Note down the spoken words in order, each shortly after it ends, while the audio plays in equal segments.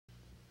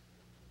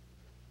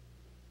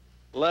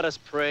Let us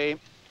pray.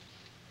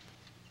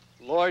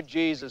 Lord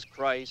Jesus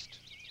Christ,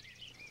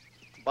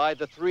 by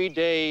the 3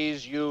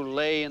 days you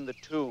lay in the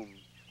tomb,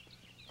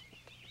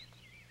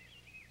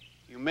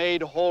 you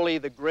made holy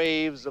the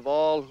graves of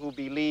all who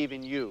believe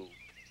in you.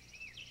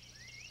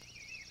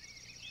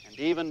 And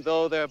even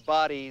though their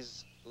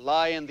bodies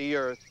lie in the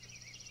earth...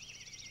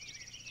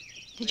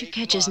 Did you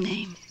catch his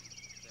name?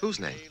 Whose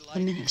name? The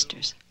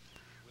minister's.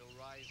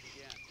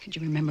 Could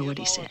you remember what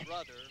he said?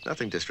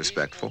 Nothing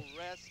disrespectful.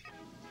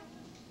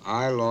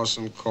 I,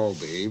 Lawson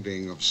Colby,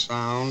 being of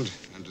sound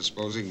and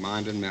disposing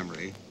mind and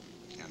memory,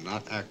 and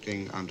not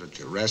acting under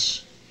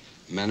duress,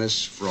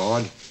 menace,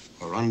 fraud,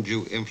 or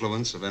undue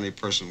influence of any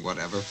person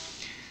whatever,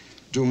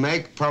 do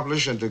make,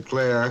 publish, and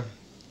declare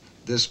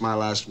this my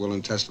last will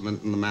and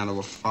testament in the manner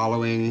of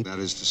following. That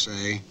is to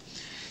say,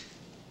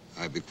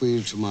 I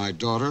bequeath to my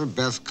daughter,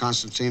 Beth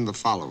Constantine, the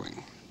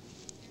following.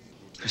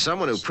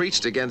 Someone who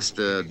preached against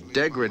the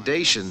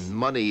degradation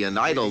money and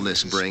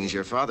idleness brings,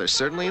 your father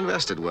certainly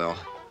invested well.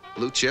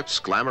 Blue chips,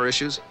 glamour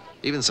issues,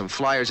 even some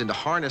flyers into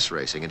harness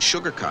racing and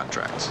sugar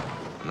contracts.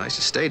 A nice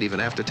estate even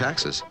after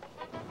taxes.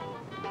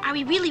 Are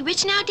we really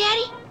rich now,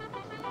 Daddy?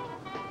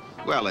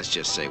 Well, let's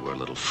just say we're a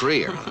little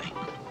freer, honey.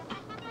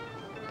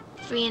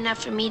 Free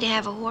enough for me to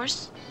have a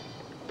horse?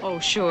 Oh,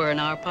 sure, in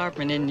our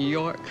apartment in New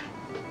York.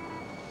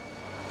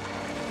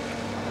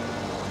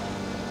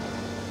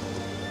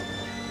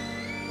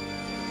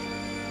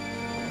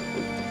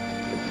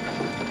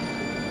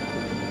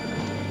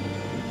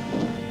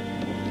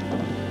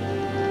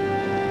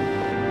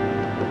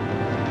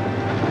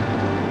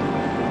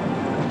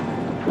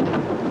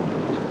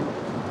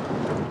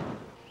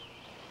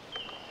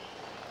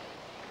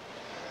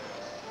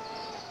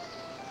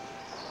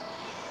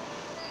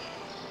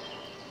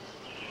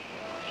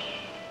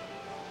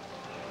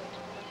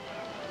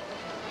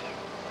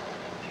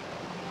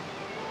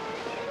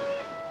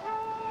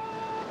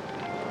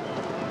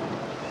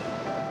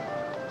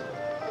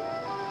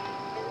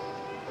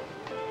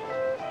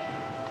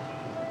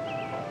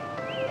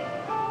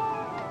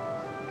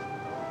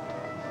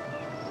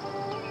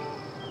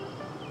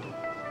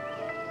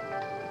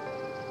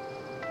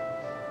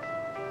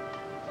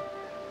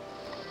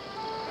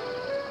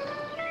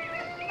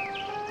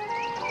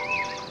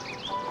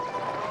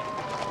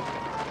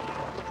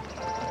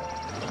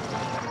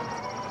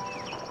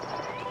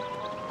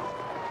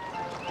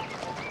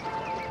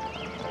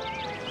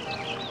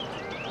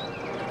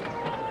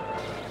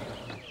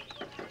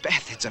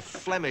 It's a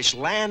Flemish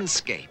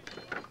landscape.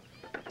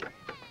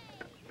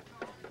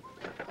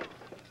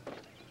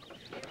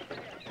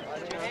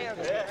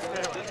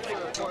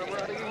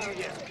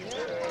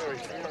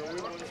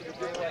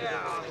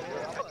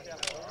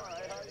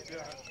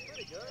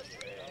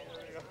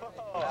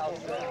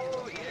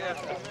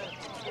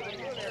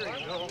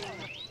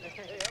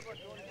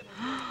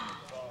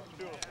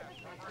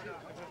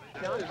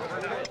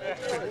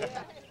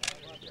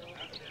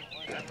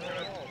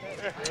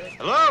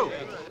 Hello?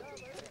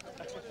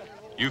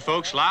 You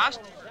folks lost?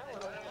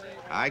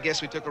 I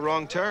guess we took a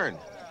wrong turn.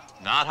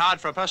 Not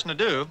hard for a person to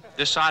do,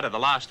 this side of the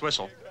last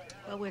whistle.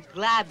 Well, we're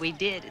glad we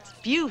did. It's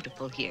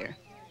beautiful here.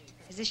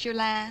 Is this your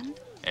land?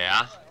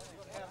 Yeah.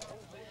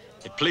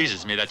 It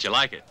pleases me that you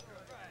like it.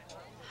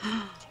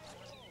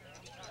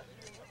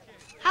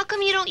 How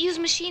come you don't use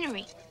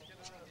machinery?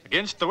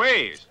 Against the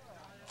ways.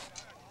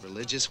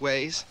 Religious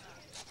ways?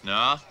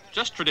 No,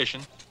 just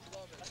tradition.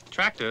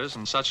 Tractors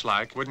and such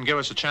like wouldn't give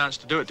us a chance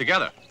to do it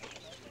together.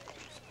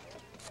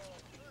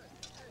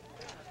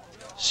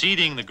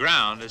 Seeding the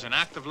ground is an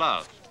act of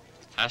love.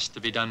 Has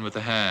to be done with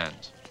the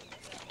hands.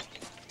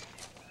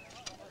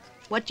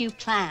 What do you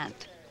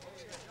plant?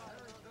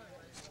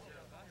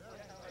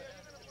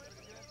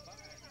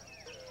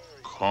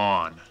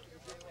 Corn.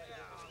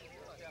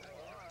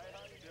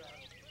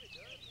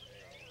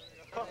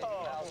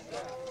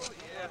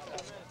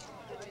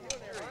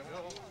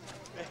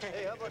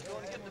 Hey, how about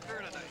going to get the beer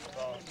tonight?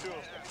 Oh,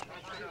 cool.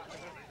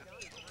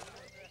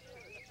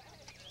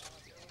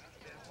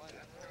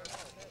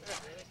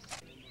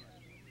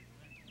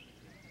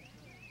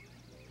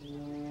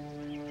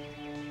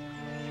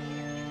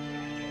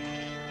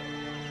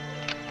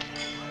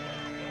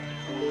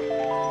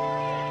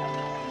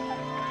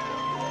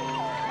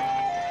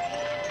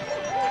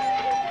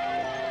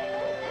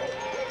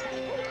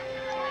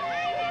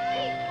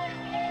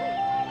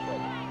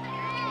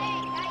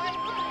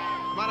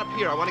 Come on up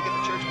here. I want to get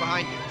the church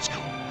behind you. Let's go.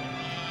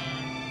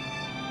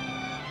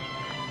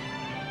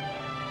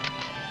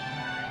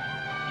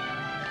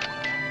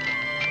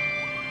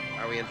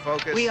 Are we in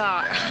focus? We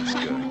are. That's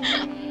good.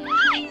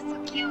 He's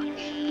so cute.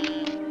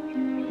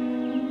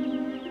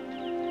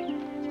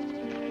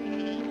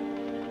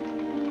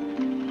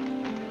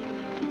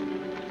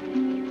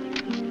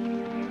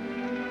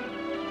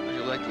 How'd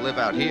you like to live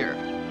out here?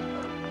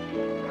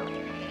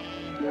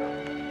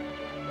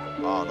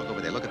 Oh, look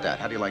over there. Look at that.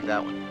 How do you like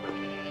that one?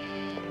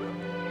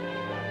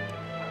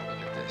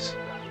 Look at this.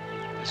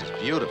 This is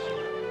beautiful.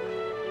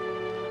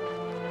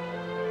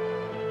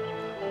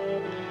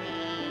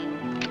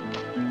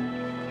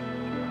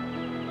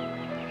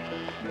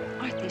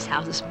 Are Dorothy's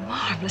house is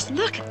marvelous.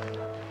 Look at it.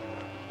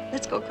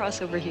 Let's go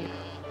across over here.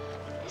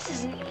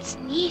 It's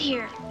neat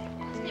here.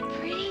 Isn't it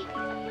pretty?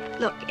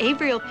 Look,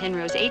 Averill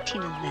Penrose,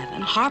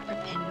 1811. Harper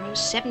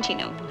Penrose,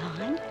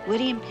 1709.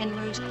 William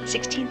Penrose,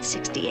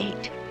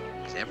 1668.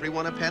 Is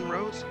everyone a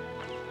Penrose?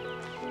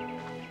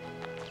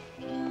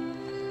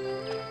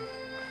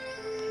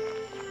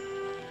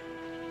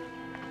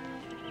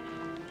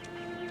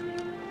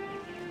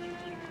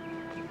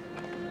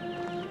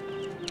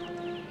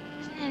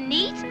 Isn't it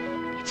neat?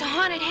 It's a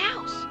haunted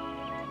house.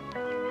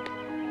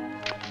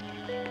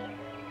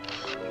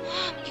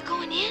 Mom, you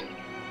going in?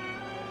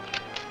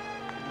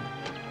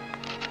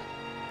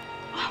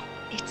 Oh,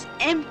 it's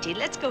empty.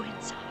 Let's go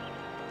inside.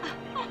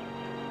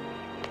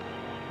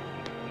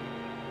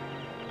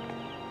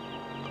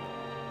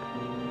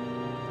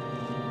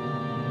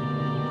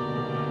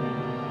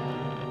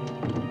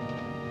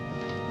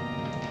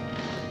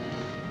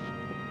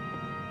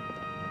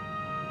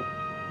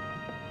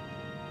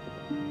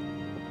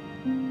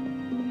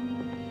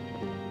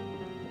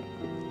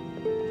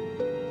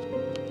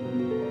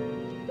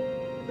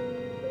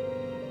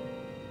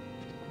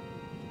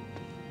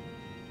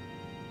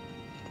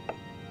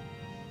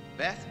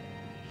 Beth,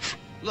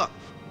 look.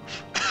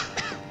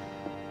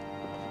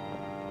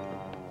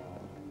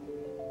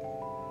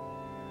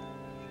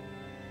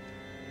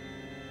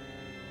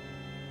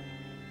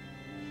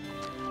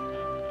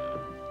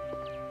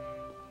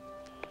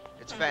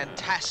 It's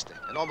fantastic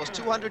and almost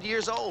 200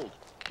 years old.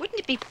 Wouldn't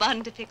it be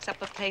fun to fix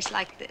up a place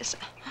like this?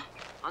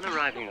 On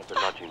arriving at the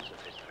lodgings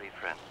of his three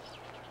friends,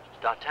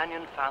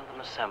 D'Artagnan found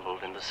them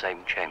assembled in the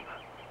same chamber.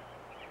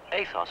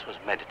 Athos was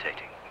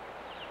meditating.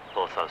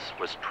 Porthos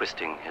was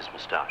twisting his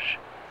moustache.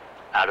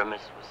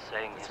 Aramis was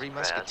saying his Three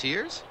prayers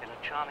Musketeers? in a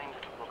charming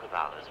little book of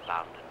hours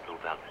bound in blue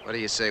velvet. What do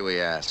you say we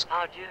ask?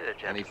 Adieu,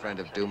 gentlemen. Any friend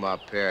of Dumas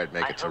Père'd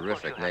make a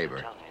terrific neighbor.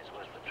 I hope what you have to tell me is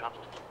worth the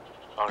trouble.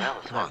 Or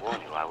else, Come I on.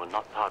 warn you, I will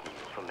not pardon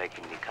you for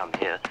making me come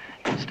here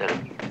instead of...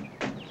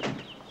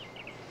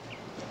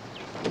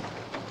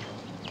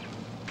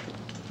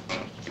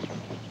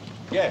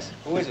 Yes,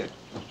 who is it?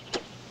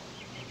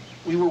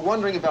 We were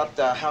wondering about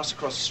the house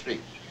across the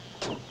street.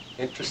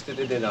 Interested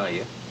in it, are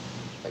you?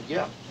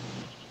 Yeah.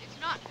 It's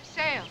not for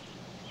sale.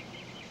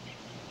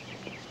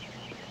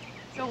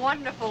 It's a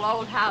wonderful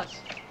old house.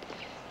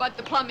 But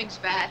the plumbing's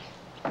bad,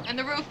 and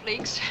the roof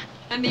leaks,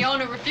 and the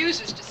owner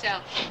refuses to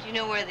sell. Do you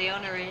know where the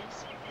owner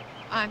is?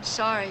 I'm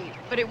sorry,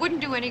 but it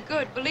wouldn't do any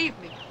good, believe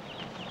me.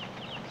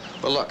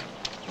 Well, look,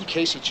 in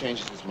case he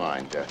changes his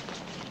mind,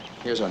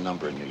 here's our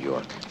number in New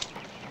York.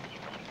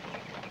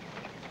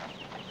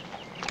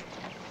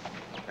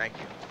 Thank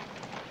you.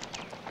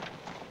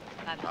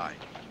 Bye-bye.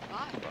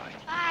 Bye. Bye.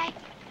 Bye.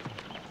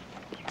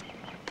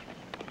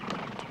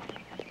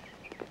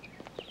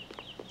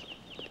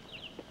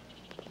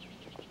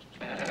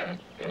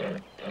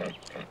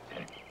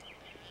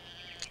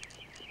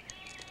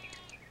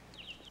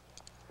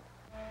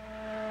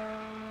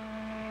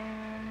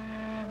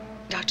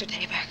 Dr.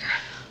 Taybacker.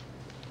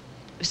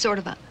 Sort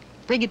of a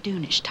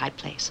brigadoonish type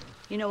place.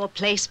 You know, a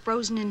place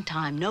frozen in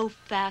time. No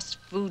fast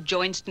food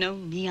joints, no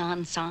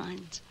neon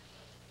signs.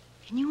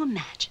 Can you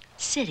imagine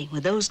sitting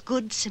with those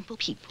good, simple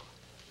people,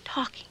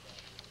 talking?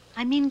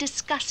 I mean,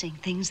 discussing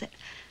things that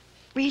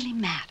really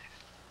matter.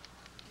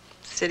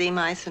 City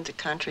mice into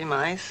country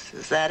mice,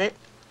 is that it?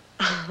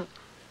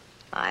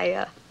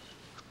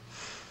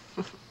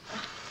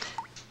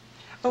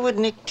 What would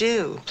Nick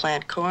do?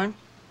 Plant corn?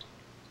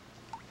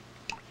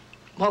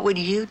 What would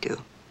you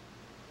do?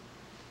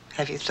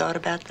 Have you thought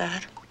about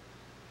that?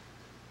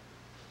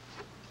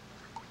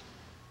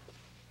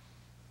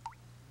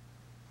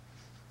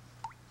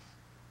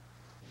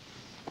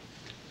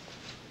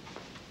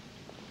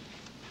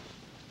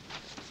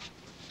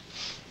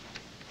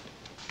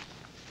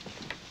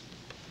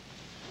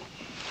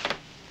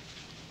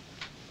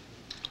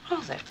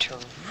 Oh, they're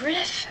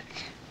terrific.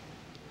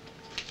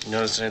 You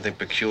notice anything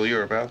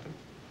peculiar about them?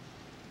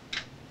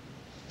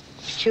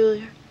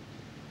 Peculiar?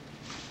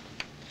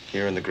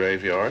 Here in the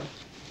graveyard.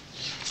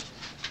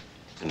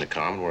 In the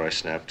common where I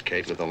snapped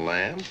Kate with a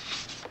lamb.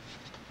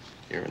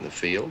 Here in the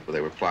field where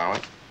they were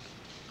plowing.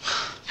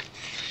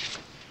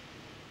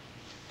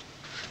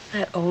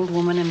 That old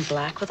woman in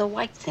black with a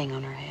white thing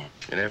on her head.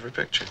 In every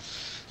picture.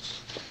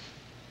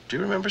 Do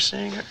you remember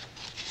seeing her?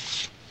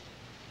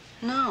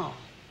 No.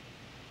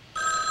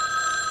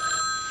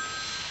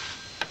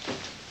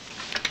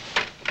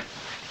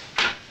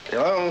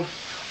 Hello?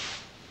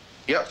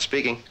 Yep,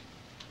 speaking.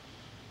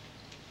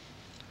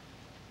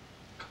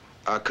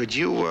 Could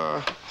you,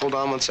 hold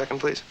on 1 second,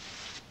 please?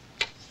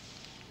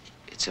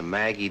 It's a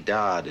Maggie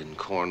Dodd in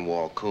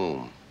Cornwall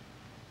Coombe.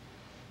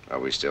 Are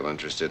we still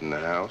interested in the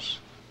house?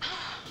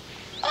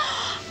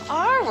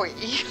 Are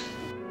we?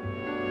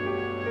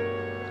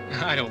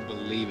 I don't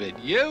believe it.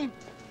 You?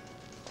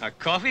 A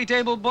coffee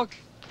table book?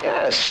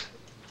 Yes.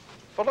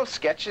 Full of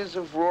sketches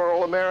of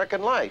rural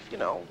American life. You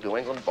know, New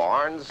England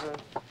barns,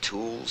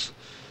 tools,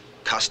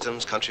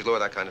 customs, country lore,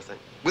 that kind of thing.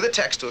 With a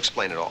text to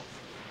explain it all.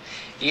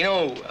 You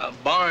know,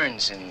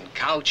 barns and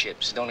cow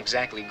chips don't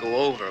exactly go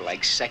over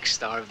like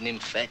sex-starved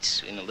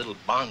nymphettes in a little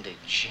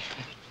bondage.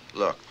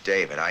 Look,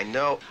 David, I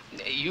know...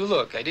 You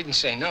look, I didn't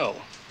say no.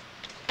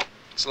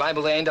 It's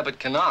liable to end up at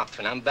Knopf,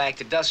 and I'm back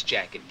to dust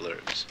jacket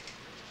blurbs.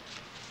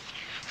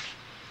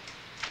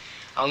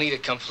 I'll need a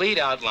complete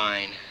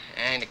outline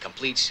and a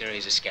complete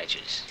series of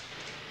sketches.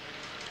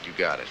 You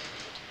got it.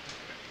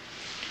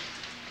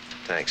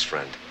 Thanks,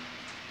 friend.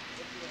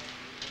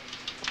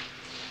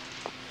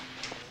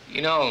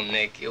 You know,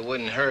 Nick, it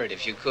wouldn't hurt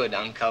if you could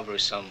uncover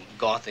some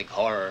gothic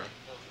horror.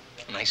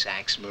 A nice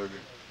axe murder.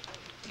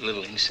 A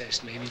little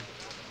incest, maybe.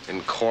 In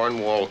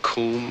Cornwall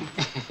Coombe?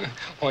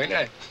 Why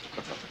not?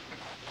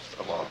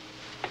 Come on.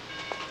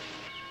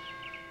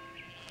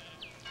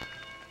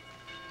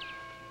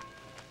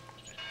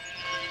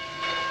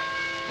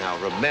 Now,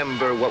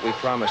 remember what we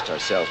promised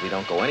ourselves. We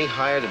don't go any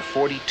higher than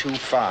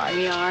 42.5.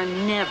 We are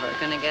never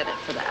gonna get it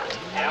for that.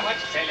 Yeah, what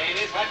say,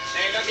 ladies? What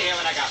say? Look here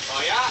what I got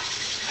for ya.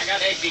 I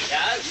got egg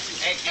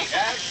beaters. Egg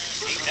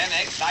beaters. Beat them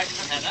eggs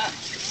sliced and tender.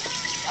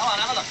 Go on,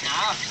 have a look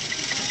now.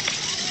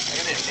 Look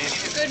at this,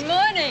 ladies. Good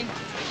morning.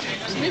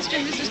 Mr.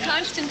 and Mrs.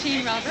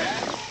 Constantine, Robert.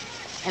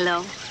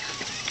 Hello.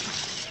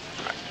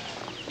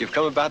 You've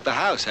come about the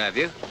house, have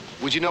you?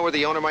 Would you know where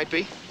the owner might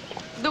be?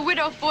 The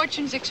widow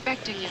Fortune's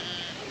expecting you.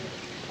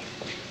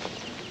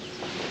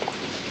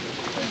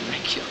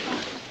 Thank you.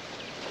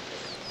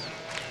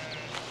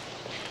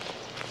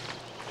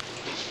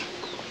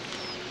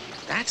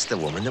 That's the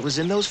woman that was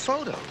in those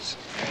photos.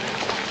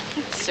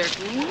 It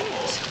certainly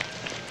is.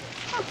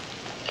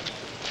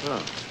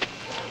 Oh,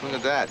 look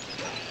at that.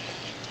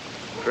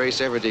 Grace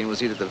Everdeen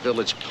was either the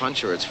village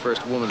punch or its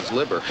first woman's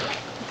liver.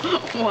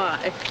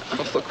 Why?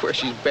 Oh, look where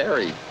she's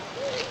buried.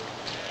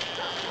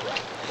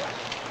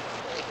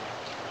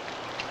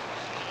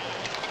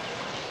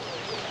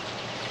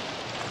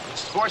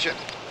 Mrs. Fortune.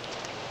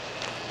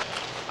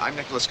 I'm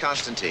Nicholas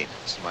Constantine.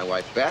 This is my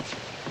wife, Beth.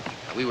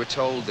 We were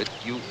told that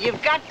you...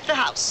 You've got the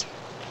house.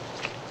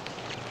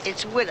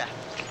 It's widow.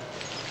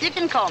 You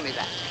can call me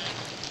that.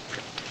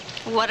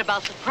 What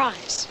about the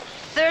price?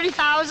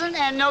 30,000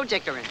 and no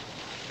dickering.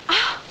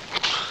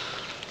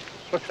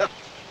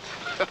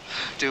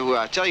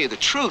 To tell you the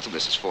truth,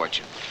 Mrs.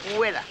 Fortune.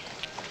 Widow.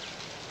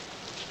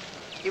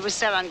 You were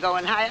set on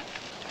going higher?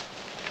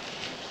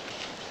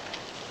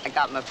 I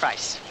got my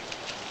price.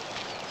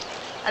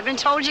 I've been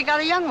told you got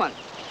a young one.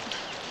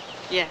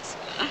 Yes.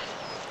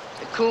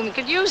 The coon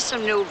could use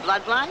some new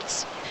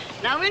bloodlines.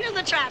 Now into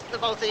the trap, the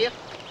both of you.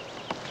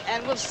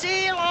 And we'll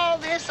seal all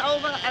this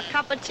over a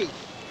cup of tea.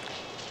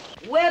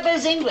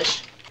 Weber's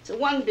English. It's a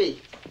 1B.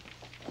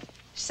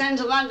 Send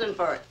to London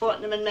for it,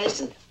 Fortnum and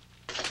Mason.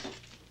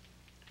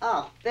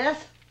 Oh,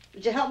 Beth,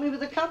 would you help me with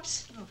the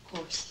cups? Of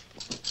course.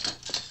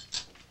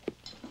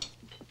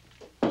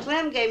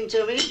 Clem gave them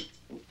to me.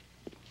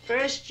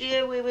 First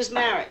year we was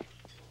married.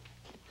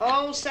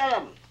 Whole set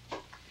of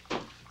them.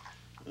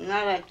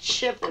 Not a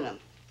chip in them.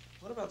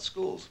 What about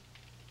schools?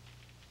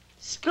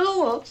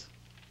 Schools?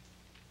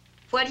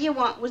 What do you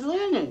want with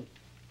learning?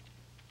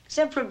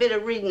 Except for a bit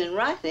of reading and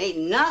writing,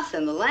 ain't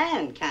nothing the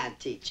land can't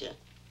teach you.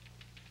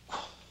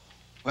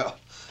 Well,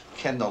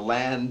 can the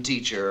land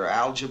teach her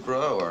algebra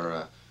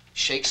or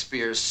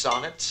Shakespeare's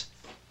sonnets?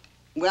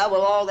 Well,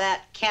 will all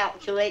that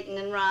calculating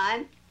and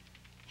rhyme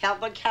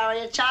help her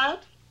carry a child?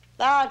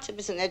 Ah,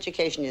 it's an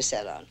education you're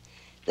set on.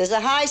 There's a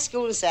high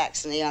school in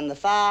Saxony on the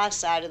far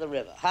side of the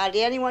river.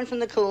 Hardly anyone from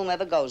the Coombe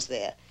ever goes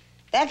there.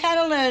 That kind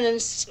of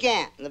learning's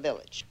scant in the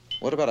village.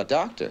 What about a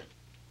doctor?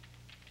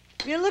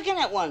 You're looking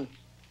at one.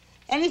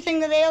 Anything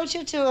that ails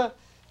you to a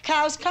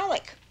cow's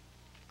colic.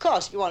 Of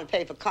course, if you want to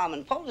pay for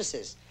common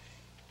poultices,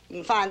 you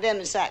can find them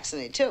in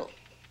Saxony, too.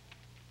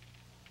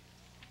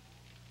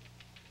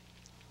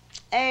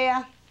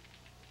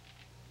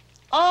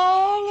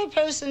 All a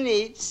person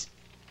needs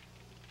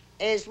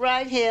is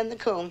right here in the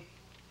Coombe.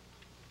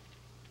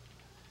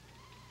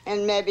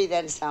 And maybe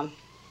then some.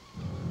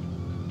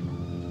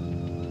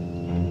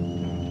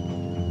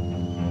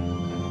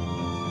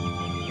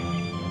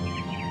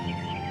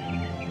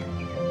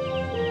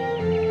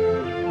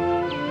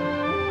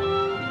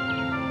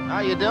 How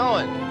you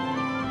doing?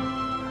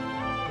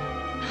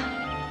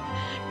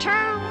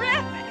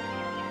 Terrific!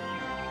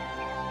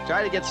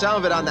 Try to get some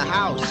of it on the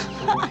house.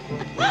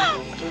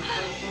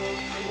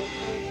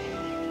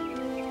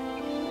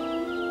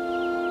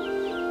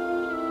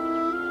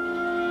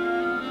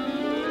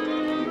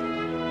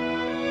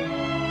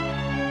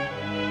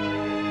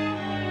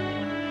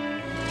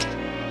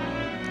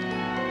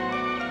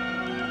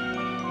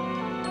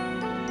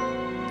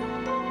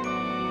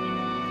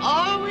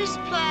 Always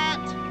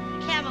plant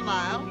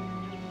chamomile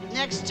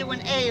next to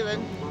an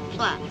ailing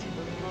plant.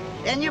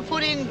 Then you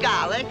put in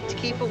garlic to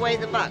keep away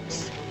the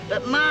bugs.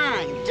 But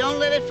mind, don't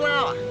let it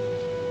flower.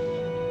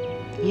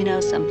 You know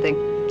something?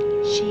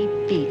 She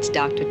beats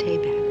Dr.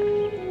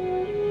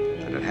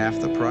 Taybacker. And at half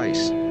the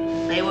price.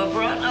 They were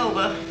brought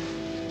over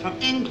from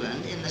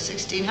England in the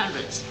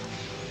 1600s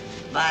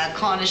by a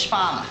Cornish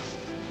farmer,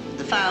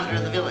 the founder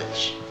of the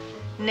village.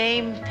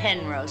 Name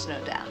Penrose,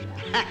 no doubt.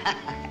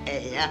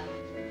 Yeah.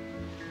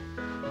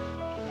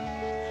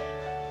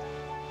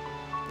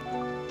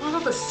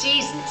 the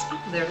seasons.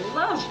 Oh, they're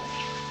lovely.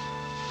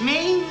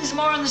 Means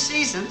more in the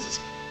seasons.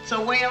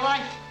 So way of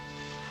life.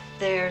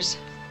 There's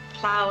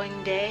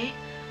plowing day,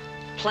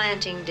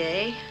 planting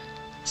day,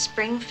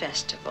 spring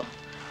festival.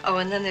 Oh,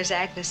 and then there's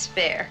Agnes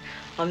Fair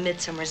on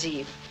Midsummer's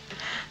Eve.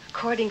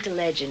 According to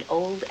legend,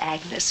 old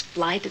Agnes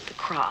blighted the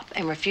crop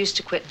and refused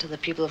to quit until the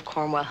people of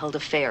Cornwall held a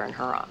fair in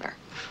her honor.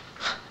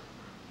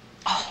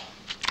 Oh,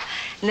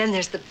 and then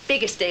there's the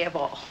biggest day of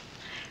all,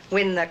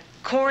 when the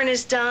corn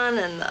is done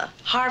and the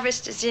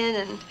harvest is in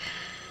and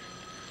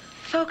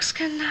folks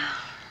can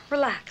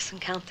relax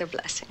and count their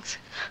blessings.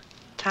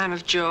 Time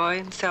of joy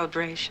and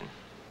celebration.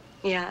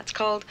 Yeah, it's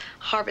called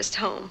Harvest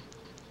Home.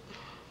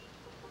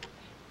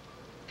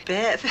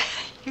 Beth,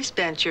 you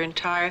spent your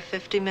entire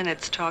 50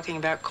 minutes talking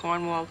about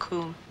Cornwall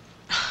coon.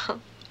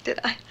 Did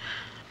I?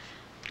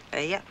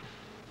 Yep.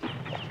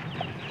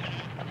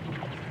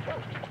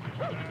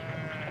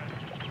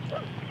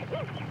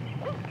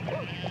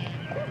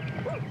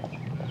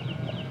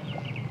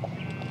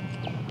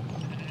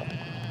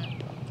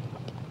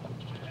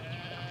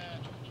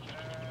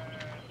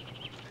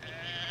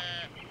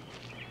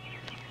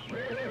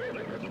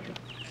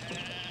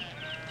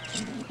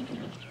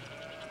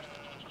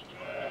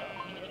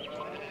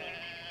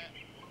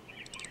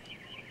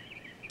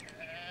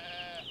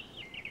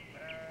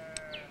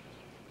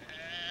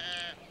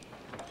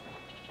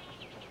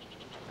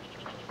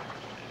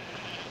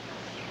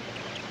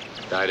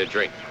 Died of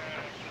drink.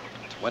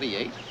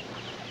 28?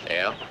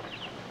 Yeah.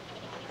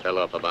 Fell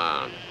off a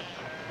barn.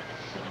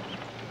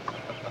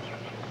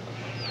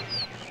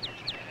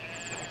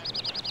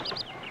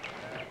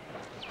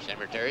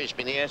 Cemetery's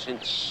been here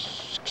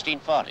since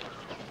 1640.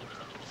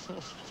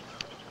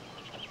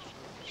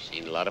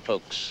 Seen a lot of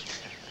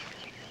folks.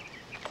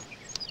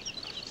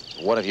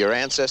 One of your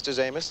ancestors,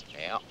 Amos?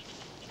 Yeah.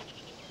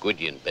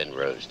 Gwydion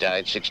Penrose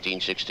died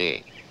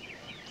 1668.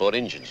 Fought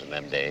Injuns in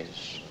them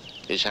days.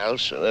 His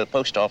house, where the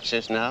post office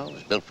is now,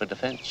 was built for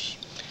defense.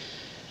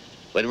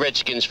 When the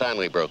Redskins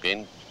finally broke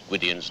in,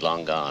 Gwydion's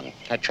long gone.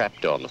 Had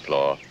trapdoor on the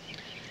floor.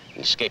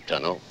 An escape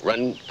tunnel,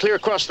 run clear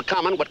across the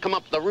common, would come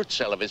up the root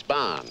cell of his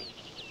barn.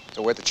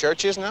 So where the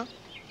church is now?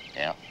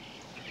 Yeah.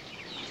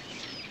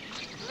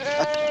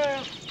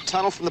 A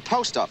tunnel from the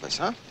post office,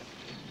 huh?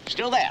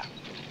 Still there.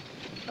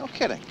 No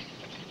kidding.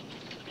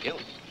 You,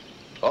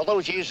 all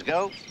those years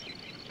ago,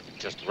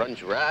 just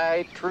runs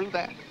right through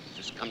that.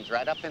 Just comes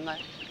right up in there.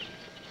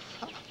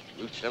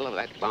 Root cell of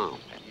that bomb.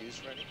 Used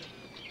for anything?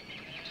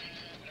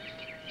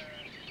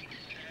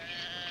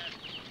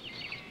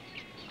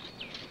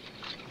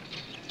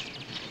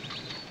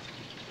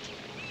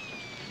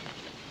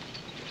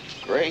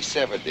 Gray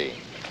 70.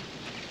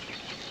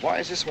 Why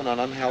is this one on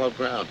unhallowed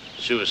ground?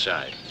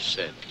 Suicide,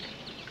 said.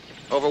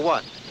 Over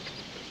what?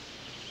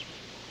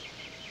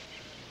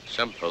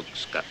 Some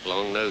folks got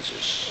long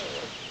noses.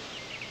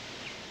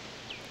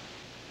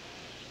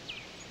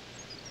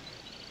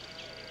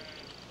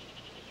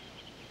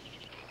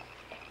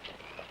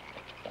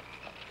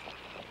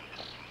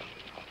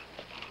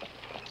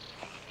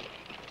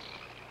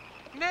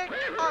 Nick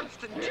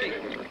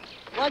Constantine.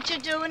 What you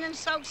doing in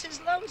Soaks's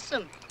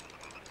Lonesome?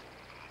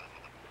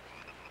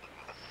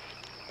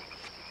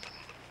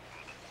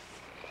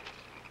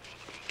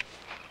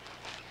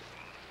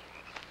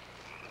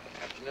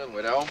 Afternoon,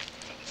 widow.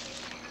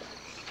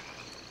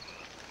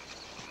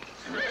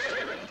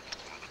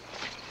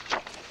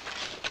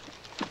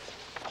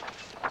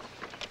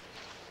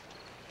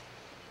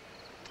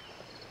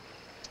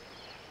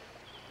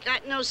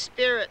 Got no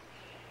spirit.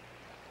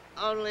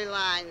 Only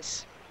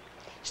lines.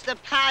 It's the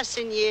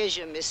passing years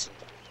you're missing.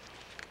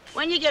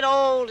 When you get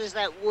old as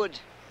that wood,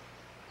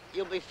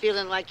 you'll be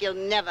feeling like you'll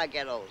never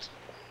get old.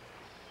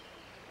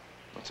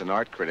 What's an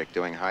art critic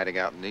doing hiding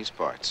out in these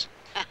parts?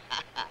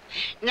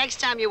 Next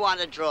time you want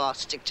to draw,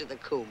 stick to the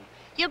coom.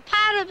 You're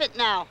part of it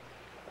now.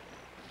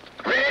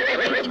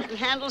 You can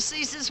handle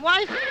Caesar's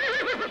wife?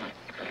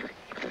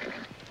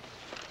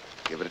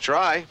 Give it a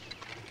try.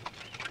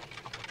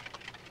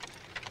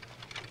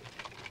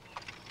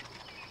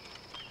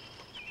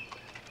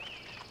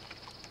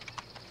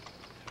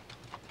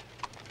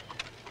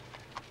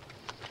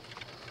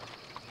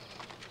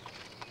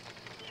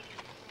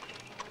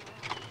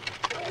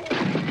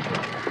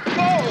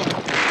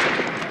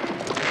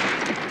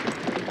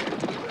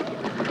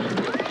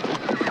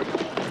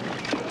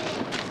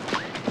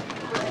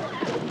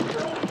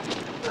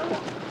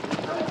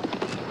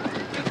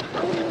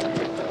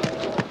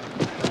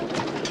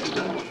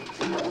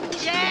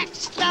 Jack,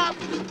 stop!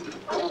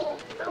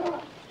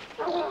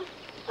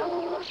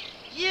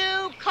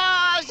 You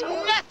cause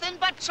nothing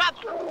but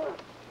trouble.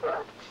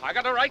 I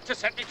got a right to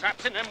set me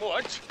traps in them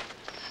woods.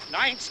 And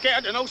I ain't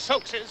scared of no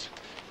Soakses.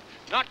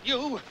 Not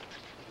you,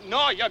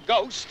 nor your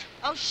ghost.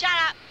 Oh, shut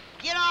up.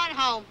 Get on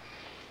home.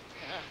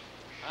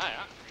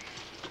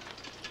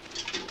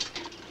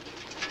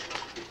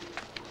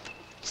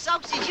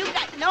 Soakses, you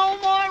got no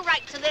more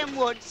right to them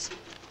woods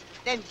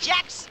than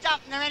Jack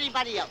Stumpton or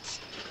anybody else.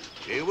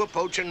 You were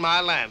poaching my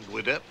land,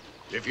 widow.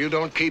 If you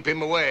don't keep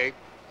him away,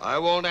 I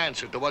won't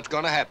answer to what's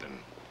gonna happen.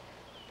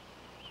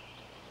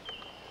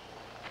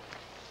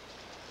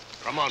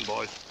 Come on,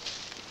 boys.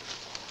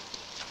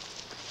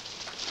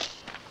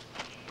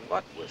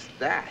 What was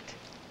that?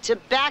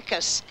 Tobacco,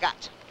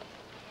 Scott.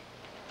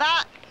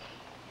 But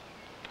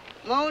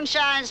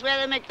moonshine's where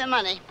they make their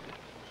money.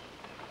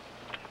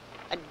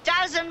 A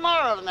dozen more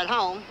of them at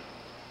home,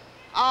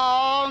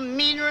 all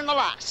meaner than the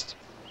last.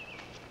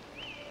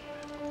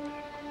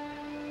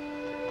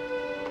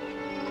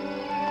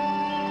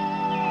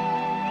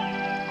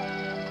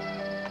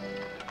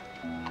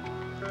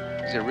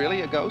 Is it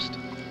really a ghost?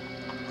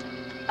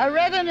 A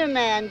revenue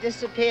man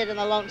disappeared in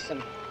the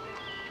Lonesome,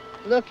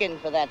 looking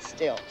for that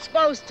still.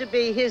 Supposed to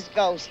be his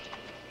ghost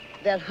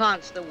that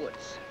haunts the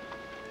woods.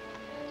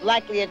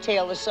 Likely a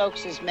tale the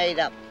Soaks has made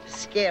up to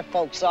scare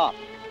folks off.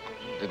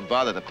 Didn't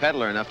bother the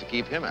peddler enough to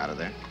keep him out of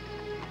there.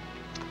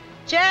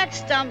 Jack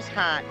Stump's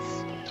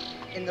heart's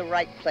in the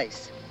right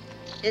place.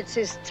 It's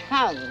his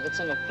tongue that's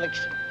an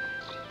affliction.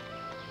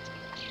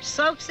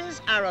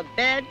 Soakses are a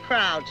bad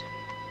crowd.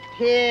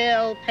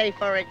 He'll pay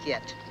for it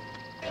yet.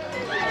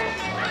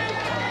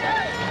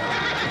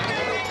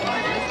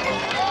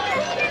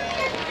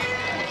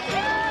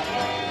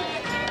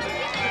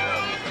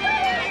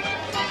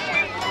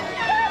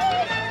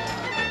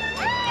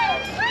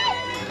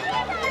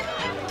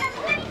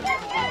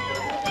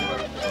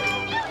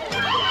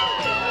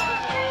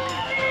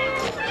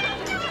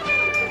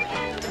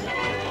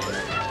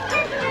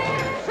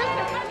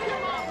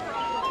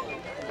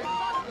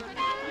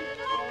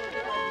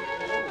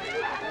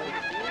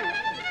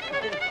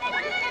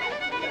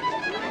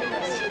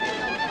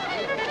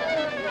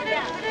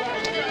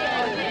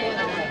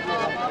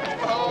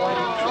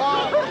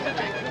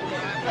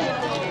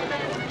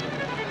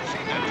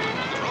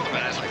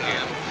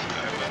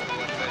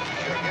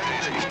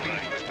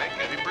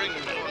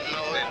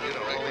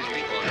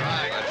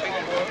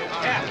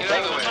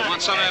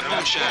 Some of that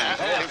moonshine.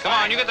 Come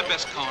on, you get the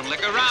best corn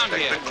liquor around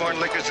here. The corn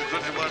liquor's as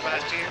good as it was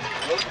last year?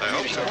 I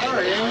hope so.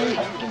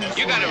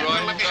 You got it,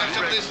 Roy. Let me have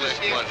some of this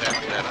year. What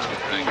happened to that?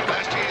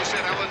 Last year you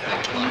said I wasn't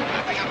thinking about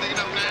it. I think I'm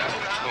thinking of now.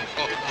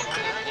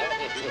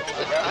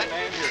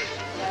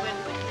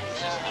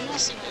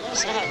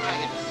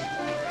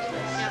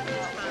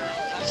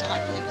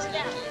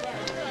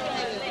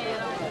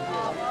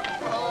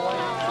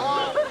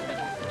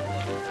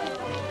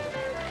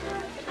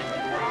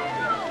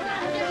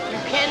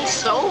 Can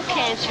sew,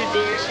 can't you,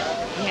 dear?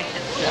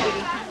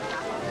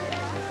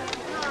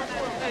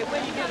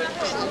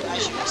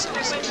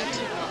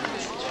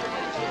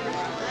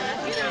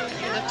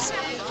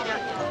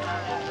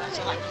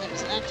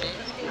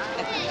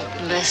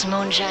 Best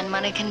moonshine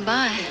money can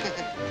buy.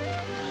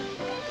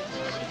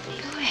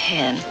 Go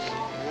ahead.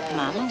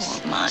 Mama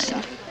won't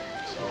mind.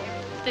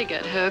 They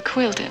got her a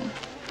quilt in.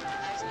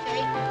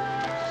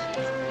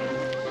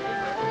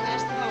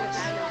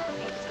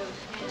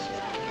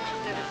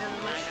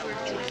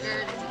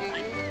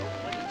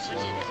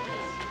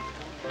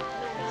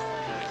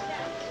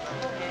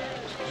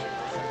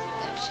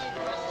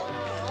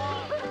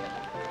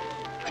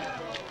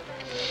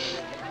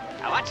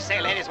 What you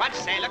say, ladies? What you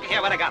say? Look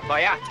here what I got for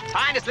you.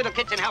 Finest little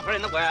kitchen helper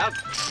in the world.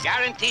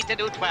 Guaranteed to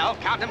do 12.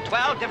 Count them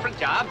 12 different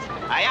jobs.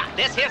 Yeah,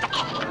 this here's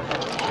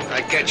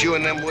I catch you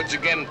in them woods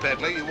again,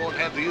 peddler. You won't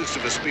have the use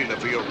of a spieler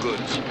for your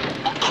goods.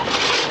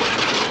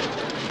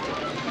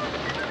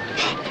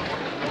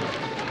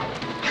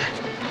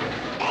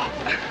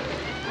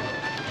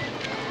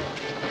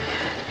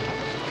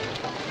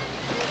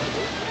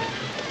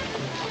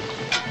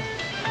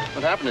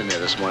 What happened in there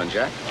this morning,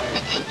 Jack?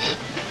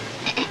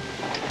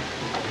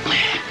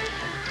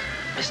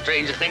 The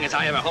strangest thing as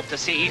I ever hoped to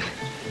see.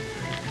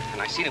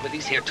 And I seen it with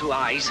these here two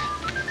eyes.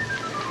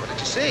 What did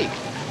you see?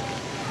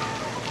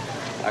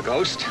 A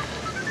ghost.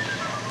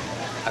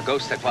 A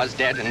ghost that was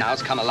dead and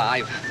now's come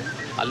alive.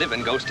 A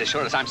living ghost as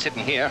sure as I'm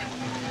sitting here.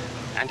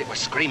 And it was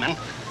screaming.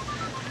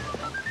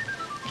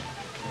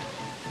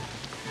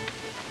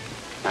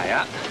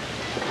 Yeah.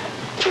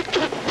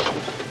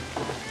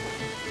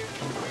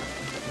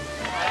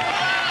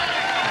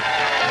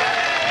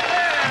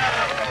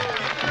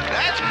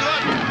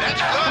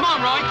 Come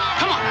on, Roy.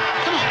 Come on.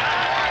 Come on.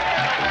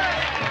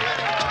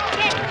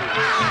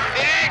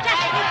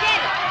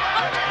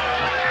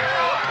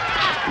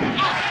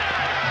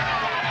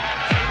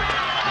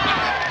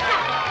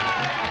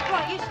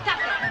 Roy, you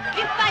stuck it.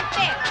 You fight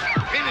fair.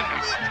 Pin him,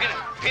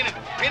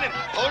 pin him.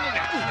 Hold him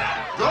now.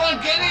 Go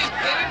and get him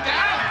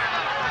down.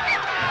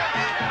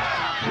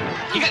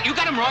 You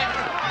got him, Roy.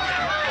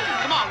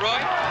 Come on, Roy.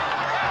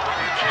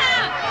 Come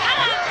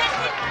on,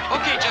 Justin.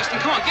 Okay, Justin,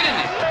 come on, get in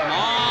there. Come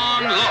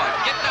on, Lord,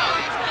 get down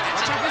there.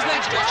 Watch out for his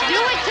legs, watch out. Do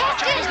it, Watch out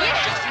for his Justin.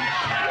 legs, Justin.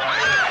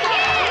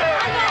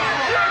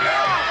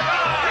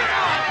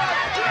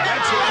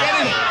 That's it, get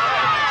him.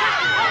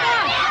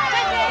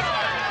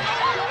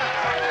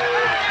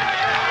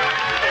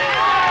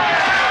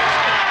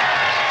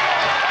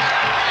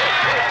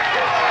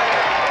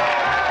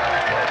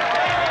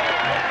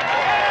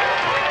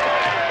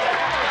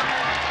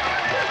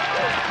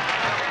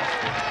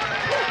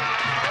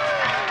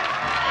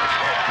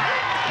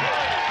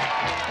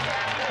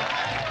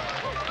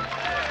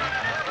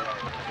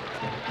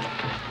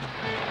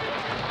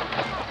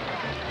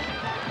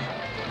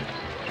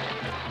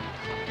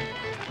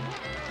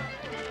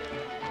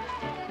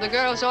 the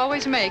girls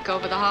always make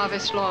over the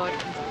Harvest Lord.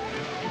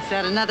 Is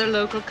that another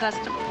local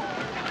custom?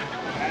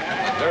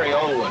 A very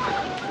old one.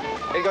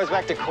 It goes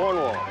back to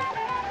Cornwall,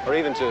 or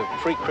even to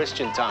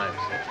pre-Christian times.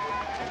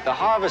 The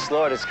Harvest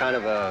Lord is kind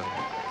of a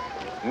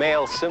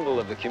male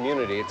symbol of the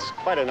community. It's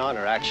quite an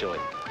honor, actually.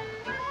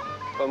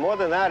 But more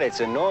than that,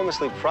 it's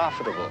enormously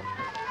profitable.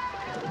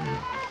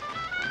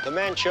 The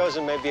man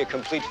chosen may be a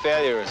complete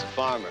failure as a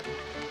farmer,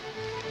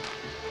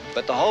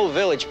 but the whole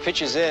village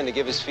pitches in to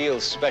give his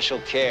fields special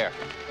care.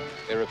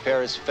 They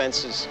repair his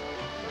fences,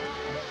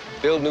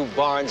 build new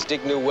barns,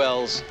 dig new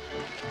wells,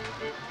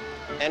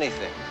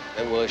 anything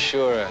that will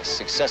assure a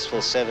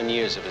successful 7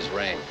 years of his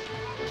reign.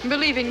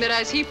 Believing that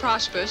as he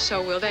prospers,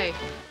 so will they.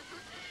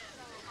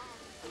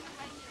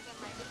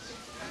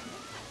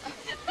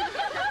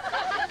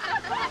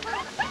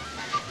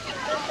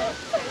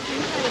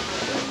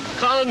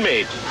 Calling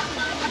me.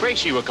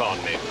 Grace, you were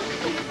calling me.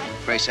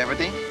 Grace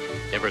Everdeen?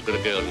 Never a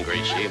good girl in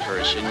Gracie. If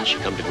her sins, she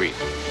come to grief.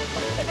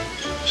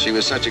 She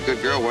was such a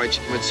good girl, why'd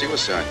she commit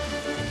suicide?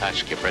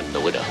 Ask your friend, the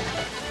widow.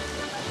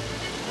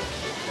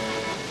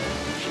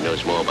 She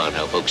knows more about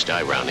how folks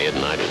die around here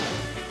than I do.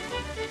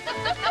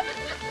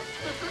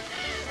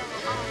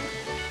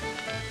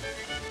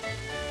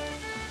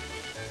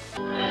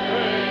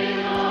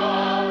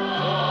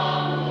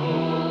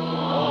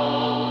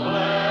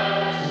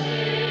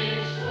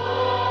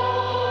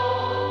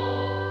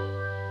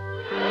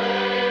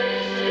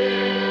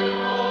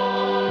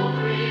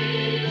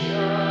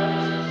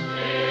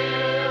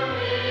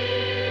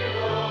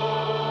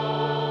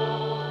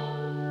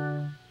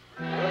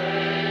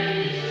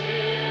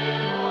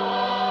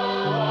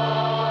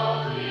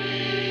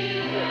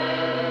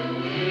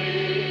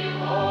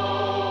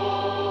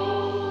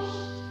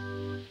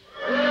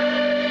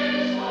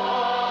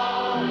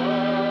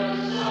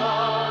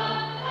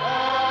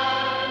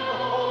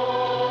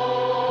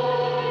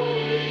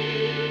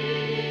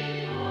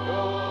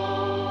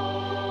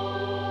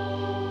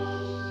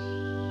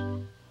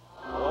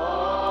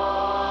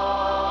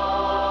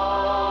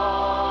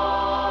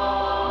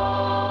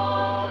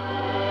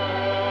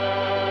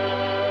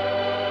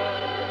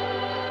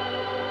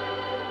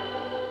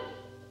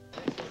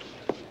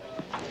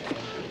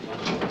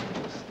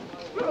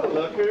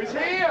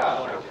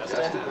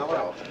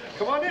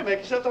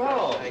 At the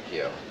hall. Thank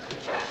you.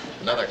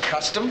 Another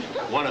custom?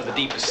 One of the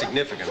deepest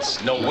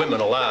significance. No women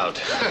allowed.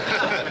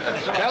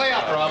 Belly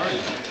up, Robert.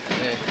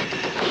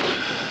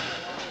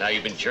 Now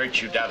you've been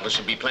church, you doubtless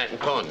will be planting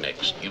corn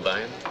next. You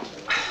buying?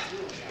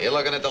 You're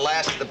looking at the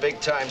last of the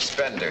big-time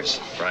spenders.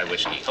 Fry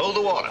whiskey. Hold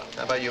the water.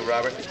 How about you,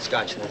 Robert?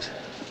 Scotch, thanks.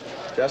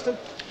 Justin?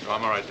 Oh,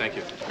 I'm all right, thank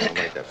you. I'll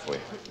make that for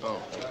you.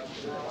 Oh.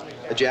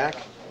 A Jack?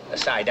 A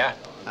cider.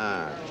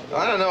 I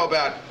don't know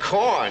about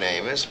corn,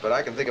 Amos, but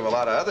I can think of a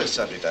lot of other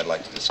subjects I'd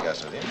like to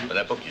discuss with you. For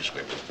that book you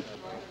scripted.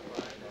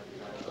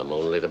 I'm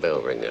only the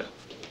bell ringer.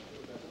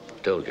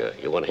 Told you,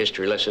 you want a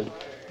history lesson?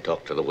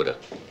 Talk to the widow.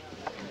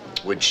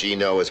 Would she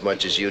know as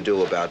much as you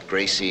do about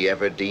Gracie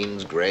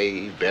Everdeen's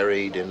grave,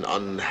 buried in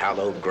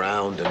unhallowed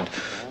ground and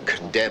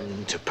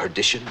condemned to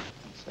perdition?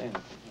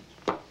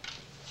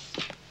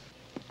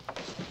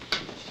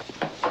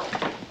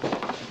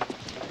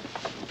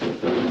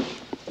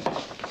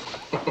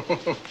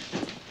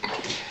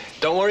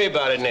 Don't worry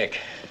about it, Nick.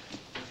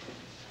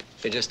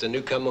 You're just a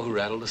newcomer who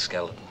rattled a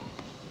skeleton.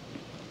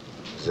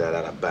 Is that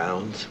out of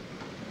bounds?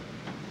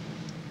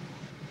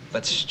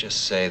 Let's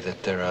just say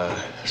that there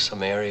are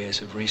some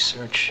areas of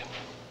research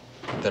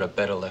that are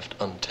better left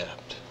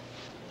untapped.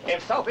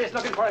 If Sophie's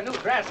looking for a new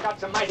dress, got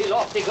some mighty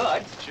lofty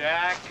goods.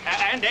 Jack.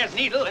 And there's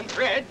needle and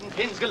thread and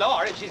pins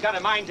galore if she's got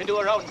a mind to do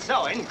her own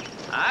sewing.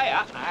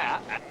 Aye.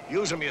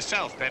 Use them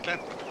yourself, Peddler.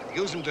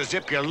 Use them to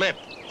zip your lip.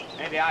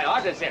 Maybe I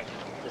ought to zip.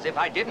 Because if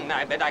I didn't,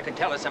 I bet I could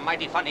tell her some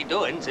mighty funny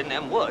doings in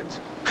them woods.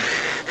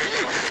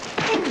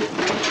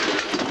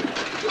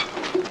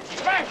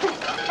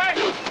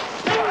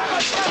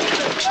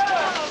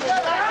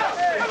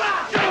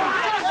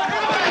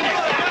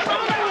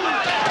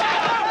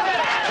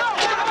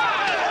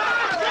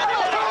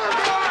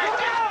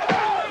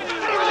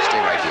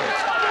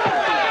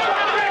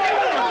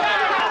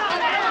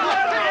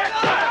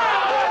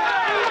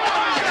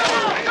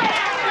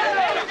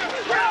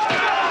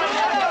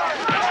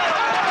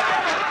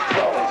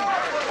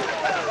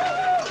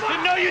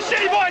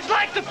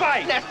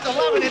 Left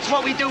alone, it's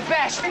what we do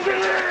best.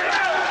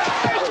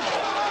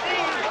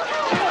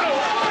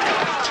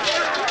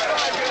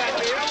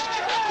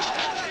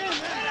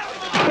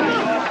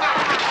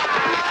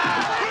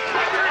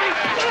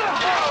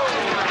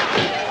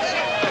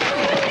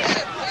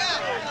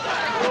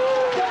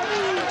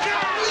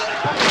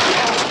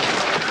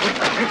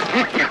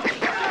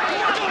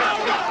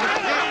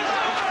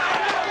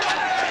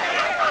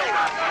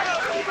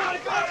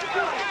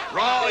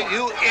 Raw,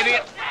 you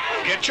idiot.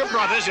 Get your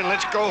brothers and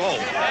let's go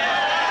home.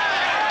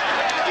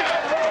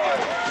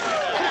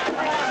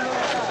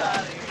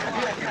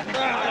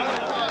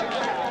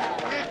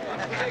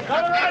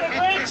 Colorado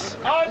drinks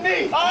on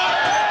me.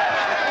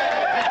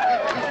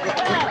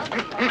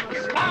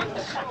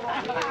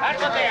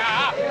 That's what they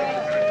are.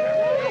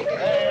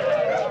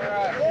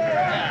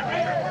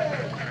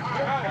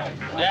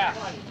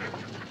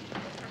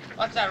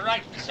 That's a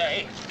right to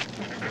say.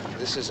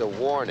 This is a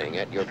warning.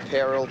 At your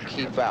peril,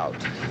 keep out.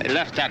 They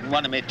left that in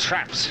one of me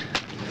traps.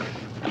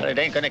 But it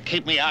ain't gonna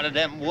keep me out of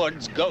them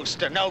woods,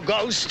 ghost or no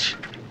ghost.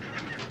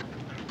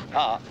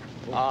 Whoa,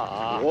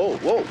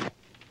 whoa.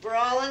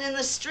 Brawling in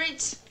the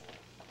streets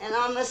and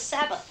on the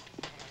Sabbath.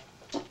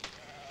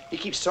 He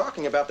keeps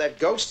talking about that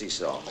ghost he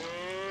saw.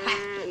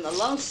 In the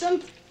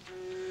lonesome?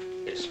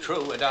 It's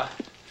true, with a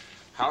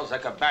howls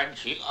like a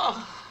banshee.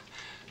 Oh,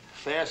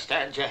 fair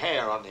stands your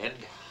hair on end.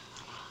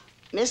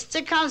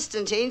 Mr.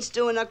 Constantine's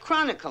doing a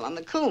chronicle on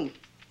the coom.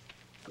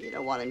 You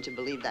don't want him to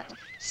believe that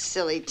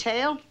silly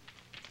tale.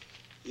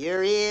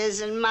 Your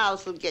ears and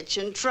mouth will get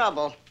you in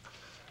trouble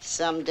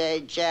someday,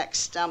 Jack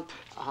Stump.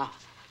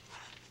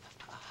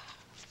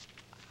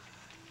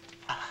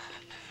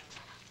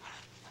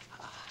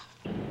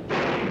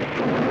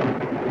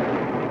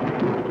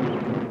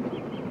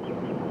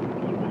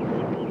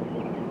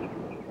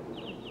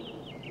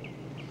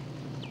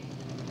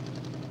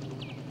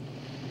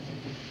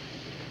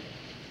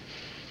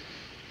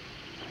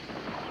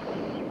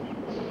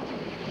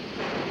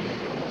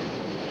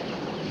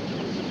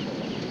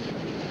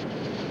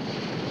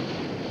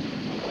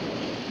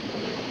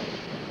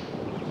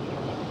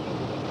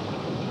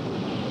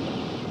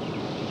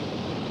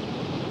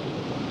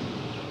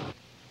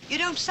 You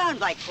don't sound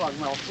like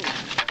Cornwell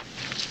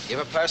food. Give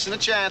a person a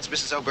chance,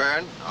 Mrs.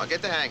 O'Byrne. I'll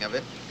get the hang of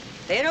it.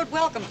 They don't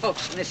welcome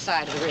folks from this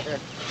side of the river.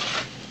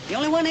 The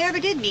only one I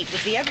ever did meet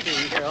was the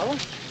Everdeen girl.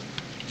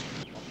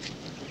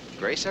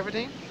 Grace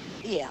Everdeen?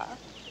 Yeah.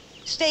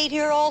 Stayed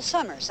here all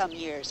summer some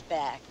years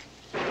back.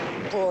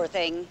 Poor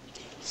thing.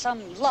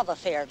 Some love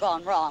affair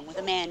gone wrong with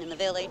a man in the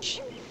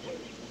village.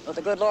 Well,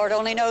 the good Lord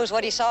only knows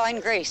what he saw in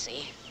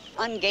Gracie.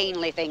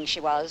 Ungainly thing she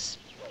was.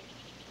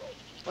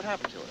 What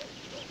happened to her?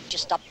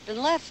 Just up and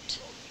left.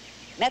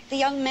 Met the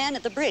young man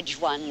at the bridge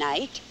one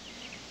night.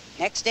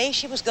 Next day,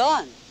 she was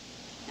gone.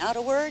 Not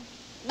a word,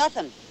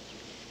 nothing.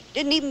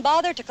 Didn't even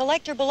bother to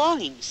collect her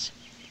belongings.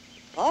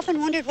 Often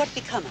wondered what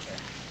become of her.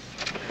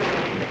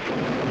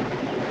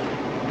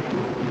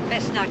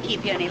 Best not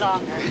keep you any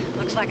longer.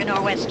 Looks like a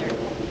nor'wester.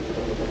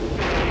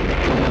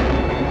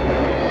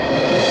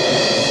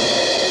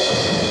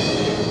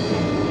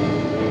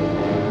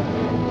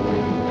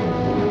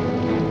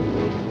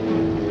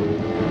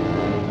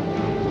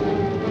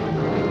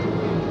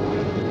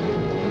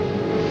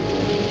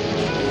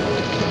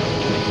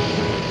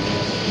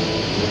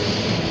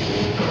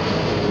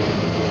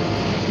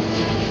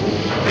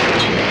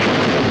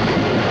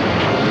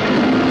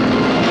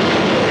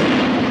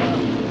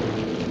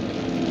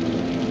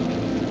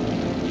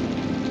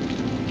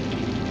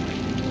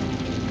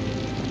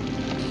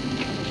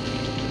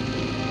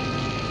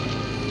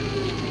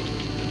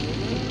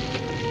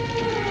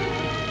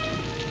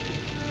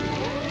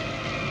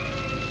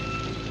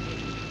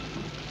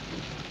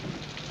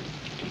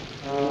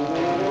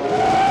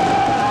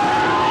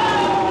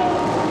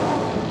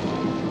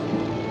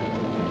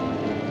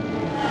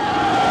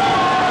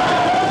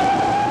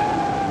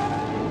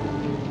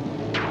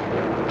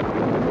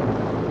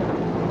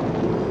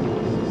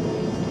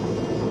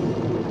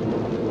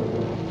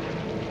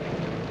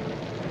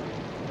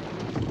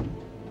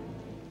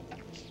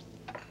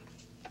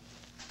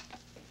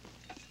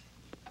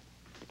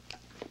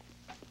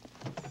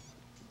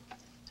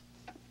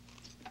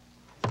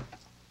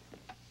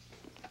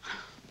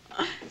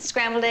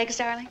 Scrambled eggs,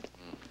 darling?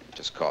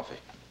 Just coffee.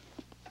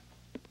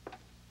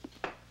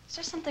 Is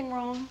there something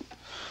wrong?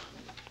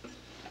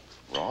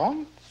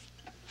 Wrong?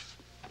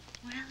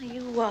 Well,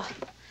 you,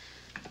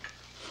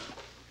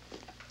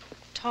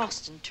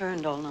 tossed and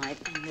turned all night,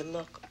 and you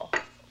look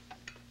awful.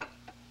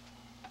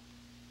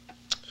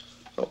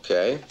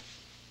 Okay.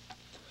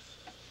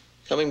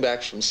 Coming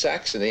back from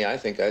Saxony, I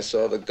think I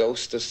saw the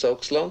ghost of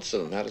Soak's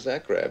Lonesome. How does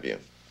that grab you?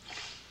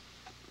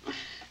 It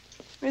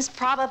was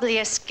probably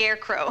a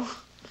scarecrow.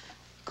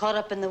 Caught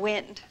up in the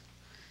wind.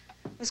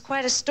 It was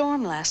quite a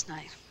storm last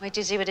night. Wait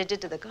till you see what it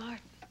did to the garden.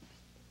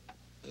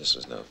 This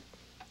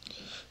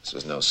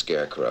was no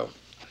scarecrow.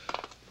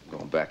 I'm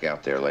going back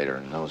out there later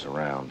and nose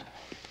around.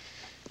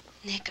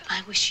 Nick,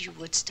 I wish you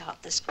would stop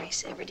this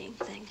Grace Everdeen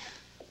thing.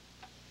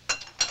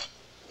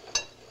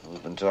 Who's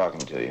been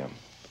talking to you?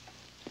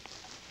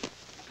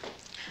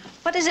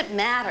 What does it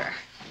matter?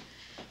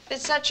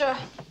 It's such a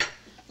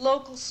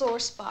local sore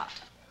spot.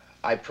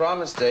 I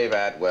promised Dave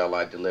Atwell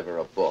I'd deliver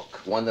a book,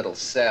 one that'll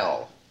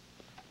sell.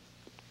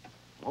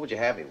 What would you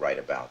have me write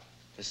about?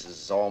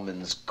 Mrs.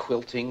 Allman's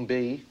quilting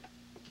bee?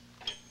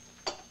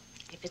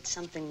 If it's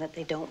something that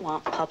they don't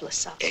want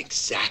publicized.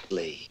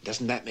 Exactly.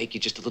 Doesn't that make you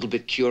just a little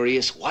bit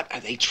curious? What are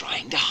they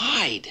trying to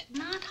hide?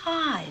 Not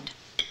hide.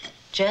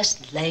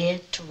 Just lay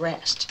it to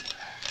rest.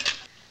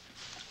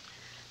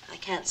 I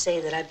can't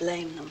say that I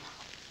blame them.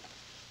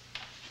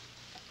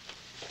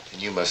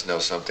 And you must know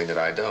something that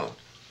I don't.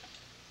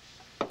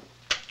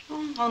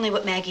 Well, only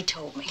what Maggie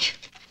told me.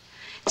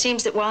 It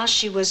seems that while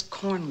she was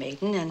corn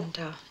maiden and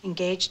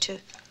engaged to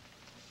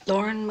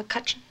Lauren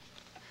McCutcheon,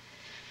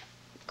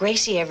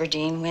 Gracie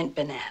Everdeen went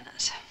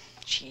bananas.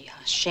 She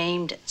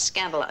shamed and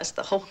scandalized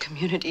the whole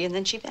community, and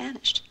then she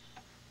vanished.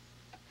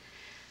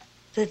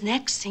 The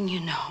next thing you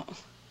know,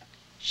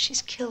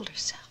 she's killed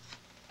herself.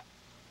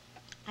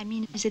 I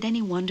mean, is it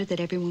any wonder that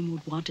everyone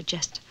would want to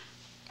just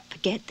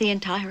forget the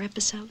entire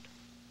episode?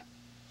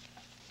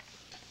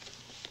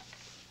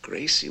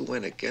 Gracie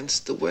went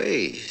against the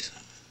waves.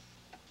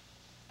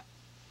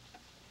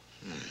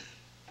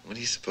 What do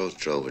you suppose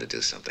drove her to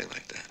do something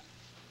like that?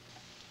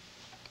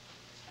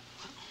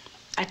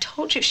 I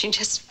told you she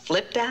just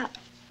flipped out.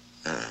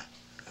 I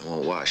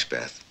won't wash,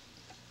 Beth.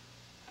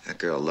 That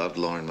girl loved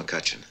Lauren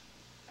McCutcheon.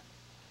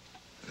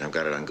 And I've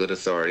got it on good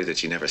authority that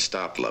she never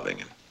stopped loving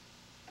him.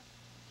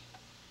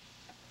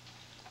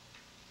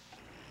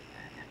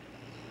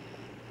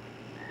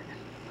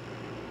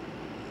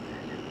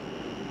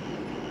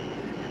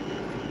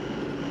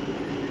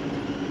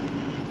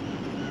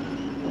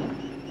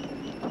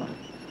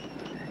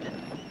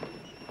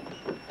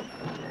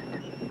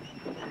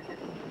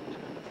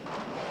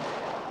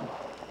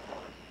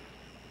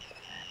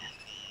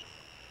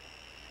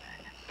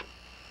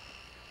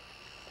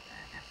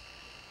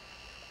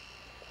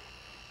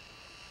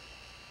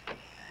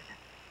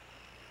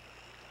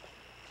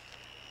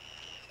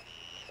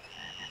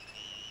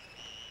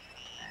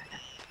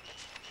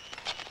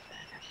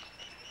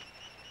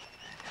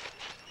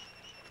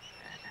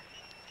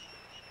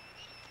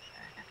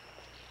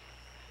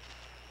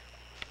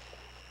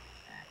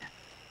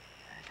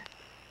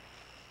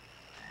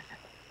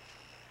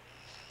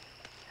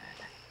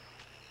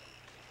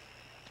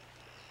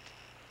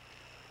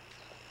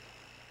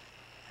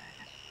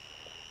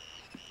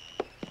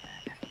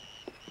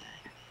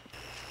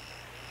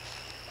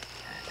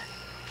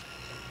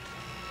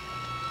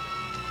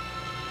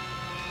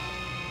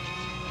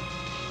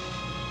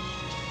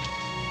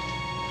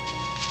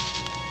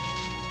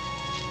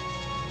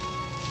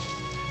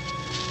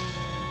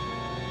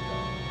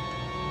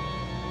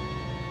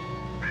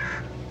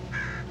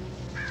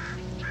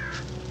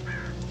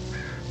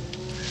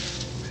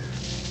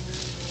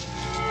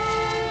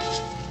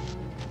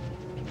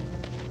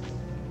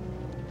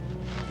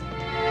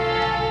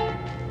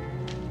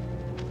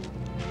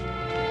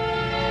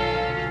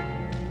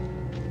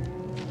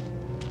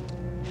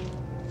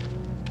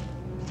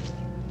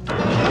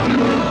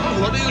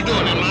 What are you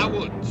doing in my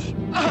woods?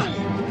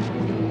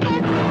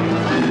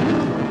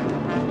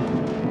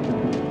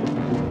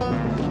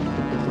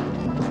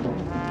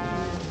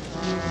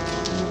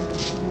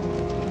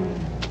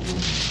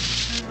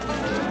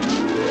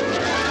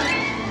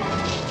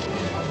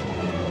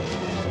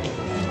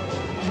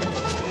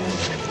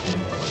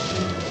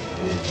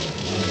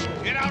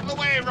 Get out of the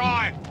way,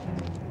 Roy!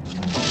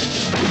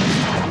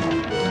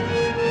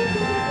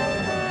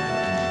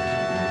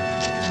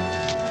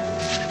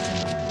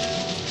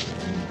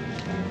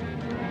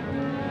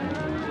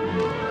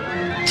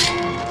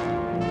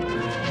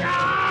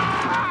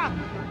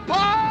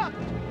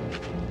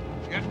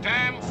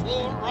 Damn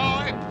fool,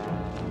 Roy!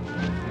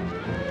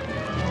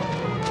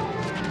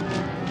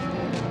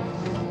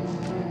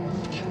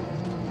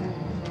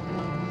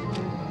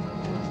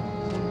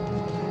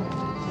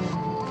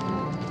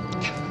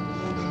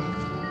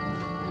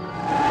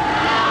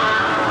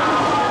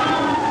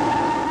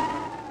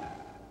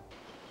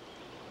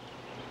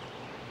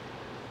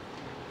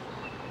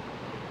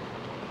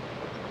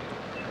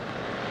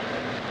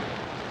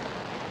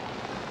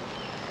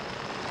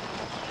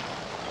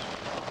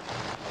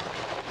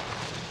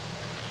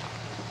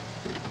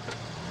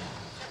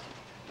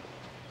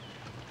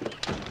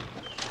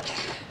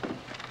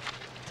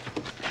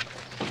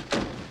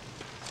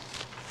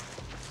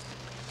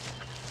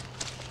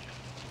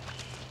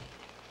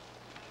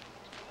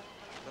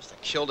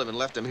 Killed him and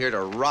left him here to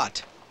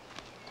rot.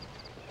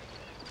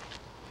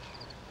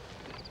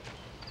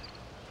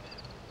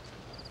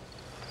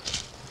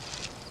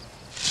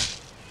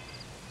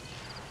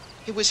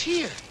 It was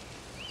here.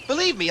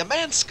 Believe me, a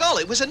man's skull.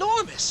 It was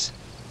enormous.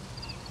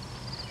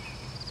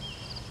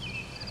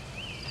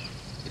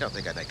 You don't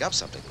think I'd make up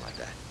something like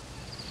that?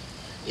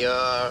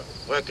 You're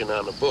working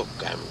on a book,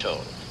 I'm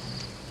told.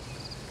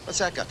 What's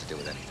that got to do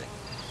with anything?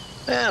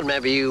 Well,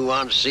 maybe you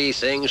want to see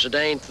things that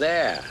ain't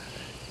there.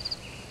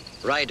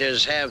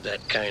 Writers have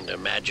that kind of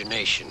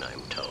imagination,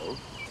 I'm told.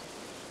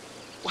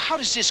 Well, how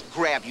does this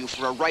grab you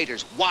for a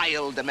writer's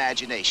wild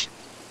imagination?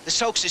 The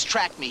Soakses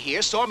tracked me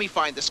here, saw me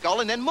find the skull,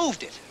 and then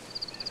moved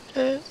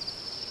it.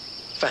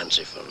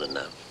 Fanciful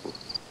enough.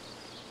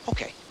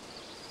 Okay,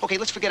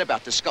 let's forget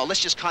about the skull. Let's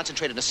just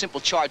concentrate on a simple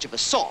charge of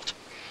assault.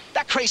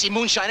 That crazy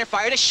moonshiner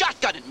fired a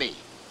shotgun at me.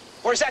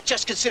 Or is that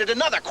just considered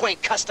another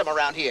quaint custom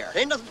around here?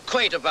 Ain't nothing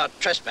quaint about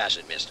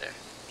trespassing, mister.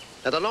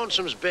 Now, the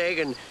lonesome's big,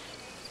 and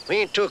we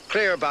ain't too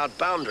clear about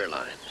boundary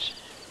lines.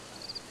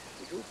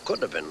 You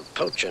could have been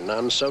poaching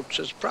on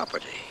Soakses'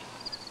 property.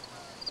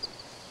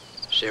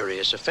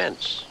 Serious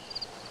offense.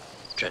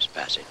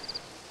 Trespassing.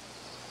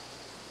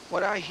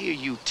 What I hear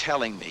you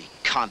telling me,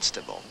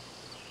 Constable,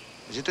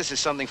 is that this is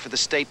something for the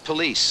state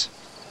police.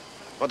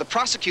 Or the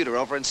prosecutor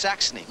over in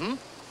Saxony,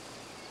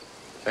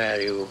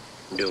 Well, you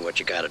do what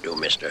you gotta do,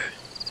 mister.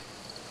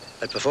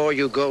 But before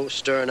you go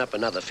stirring up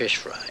another fish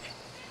fry,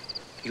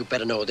 you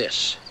better know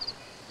this.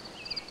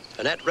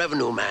 When that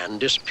revenue man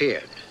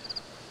disappeared,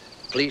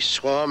 Police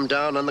swarm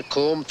down on the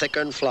comb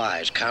thicker than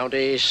flies.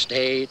 County,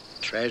 state,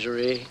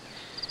 treasury,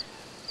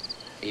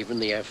 even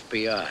the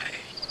FBI.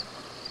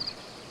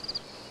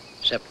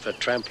 Except for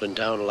trampling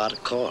down a lot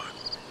of corn.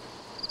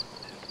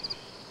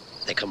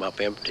 They come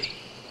up empty.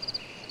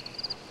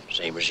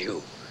 Same as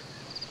you.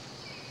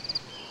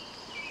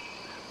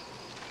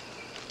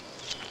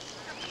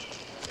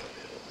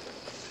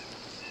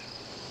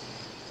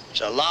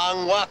 It's a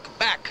long walk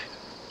back.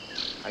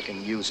 I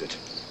can use it.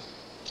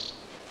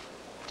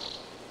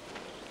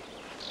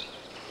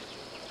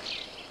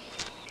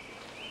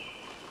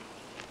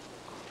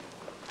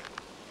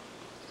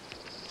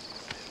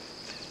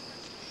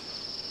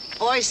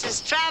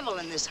 Voices travel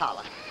in this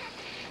holler.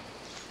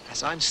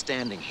 As I'm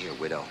standing here,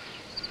 widow,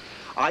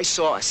 I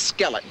saw a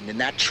skeleton in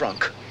that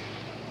trunk.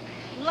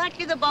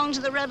 Likely the bones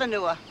of the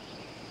revenuer.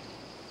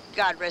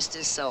 God rest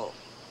his soul.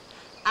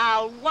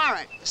 I'll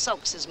warrant the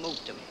Soaks has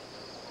moved him.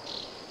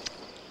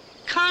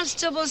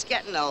 Constable's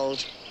getting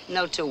old.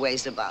 No two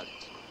ways about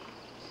it.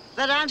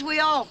 But aren't we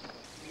all?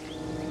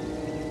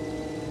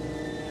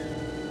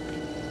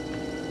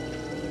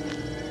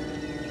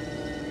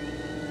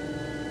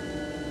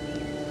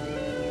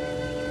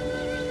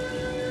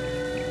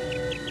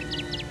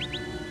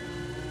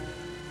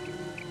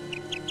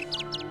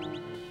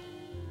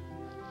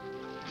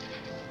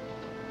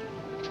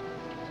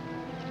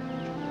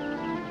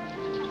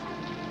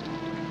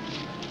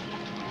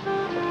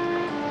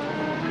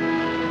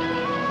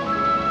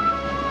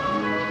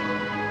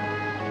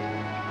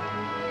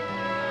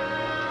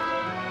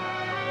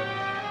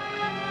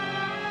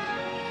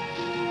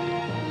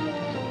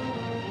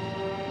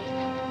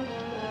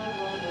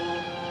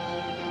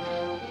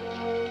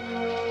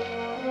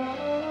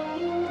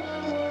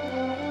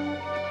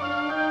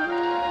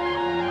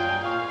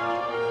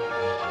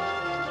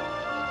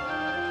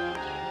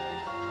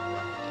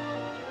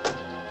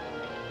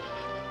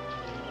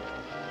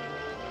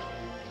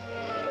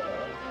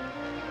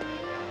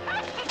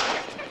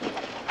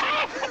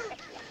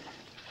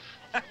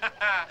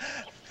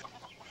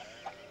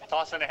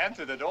 Tossing a hen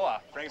through the door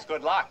brings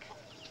good luck.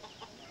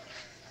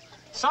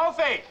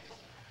 Sophie!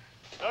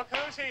 Look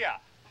who's here.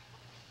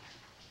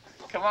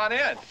 Come on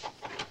in.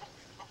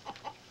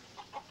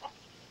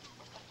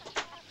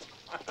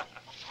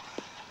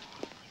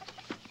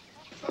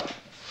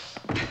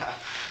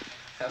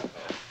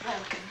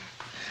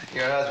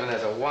 Your husband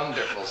has a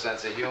wonderful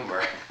sense of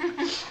humor.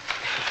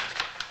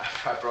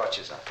 I brought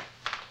you something.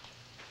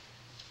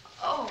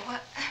 Oh,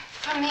 what?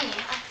 For me?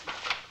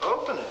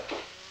 Open it.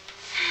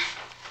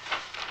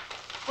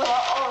 Well,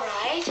 all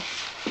right.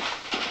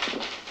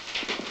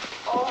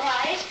 All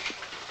right.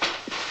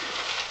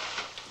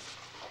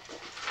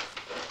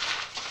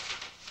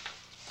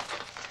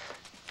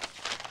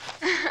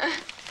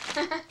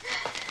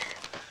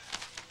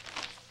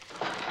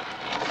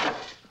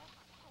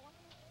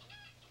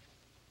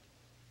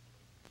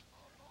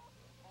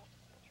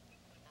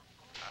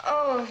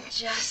 Oh,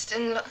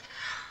 Justin, look.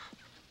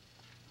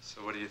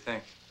 So what do you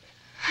think?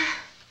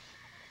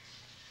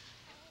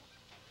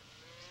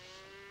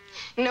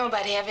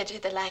 Nobody ever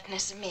did the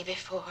likeness of me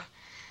before.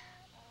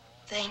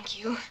 Thank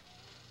you.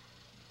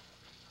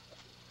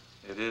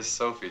 It is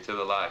Sophie to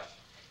the life.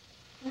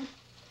 I'm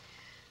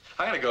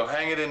gonna go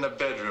hang it in the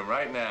bedroom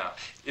right now,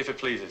 if it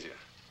pleases you.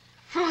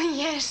 Oh,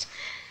 yes.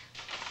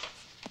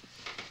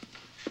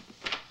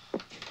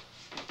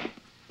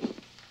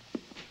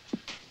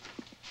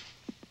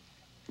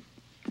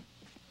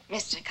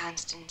 Mr.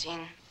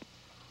 Constantine,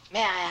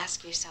 may I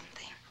ask you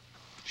something?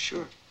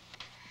 Sure.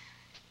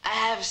 I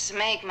have some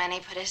egg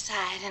money put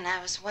aside, and I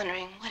was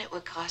wondering what it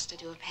would cost to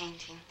do a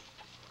painting.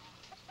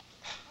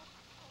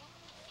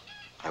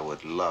 I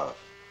would love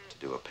to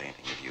do a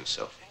painting of you,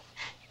 Sophie.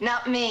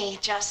 Not me,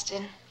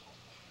 Justin.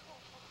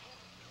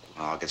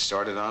 Well, I'll get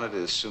started on it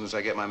as soon as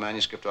I get my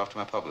manuscript off to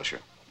my publisher.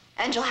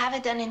 And you'll have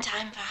it done in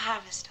time for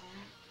harvest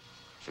home.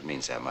 If it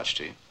means that much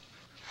to you.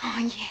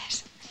 Oh,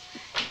 yes.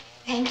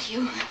 Thank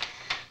you.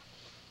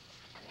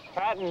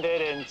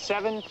 Patented in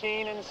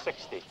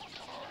 1760.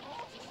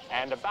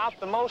 And about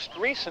the most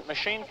recent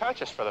machine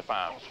purchased for the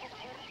farm.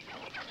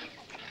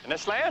 And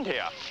this land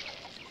here.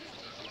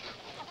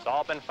 It's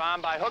all been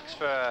farmed by hooks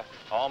for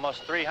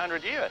almost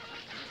 300 years.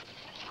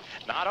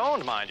 Not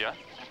owned, mind you.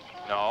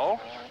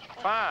 No,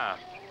 farm.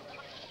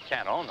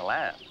 Can't own the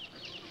land.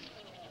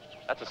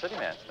 That's the city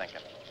man's thinking.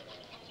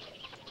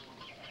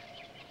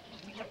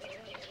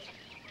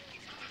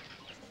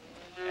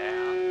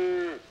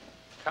 Yeah.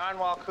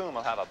 Cornwall Coombe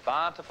will have a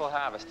bountiful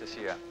harvest this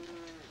year.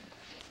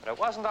 But it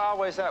wasn't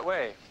always that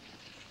way.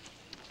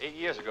 8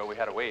 years ago, we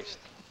had a waste.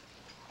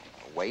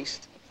 A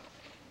waste?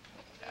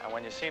 Yeah,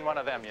 when you've seen one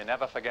of them, you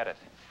never forget it.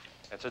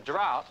 It's a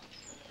drought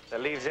that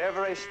leaves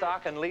every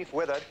stalk and leaf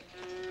withered,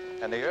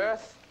 and the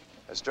earth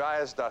as dry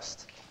as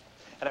dust.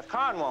 And if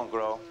corn won't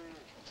grow,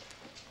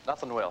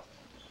 nothing will.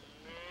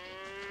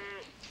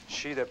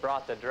 She that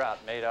brought the drought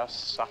made us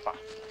suffer.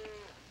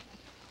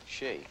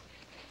 She?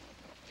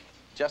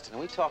 Justin, are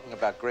we talking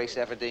about Grace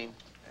Everdeen?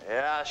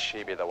 Yeah,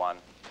 she be the one.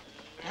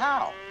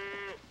 How?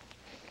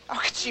 How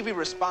could she be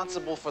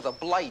responsible for the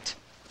blight?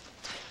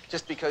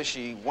 Just because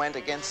she went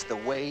against the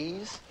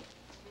ways?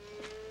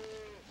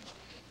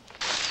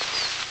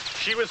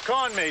 She was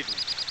corn maiden.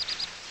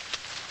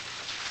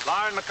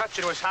 Lauren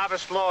McCutcheon was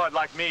harvest lord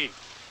like me.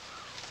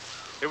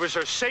 It was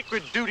her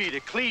sacred duty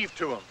to cleave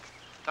to him,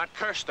 not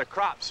curse the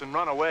crops and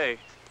run away.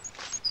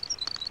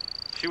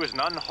 She was an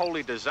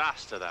unholy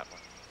disaster, that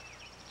one.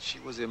 She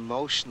was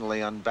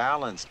emotionally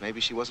unbalanced. Maybe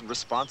she wasn't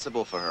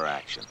responsible for her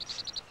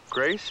actions.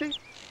 Gracie?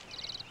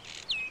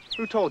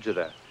 Who told you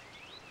that?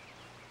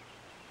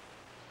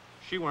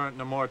 She weren't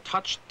no more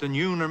touched than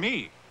you nor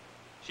me.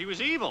 She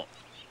was evil.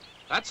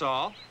 That's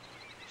all.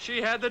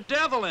 She had the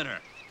devil in her.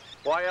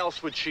 Why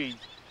else would she...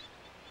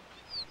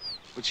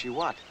 Would she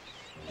what?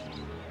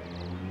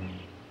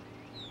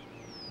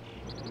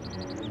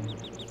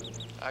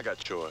 I got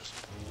chores.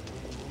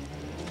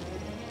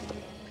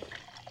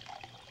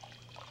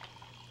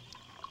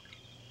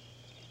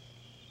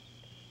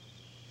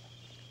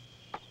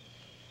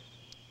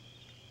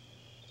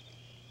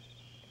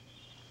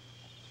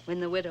 When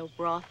the widow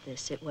brought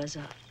this, it was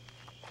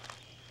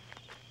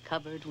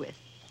covered with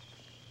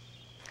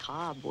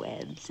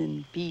cobwebs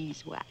and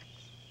beeswax.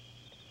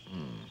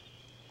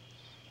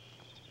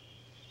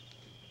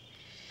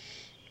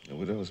 The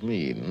widow's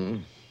mead,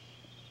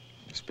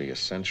 Must be a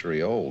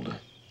century old.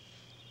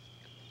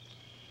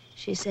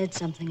 She said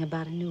something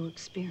about a new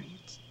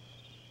experience.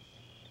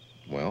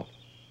 Well,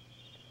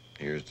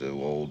 here's to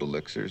old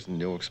elixirs and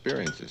new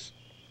experiences.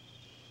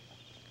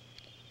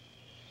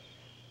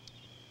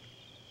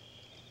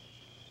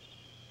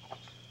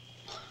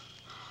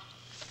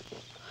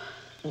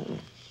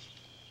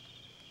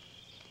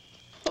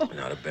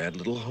 Not a bad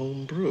little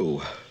home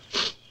brew.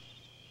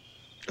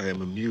 I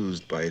am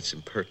amused by its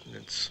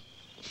impertinence.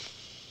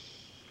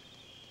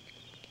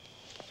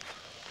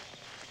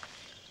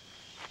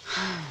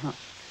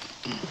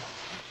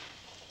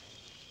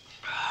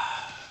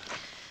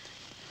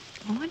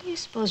 What do you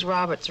suppose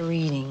Robert's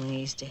reading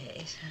these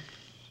days?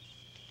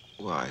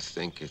 Well, I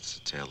think it's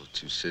A Tale of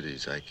Two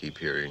Cities. I keep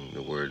hearing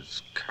the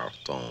words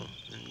carton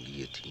and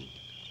guillotine.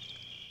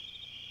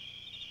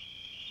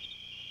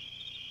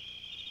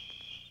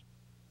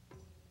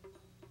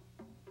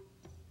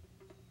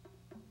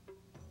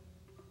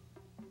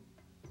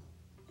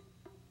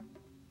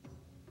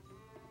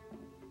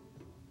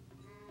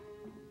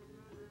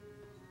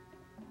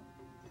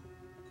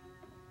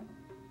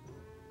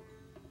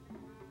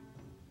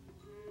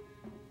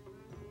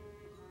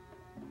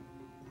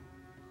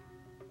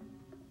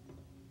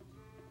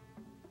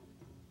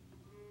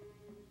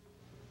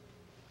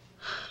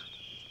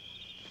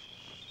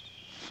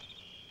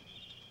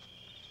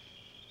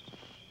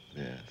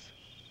 Yes.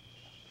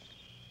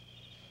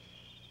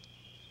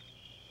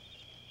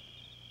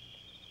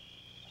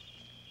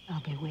 I'll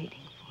be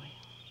waiting for you.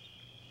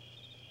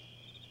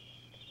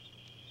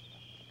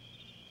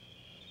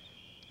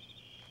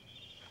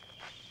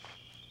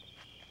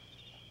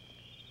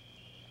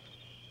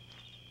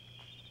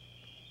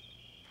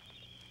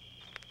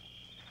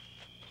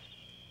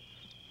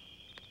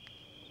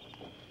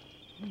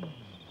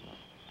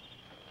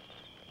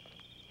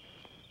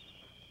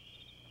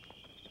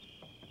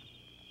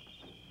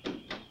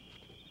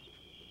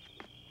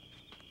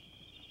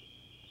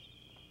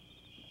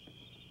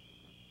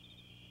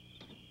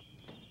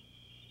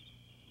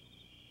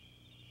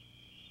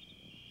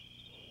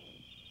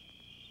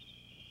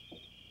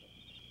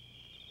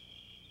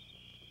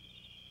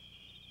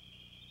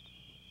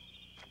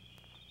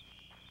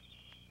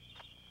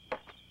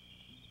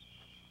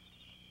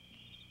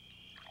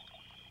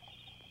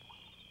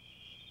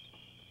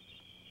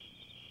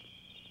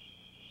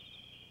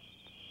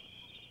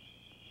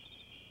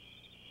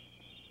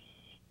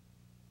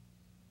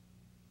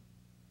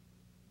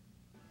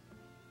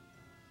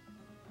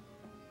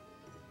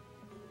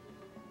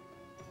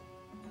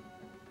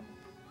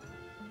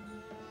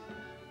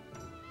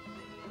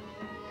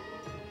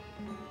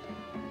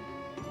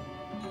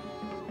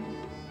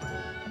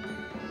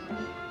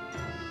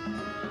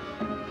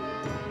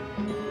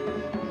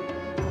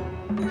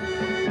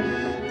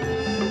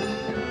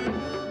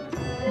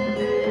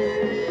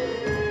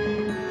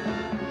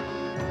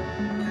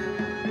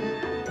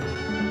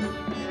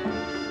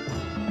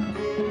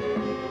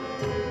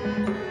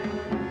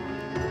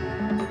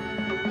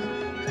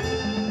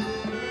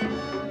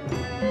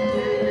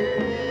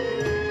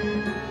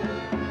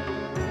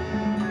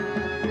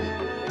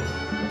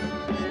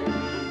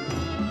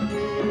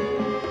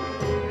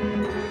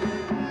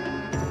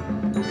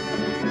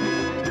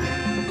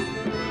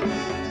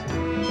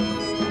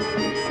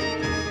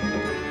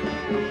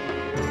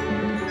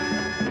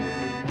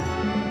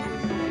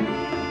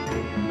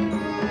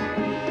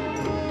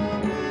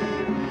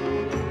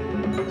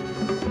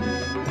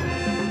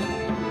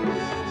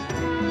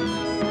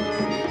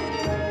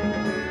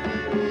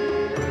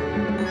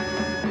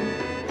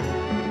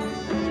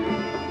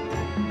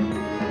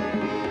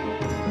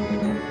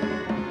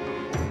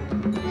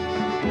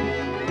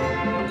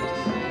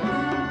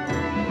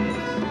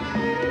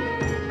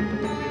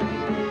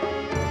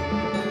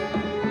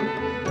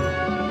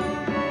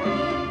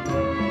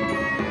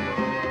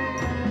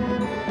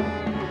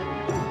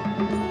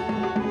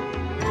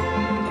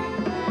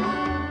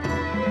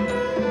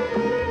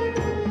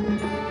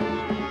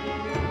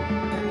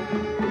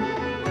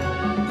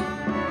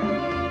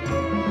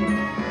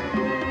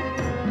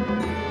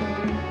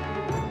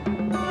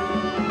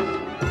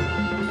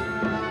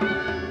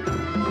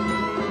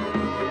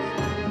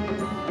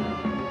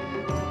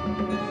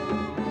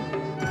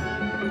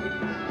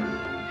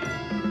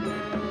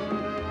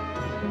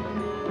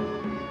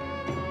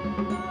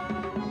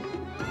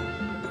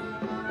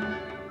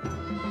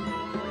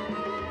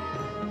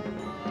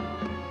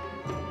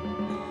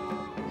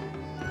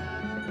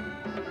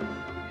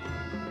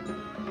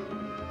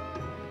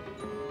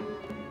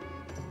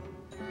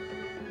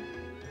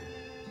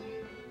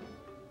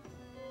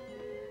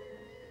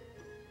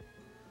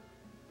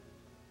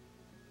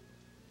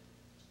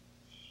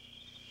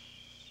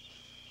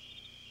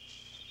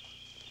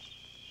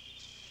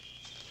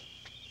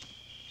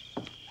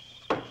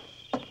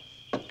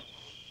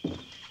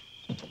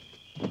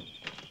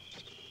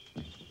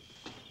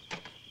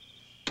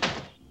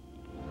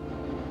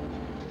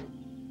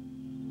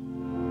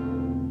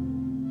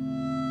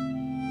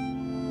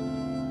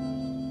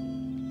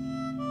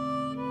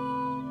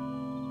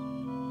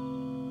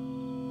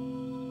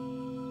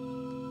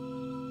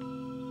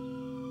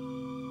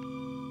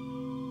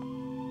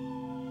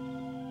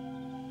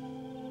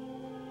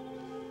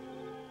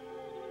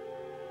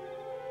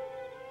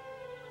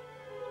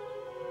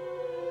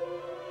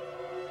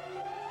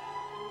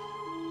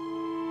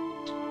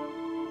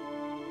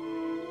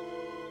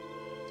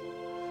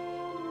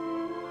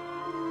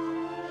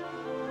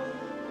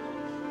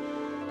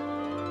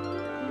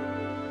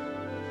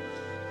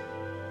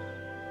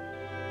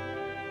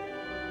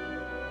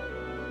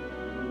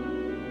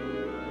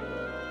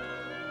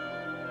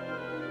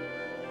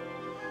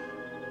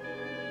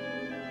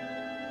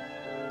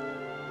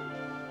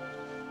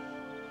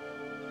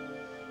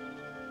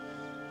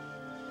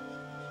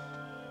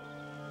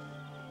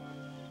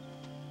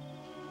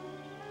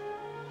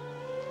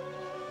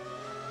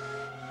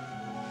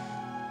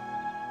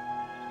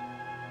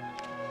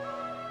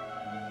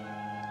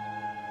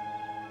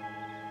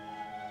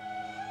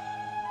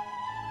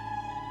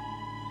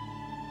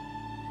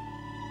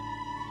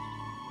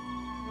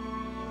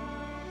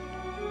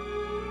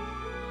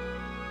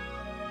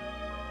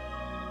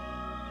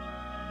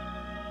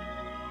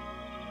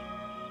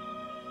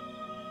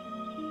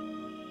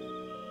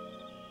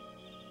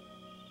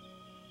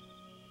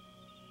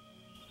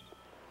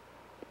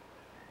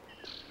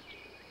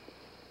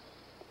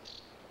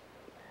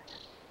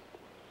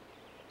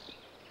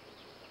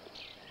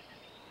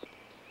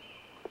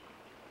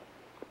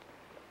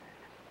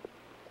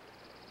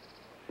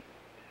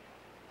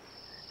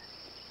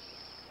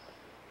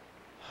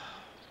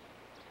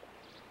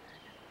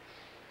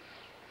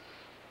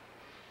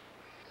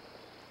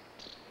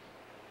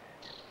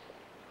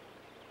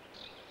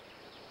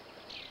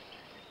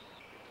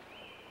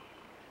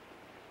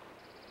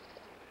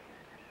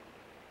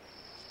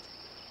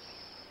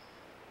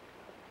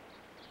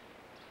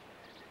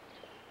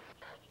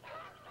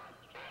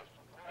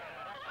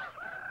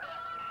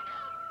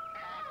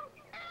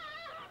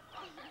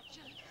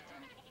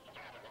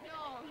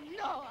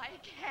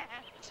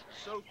 can't.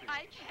 Sophie.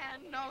 I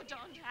can't. No,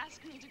 don't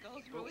ask me to go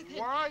through with it.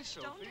 Why,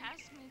 Sophie? Don't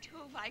ask me to.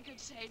 If I could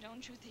say,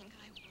 don't you think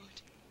I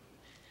would?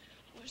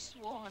 We're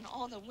sworn,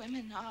 all the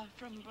women are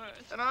from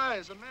birth. And I,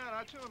 as a man,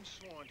 I too am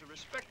sworn to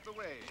respect the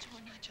ways. But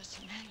you're not just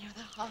a man, you're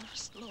the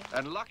harvest lord.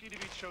 And lucky to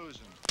be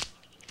chosen.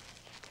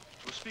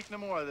 We'll speak no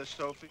more of this,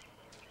 Sophie.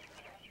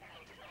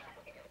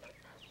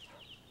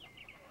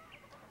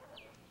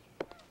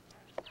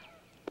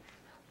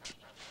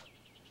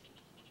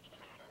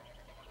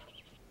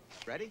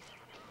 Ready?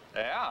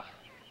 Yeah.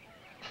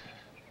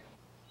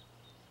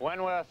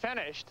 When we're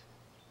finished,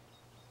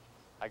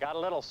 I got a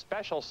little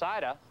special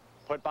cider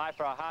put by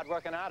for a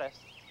hard-working artist.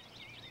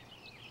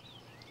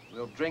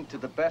 We'll drink to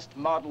the best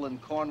model in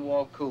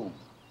Cornwall coom.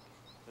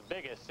 The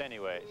biggest,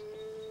 anyways.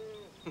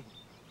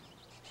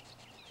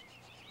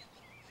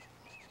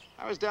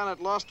 I was down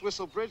at Lost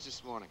Whistle Bridge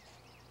this morning.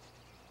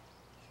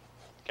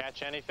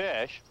 Catch any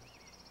fish?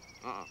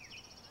 Uh-uh.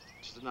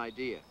 Just an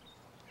idea.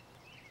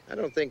 I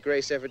don't think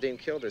Grace Everdeen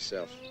killed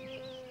herself.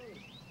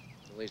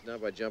 At least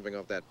not by jumping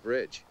off that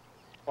bridge.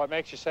 What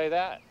makes you say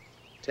that?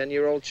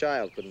 10-year-old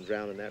child couldn't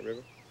drown in that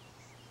river.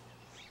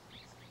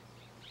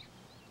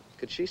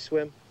 Could she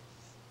swim?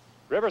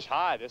 River's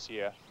high this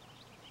year.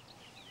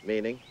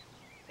 Meaning?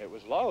 It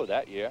was low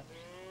that year.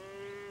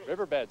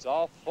 Riverbed's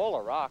all full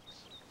of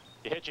rocks.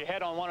 You hit your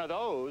head on one of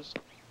those.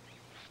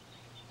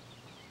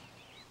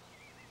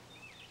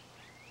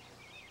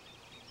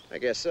 I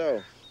guess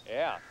so.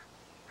 Yeah.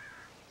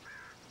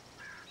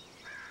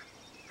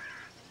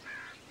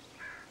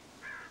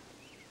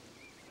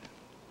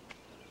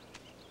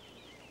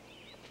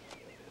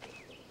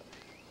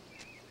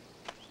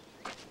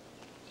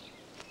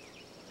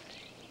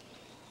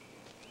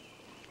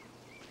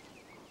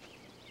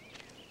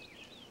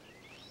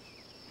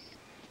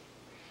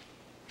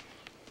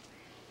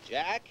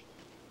 Jack?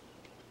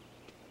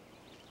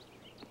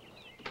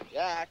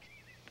 Jack?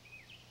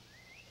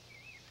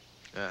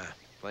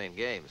 Playing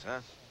games, huh?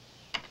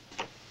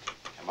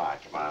 Come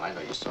on. I know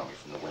you saw me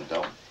from the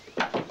window.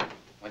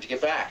 When'd you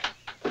get back?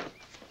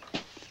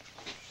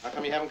 How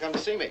come you haven't come to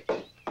see me? Okay,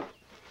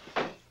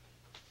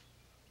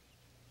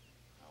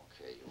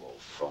 you old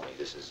phony,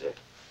 this is it.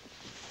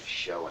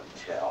 Show and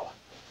tell.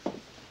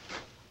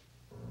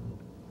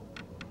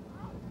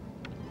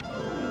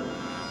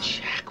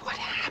 Jack, what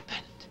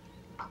happened?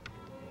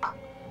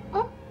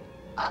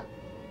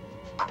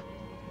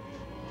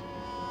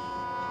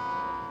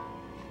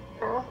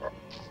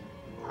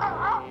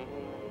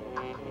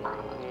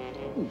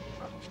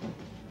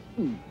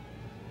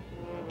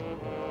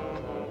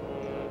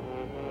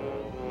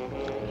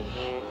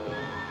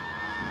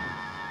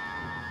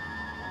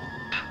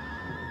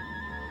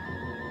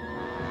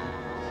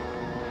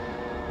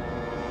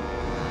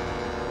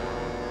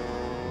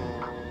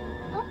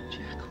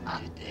 Jack,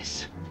 who did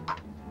this?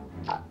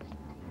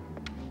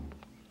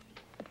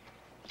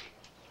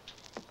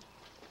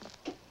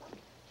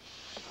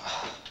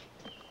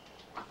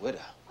 Widow.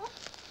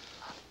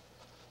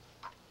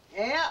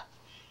 Yeah.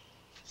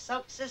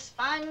 Soaks has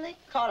finally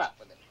caught up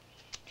with him.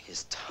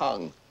 His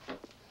tongue.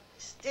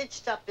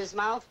 Stitched up his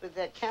mouth with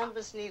their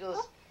canvas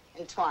needles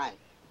and twine.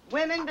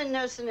 Women been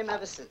nursing him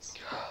ever since.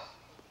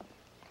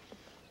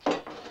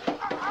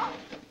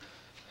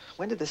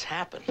 When did this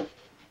happen?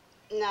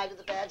 Night of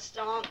the bad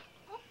storm.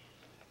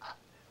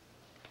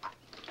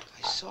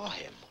 I saw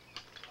him.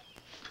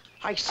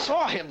 I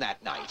saw him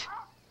that night.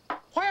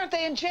 Why aren't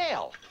they in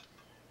jail?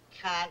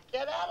 Can't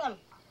get at him.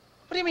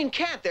 What do you mean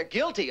can't? They're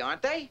guilty,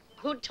 aren't they?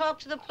 Who'd talk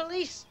to the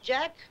police,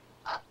 Jack?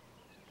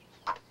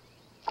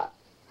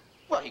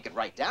 Well, he could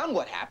write down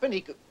what happened.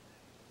 He could...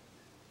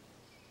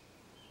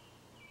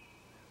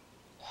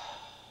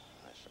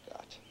 I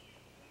forgot.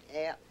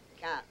 Yeah,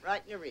 can't.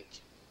 Right in your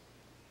reach.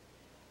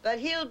 But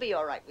he'll be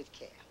all right with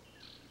care.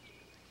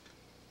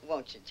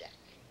 Won't you, Jack?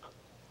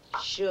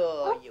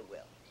 Sure you will.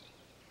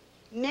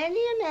 Many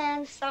a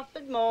man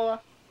suffered more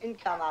and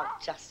come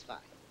out just fine.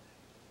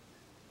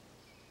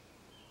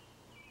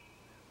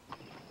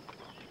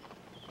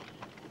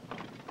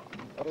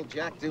 What'll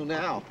Jack do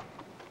now?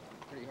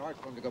 Pretty hard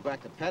for him to go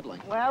back to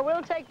peddling. Well,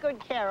 we'll take good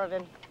care of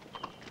him.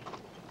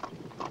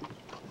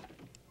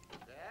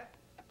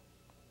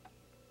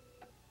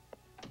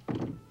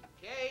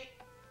 Kate?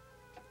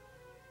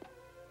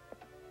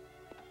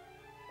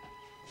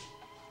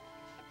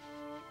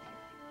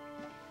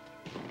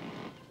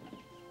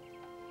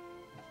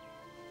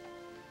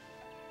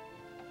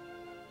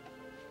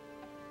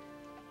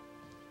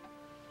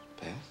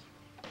 Beth?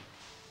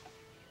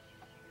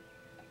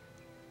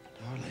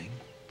 Darling?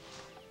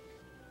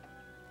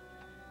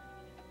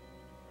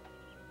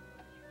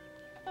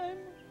 I'm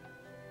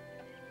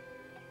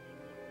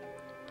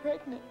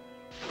pregnant.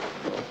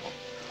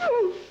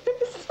 Oh,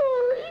 I'm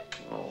sorry.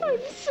 Oh. I'm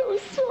so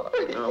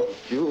sorry. No,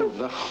 you,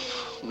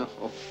 no.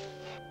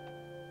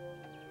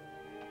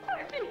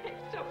 I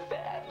behaved so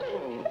badly.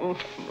 Oh,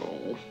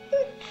 no.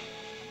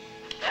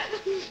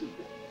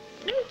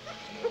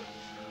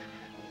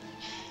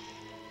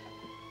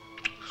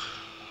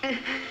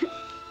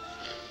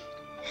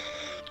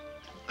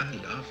 I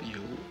love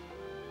you.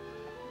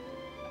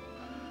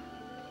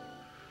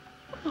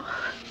 It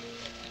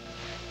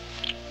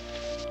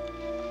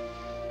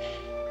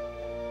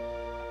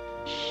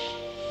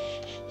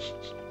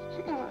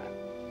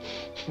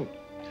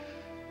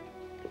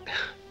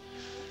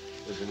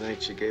was the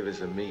night she gave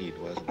us a mead,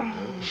 wasn't it?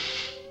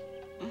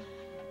 Huh?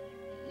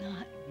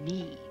 Not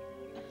me.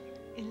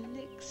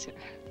 Elixir.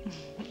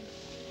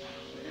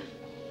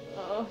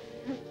 Oh.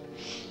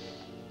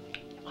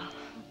 The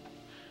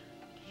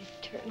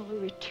eternal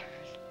return.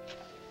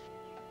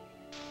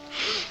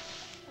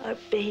 Our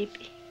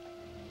baby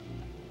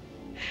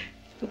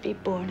will be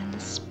born in the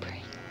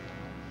spring.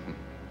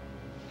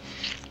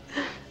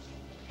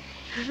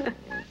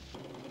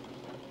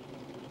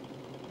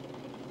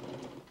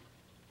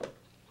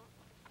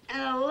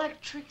 An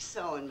electric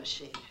sewing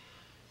machine.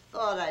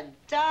 Thought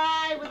I'd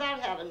die without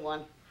having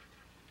one.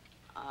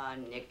 Ah,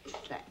 Nick,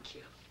 thank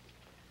you.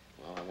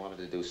 Well, I wanted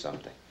to do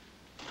something.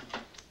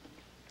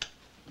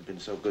 You've been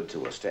so good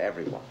to us, to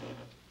everyone.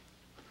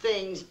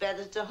 Things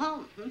better to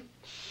home,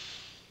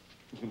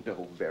 You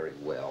know very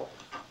well.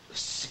 The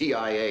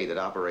CIA that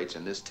operates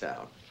in this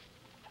town.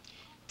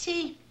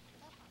 Tea.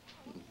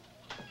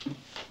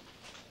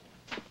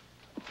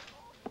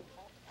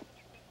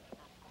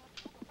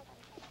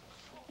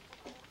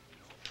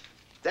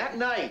 That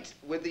night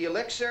with the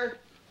elixir,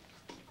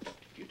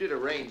 you did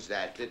arrange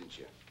that, didn't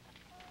you?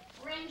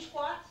 Arrange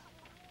what?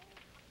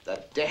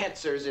 The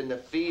dancers in the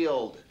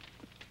field.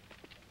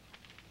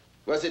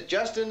 Was it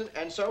Justin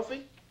and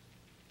Sophie?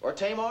 Or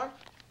Tamar?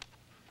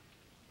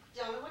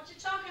 Don't know what you're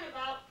talking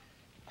about.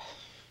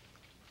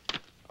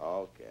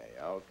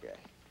 Okay.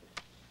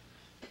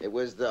 It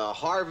was the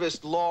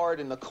harvest lord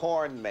and the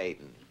corn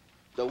maiden,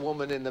 the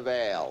woman in the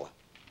veil.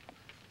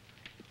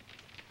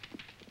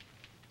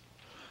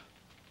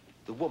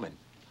 The woman,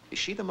 is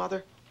she the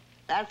mother?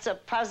 That's a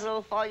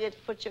puzzle for you to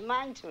put your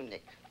mind to,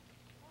 Nick.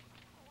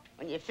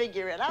 When you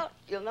figure it out,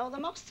 you'll know the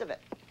most of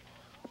it.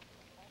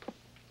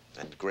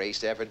 And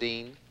Grace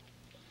Everdeen?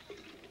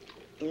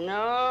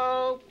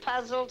 No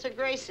puzzle to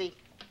Gracie.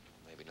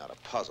 Maybe not a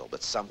puzzle,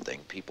 but something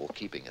people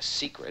keeping a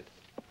secret.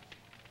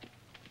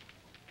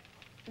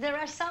 There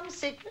are some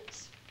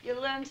secrets you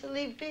learn to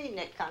leave be,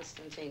 Nick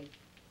Constantine.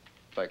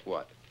 Like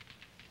what?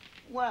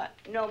 What?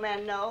 No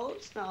man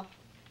knows, no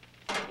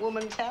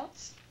woman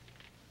tells.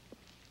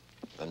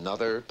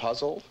 Another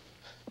puzzle?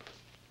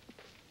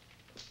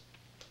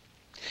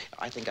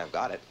 I think I've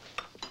got it.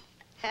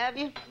 Have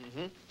you?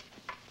 Mm-hmm.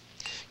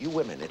 You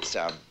women, it's,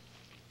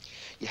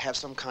 you have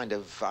some kind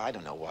of, I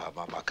don't know,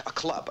 a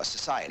club, a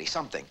society,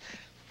 something.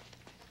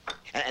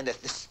 And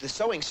the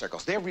sewing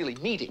circles, they're really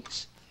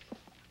meetings.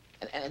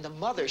 And the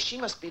mother, she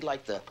must be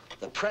like the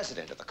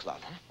president of the club,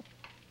 huh?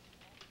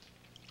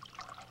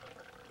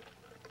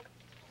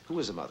 Who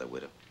is the mother,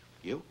 widow?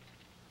 You?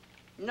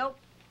 Nope.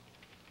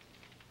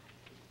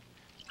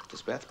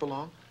 Does Beth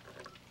belong?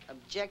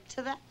 Object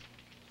to that?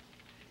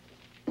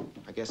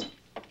 I guess.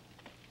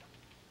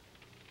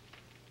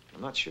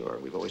 I'm not sure.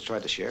 We've always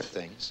tried to share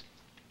things.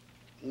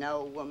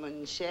 No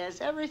woman shares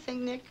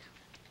everything, Nick.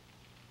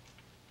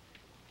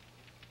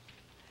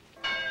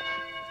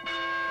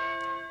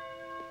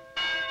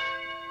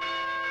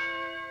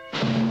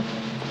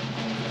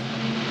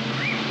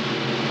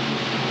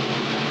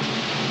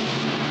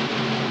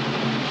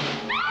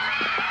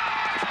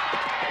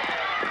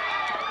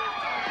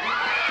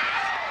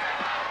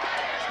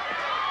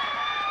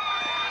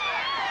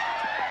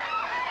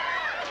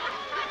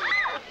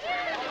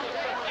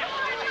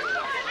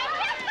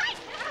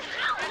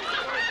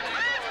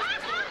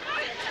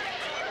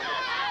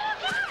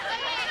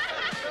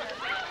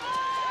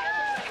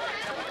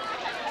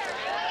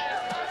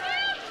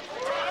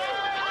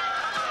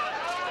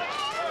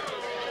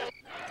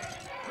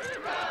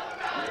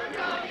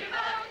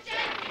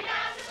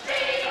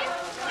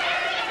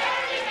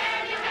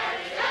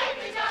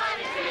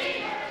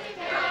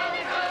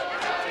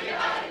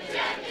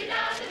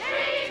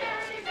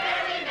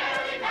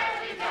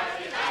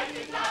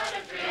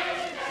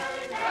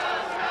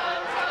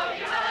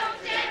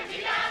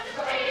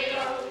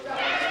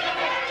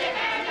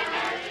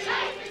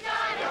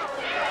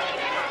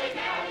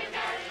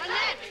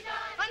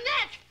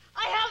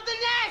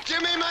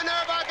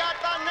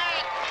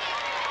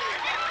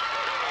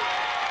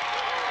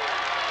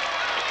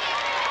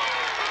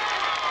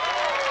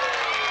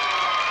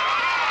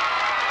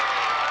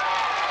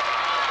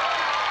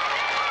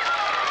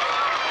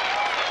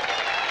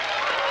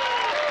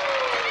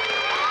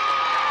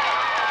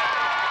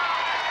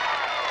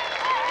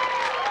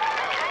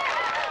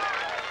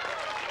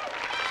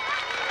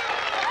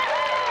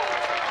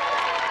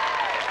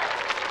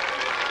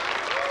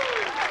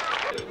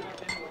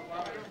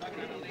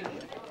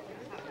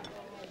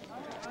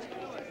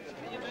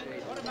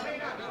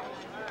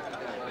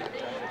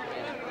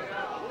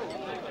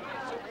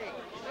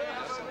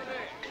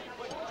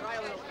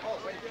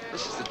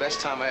 This is the best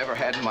time I ever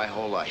had in my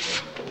whole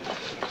life.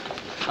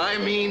 I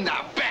mean the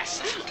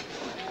best!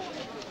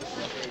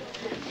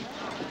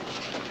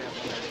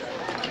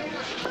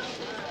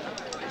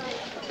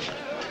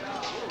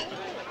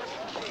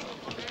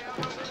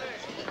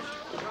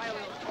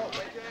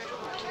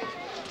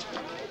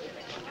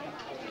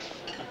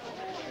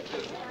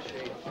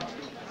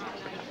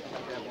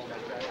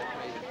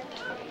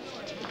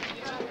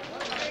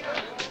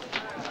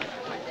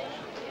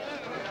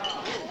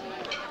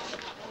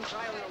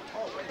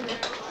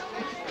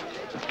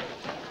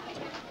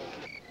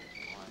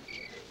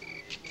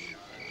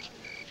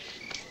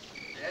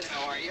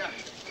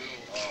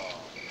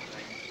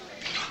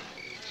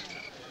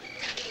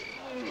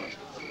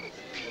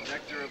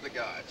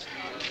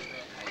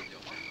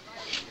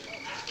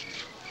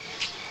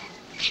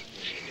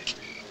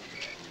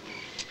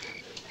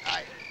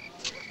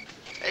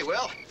 Hey,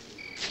 Will.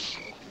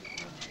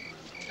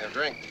 Have a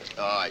drink?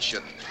 Oh, I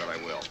shouldn't, but I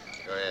will.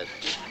 Go ahead.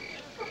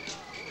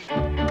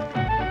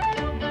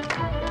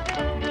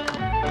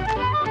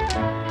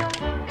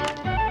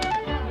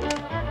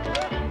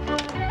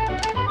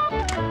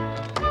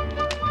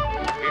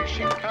 Here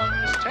she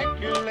comes,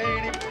 take your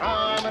lady,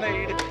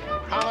 promenade.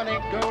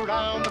 Promenade, go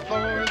round the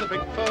floor, the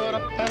big foot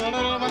up and a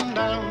little one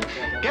down.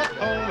 Get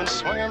home and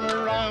swing 'em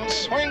around,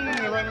 swing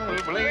around,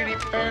 little lady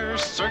fair.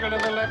 Circle to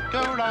the left,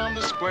 go round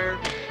the square.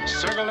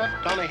 Circle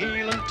left on a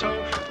heel and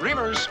toe,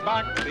 reverse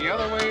back the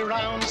other way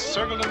round.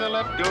 Circle to the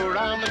left, go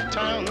round the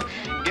town.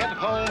 Get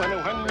home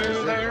and when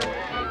you're there,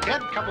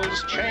 get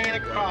couples chain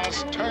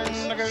across. Turn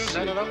the girls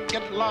and don't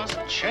get lost.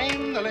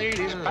 Chain the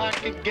ladies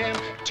back again.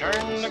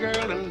 Turn the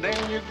girl and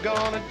then you're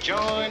gonna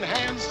join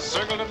hands.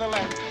 Circle to the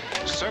left,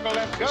 circle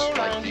left, go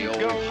round you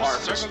go.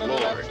 Circle to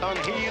the left on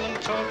heel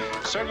and toe.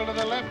 Circle to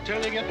the left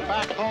till you get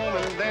back home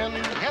and then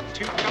head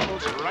two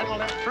couples right and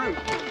left through.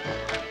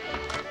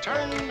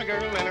 Turn the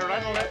girl and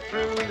right and left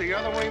through the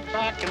other way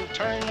back and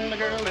turn the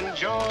girl and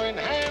join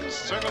hands.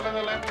 Circle to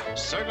the left,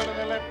 circle to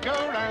the left, go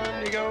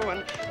round you go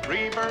and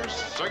reverse.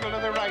 Circle to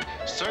the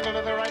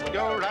right,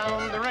 go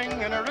round the ring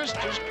and a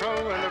rooster's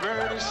crow and the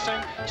birdies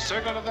sing.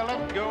 Circle to the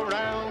left, go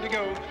round you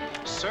go.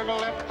 Circle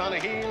left on a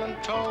heel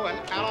and toe and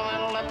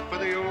allo left for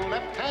the old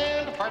left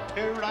hand. A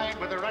partner right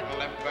with a right and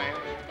left band.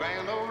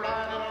 Band oh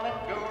right and a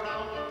left go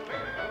round.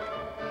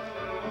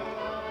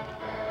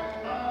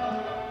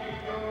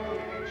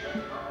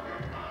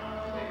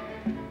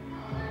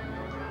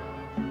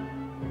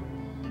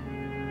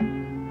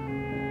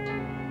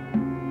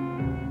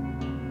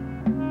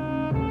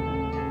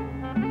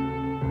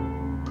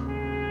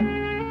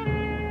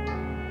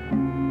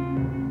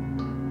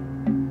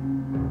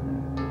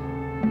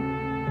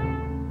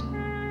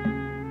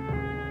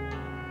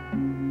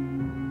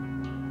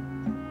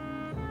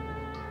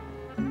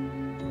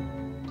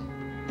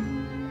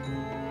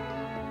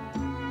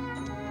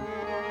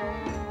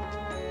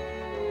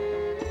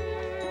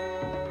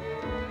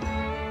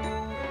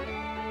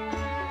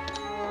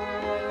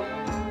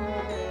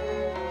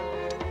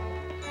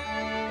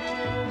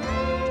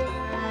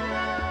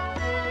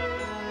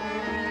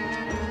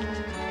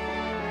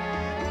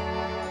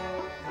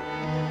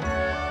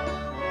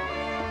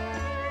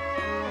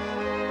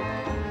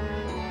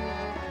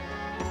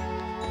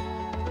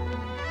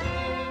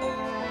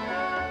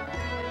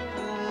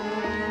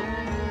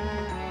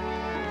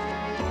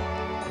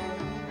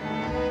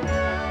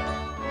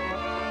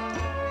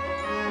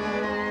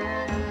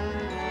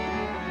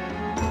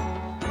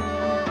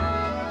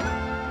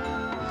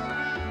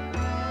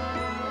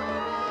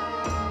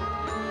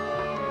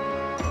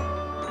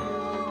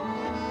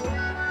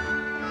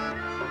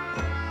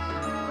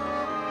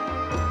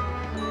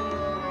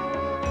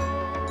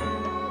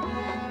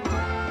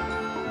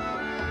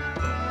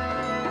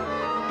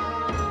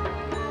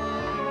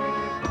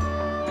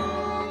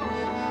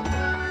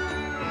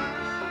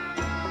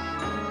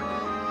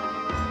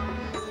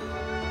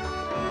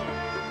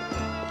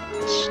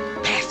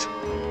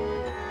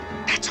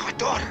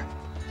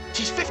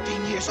 She's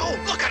 15 years old.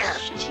 Look at her.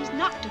 She's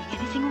not doing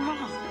anything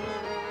wrong.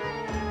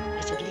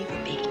 I said, leave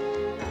her be.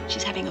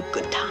 She's having a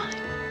good time.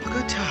 A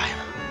good time?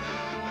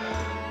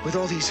 With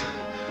all these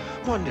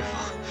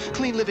wonderful,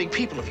 clean-living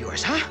people of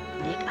yours, huh?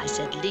 Nick, I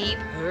said, leave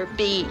her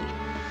be.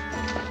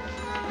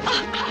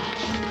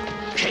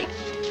 Kate.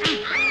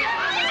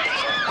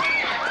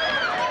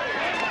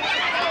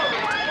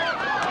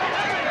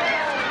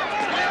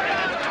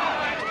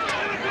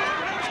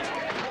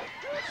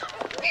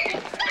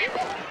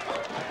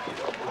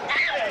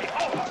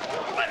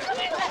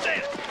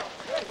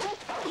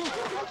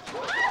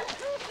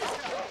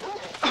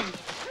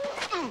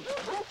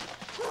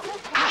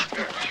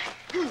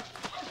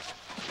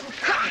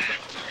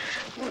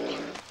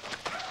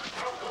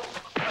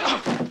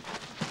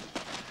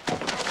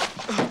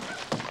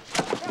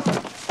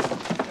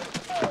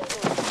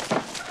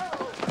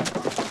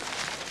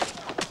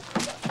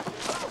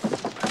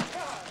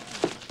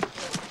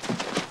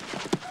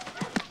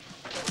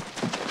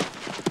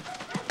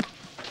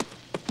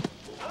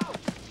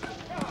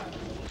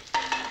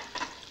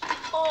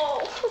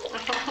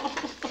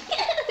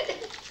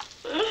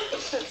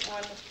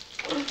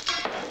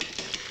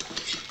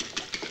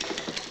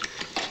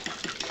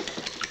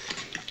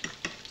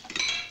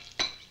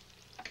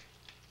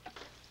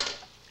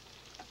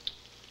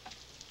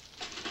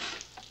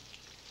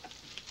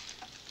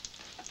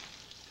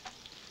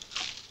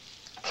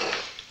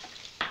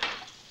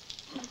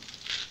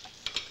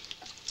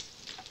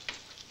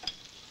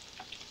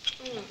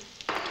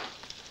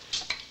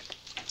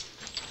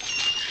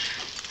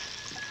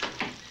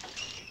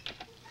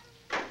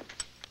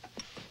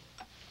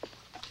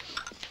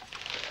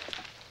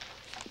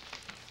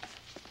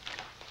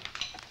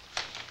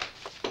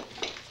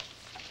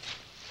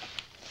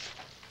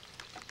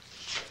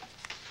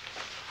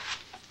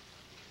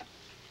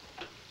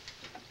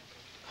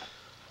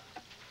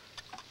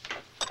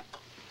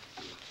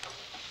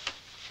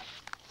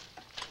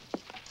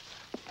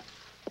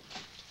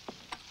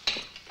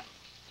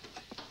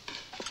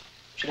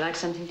 Would you like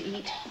something to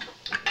eat?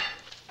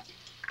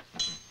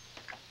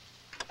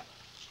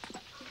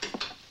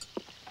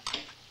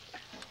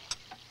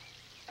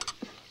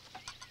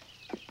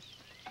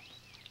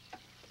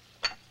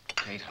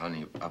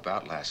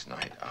 about last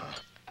night,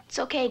 It's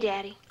okay,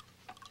 Daddy.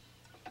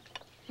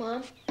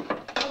 Mom,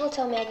 I'll go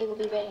tell Maggie we'll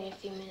be ready in a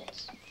few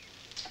minutes.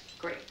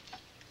 Great.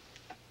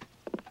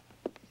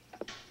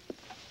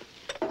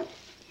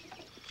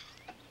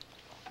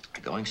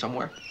 going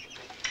somewhere?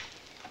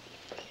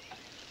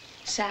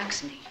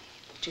 Saxony.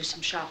 Do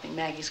some shopping.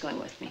 Maggie's going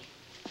with me.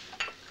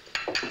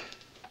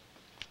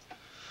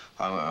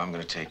 I'm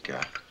going to take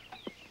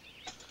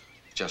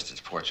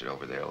Justin's portrait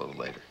over there a little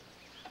later.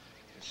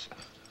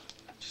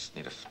 Just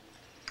need a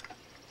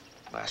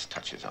last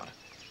touches on it.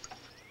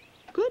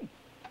 Good.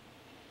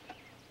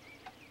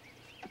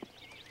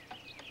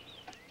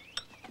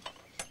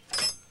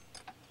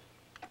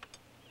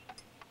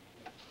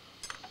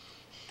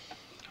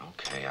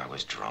 Okay, I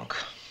was drunk.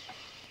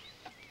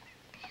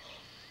 I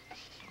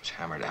was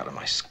hammered out of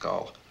my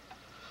skull.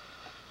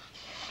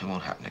 It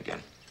won't happen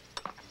again.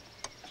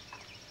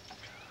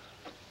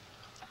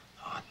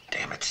 Oh,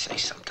 damn it, say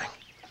something.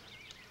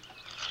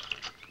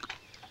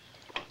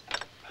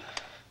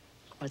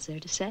 What's there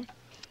to say?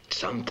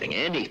 Something,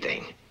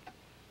 anything.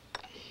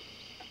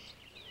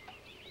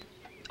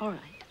 All right.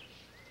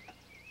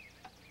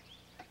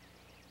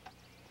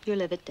 You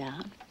live it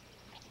down.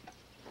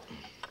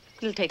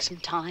 It'll take some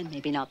time,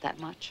 maybe not that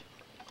much.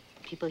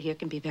 People here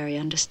can be very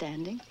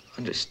understanding.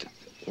 Understood.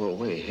 Well,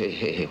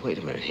 wait, wait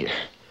a minute here.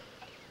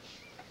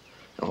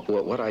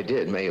 Well, what I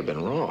did may have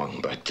been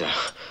wrong, but,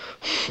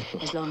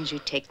 As long as you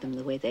take them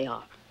the way they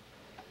are.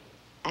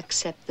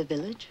 Accept the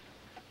village.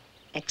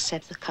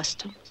 Accept the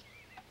customs.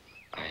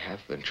 I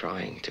have been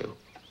trying to.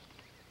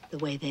 The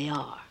way they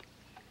are.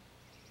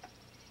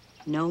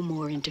 No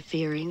more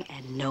interfering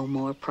and no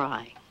more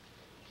prying.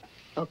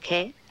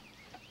 Okay?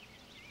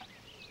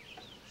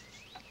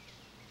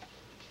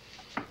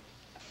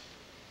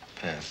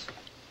 Yes.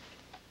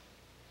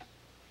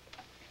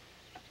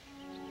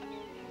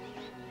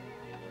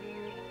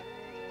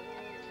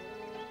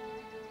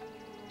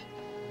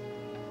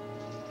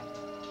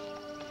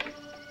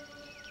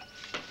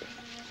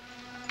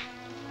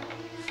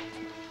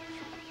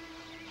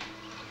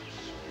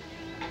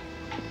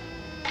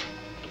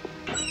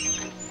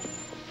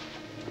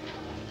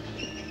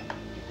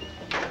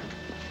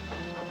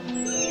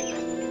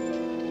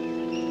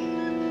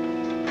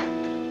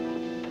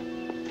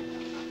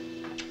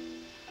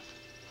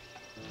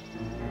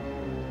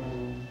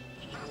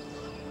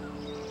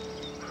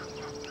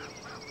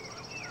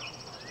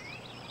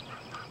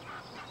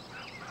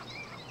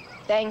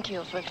 Thank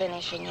you for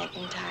finishing it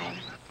in time.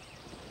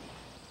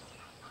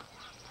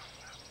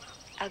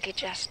 I'll get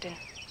Justin.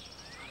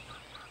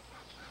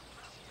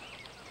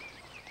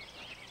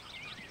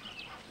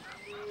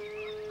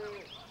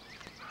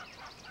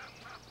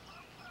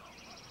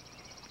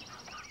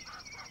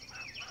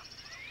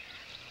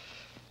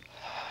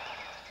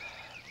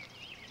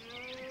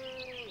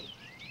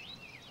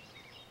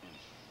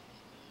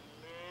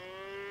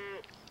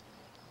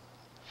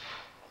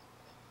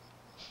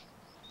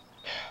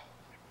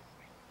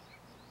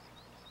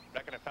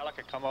 Reckon a fella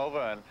could come over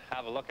and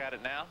have a look at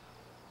it now?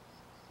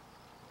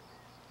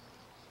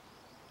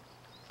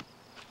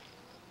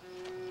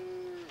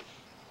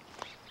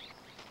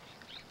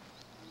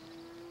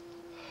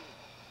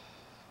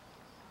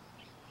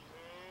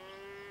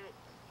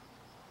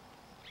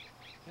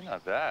 You're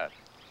not bad.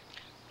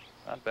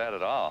 Not bad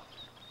at all.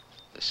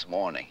 This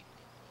morning.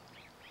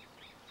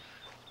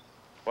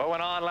 What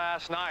went on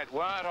last night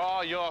weren't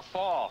all your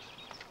fault.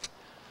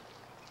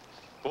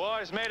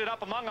 Boys made it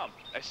up among them.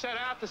 They set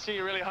out to see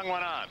you really hung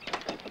one on.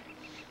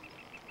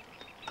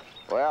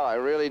 Well, I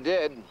really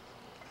did.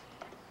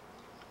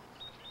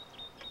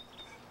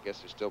 Guess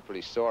they're still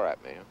pretty sore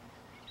at me, huh?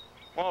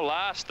 Won't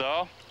last,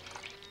 though.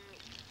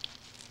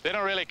 They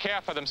don't really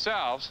care for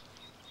themselves.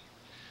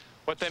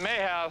 What they may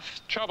have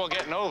trouble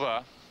getting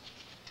over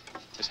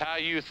is how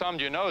you thumbed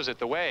your nose at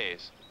the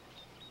ways.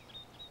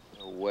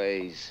 The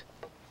ways.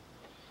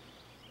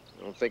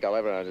 I don't think I'll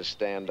ever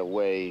understand the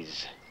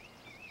ways.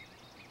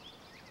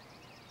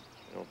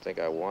 I don't think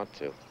I want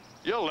to.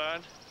 You'll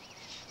learn.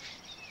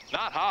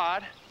 Not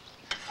hard.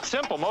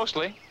 Simple,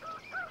 mostly.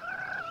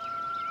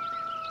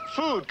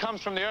 Food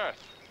comes from the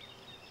earth.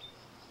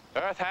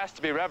 Earth has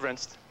to be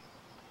reverenced.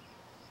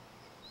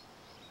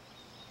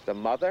 The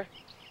mother?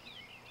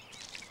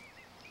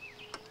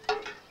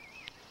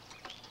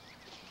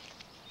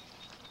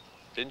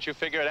 Didn't you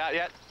figure it out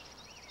yet?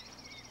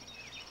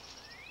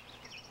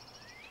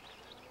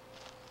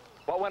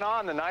 What went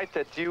on the night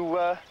that you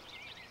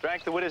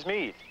drank the widow's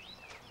mead?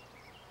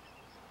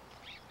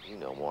 You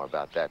know more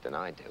about that than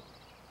I do.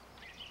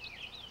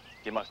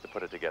 You must have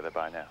put it together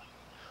by now.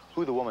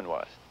 Who the woman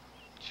was?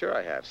 Sure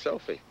I have.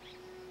 Sophie.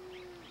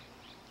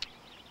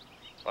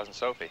 Wasn't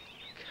Sophie.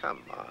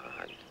 Come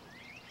on.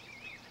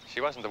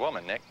 She wasn't the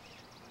woman, Nick.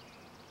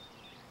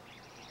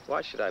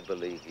 Why should I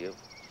believe you?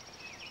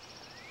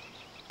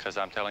 Because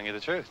I'm telling you the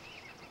truth.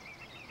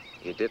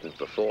 You didn't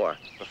before.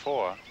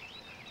 Before?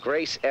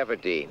 Grace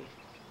Everdeen.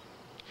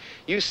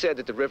 You said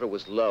that the river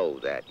was low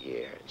that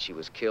year, and she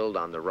was killed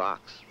on the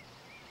rocks.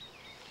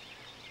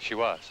 She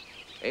was.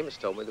 Amos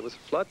told me there was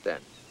a flood then.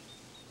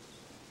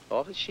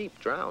 All his sheep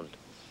drowned.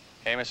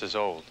 Amos is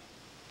old.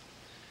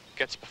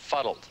 Gets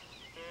befuddled.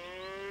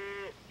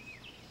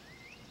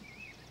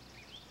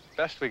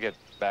 Best we get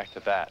back to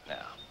that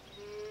now.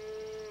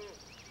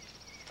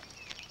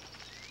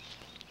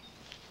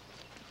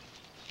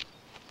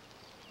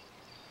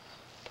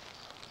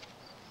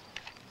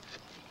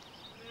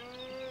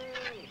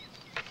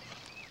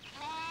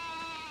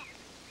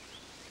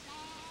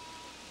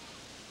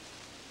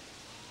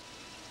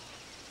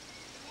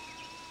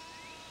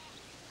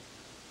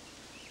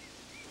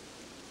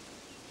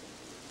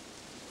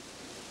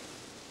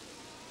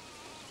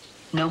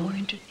 No more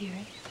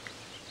interfering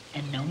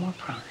and no more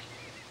prying.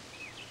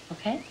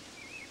 Okay?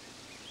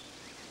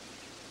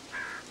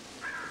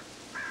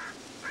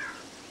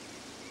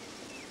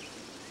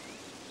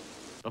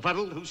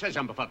 Befuddled? Who says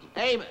I'm befuddled?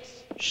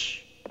 Amos!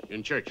 Shh. You're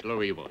in church.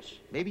 Lower your voice.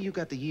 Maybe you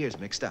got the years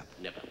mixed up.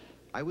 Never.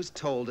 I was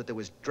told that there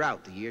was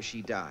drought the year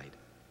she died.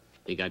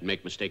 Think I'd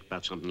make a mistake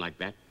about something like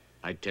that?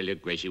 I'd tell you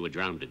Gracie were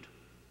drowned.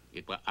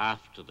 It were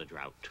after the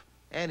drought.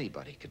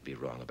 Anybody could be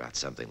wrong about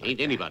something like that.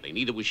 Ain't anybody.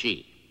 Neither was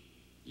she.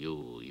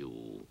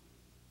 You.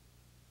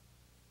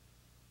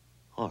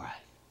 All right.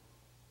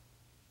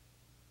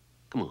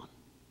 Come on.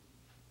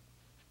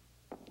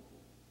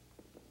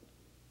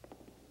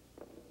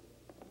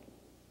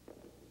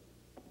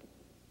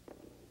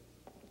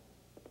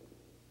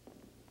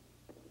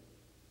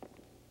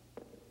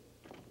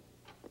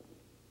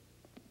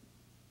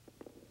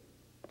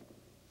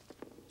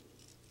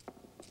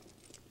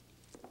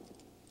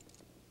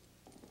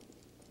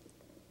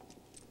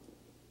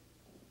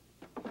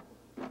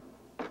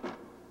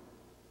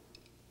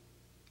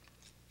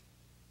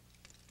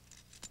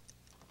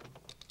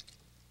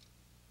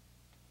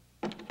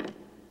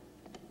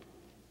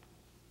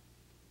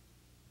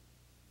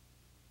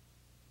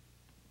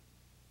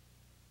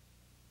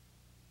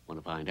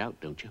 Want to find out,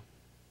 don't you?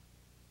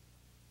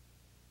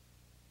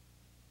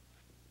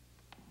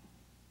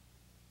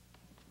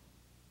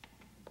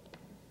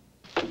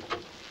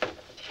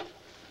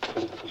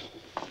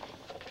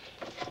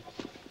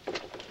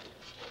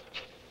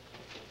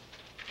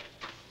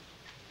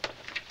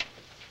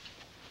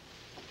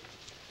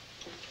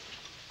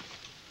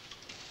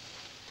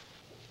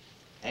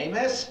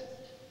 Amos?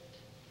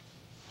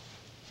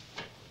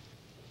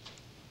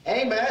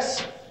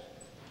 Amos?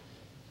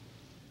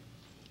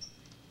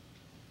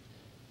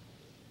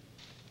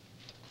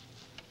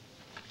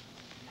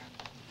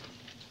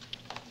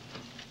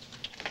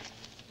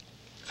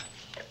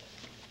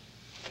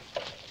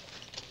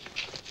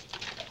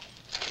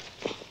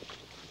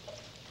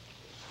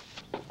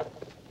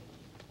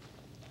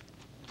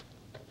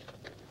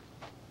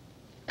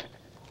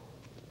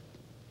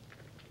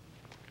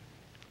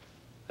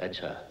 That's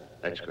her.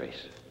 That's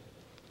Grace.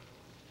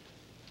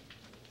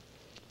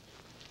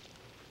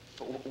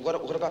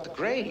 What about the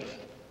grave?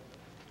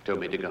 Told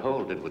me to dig a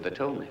hole, did what they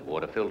told me.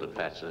 Water filled it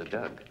fast as a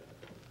dug.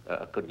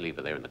 I couldn't leave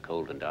her there in the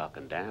cold and dark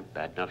and damp.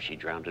 Bad enough she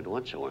drowned it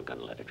once. I weren't going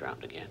to let her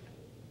drown again.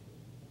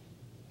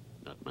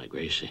 Not my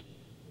Gracie.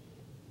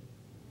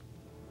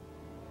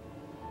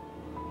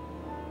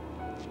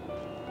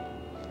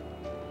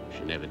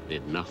 She never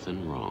did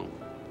nothing wrong.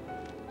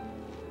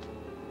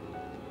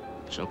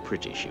 So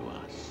pretty she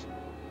was.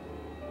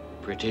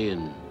 Pretty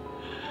and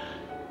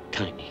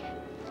tiny.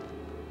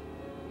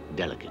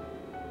 Delicate.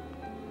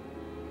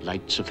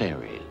 Lights a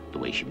fairy, the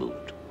way she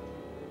moved.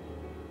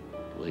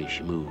 The way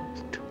she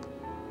moved.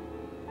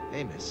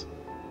 Amos.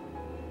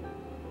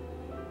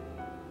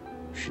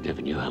 She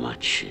never knew how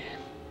much she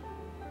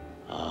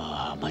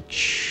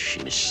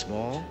missed.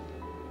 Small?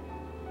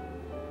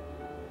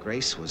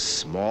 Grace was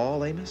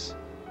small, Amos?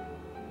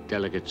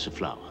 Delicate's a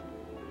flower.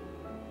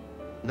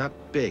 Not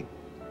big.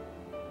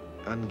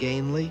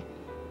 Ungainly?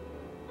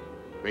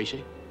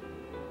 Gracie,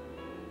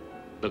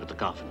 look at the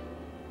coffin.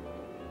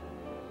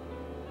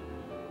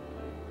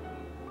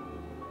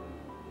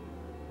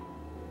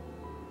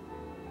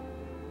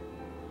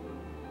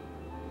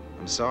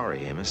 I'm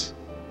sorry, Amos.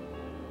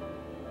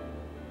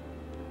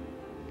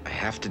 I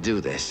have to do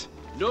this.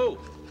 No,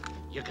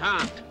 you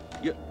can't.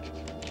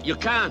 You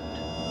can't.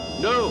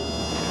 No.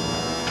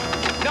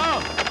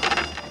 No.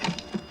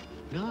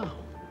 No.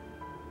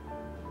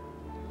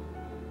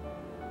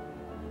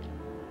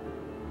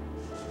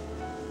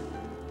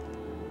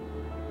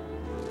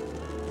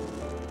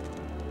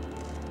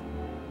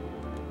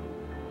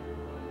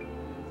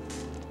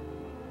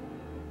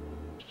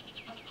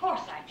 Of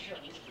course I'm sure,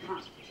 Mr.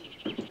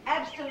 Constantine.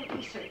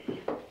 Absolutely certain.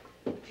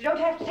 You don't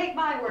have to take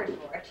my word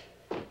for it.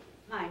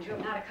 Mind you,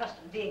 I'm not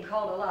accustomed to being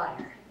called a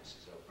liar.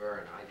 Mrs.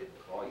 O'Byrne, I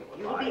didn't call you a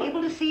You'll liar. be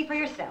able to see for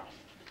yourself.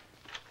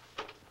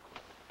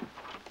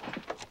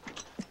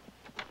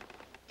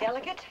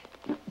 Delicate,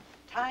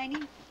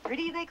 tiny,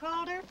 pretty, they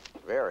called her.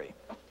 Very.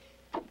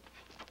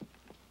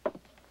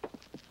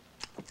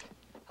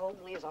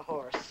 Homely as a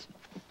horse.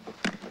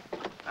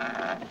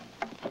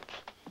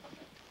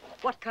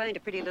 What kind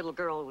of pretty little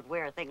girl would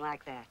wear a thing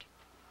like that?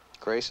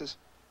 Grace's?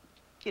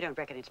 You don't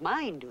reckon it's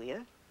mine, do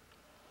you?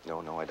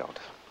 No, I don't.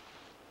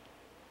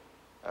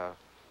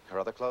 Her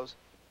other clothes?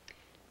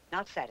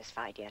 Not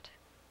satisfied yet.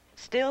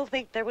 still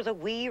think there was a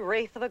wee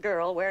wraith of a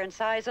girl wearing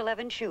size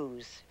 11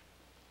 shoes.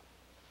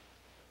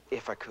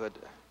 If I could.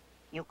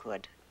 You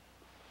could.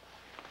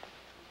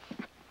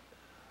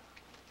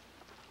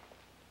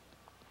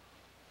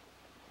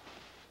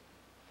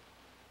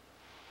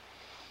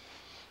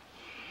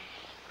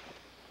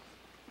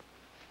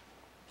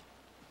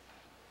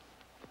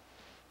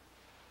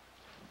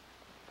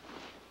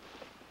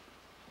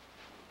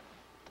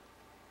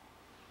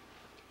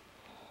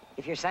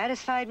 If you're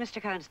satisfied, Mr.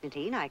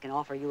 Constantine, I can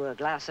offer you a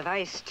glass of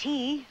iced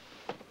tea.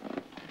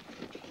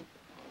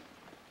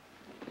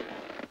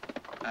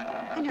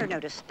 I never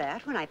noticed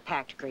that when I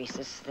packed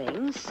Grace's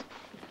things.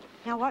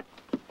 Now what?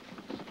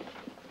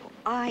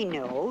 I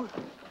know.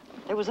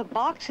 There was a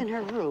box in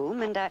her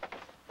room and I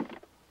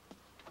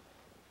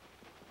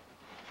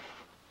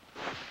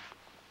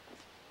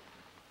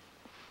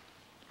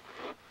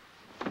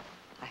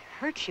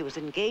heard she was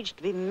engaged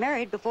to be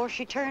married before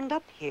she turned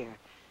up here.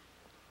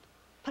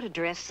 But a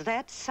dress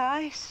that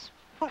size?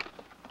 What?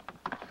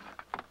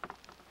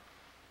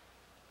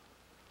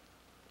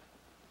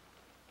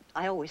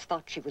 I always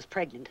thought she was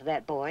pregnant to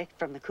that boy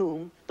from the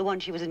Coombe, the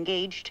one she was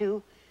engaged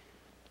to.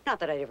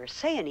 Not that I'd ever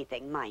say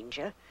anything, mind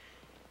you,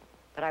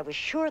 but I was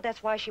sure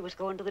that's why she was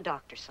going to the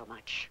doctor so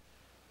much.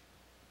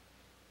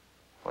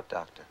 What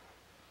doctor?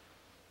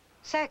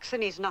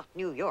 Saxony's not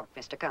New York,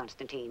 Mr.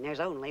 Constantine. There's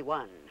only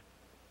one.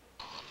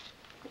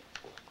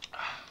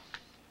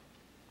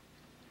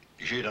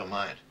 You sure you don't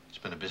mind? It's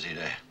been a busy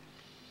day.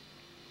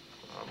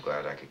 Well, I'm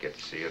glad I could get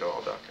to see it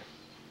all, Doctor.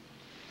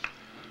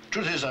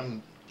 Truth is,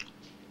 I'm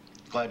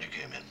glad you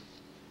came in.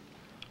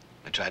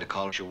 I tried to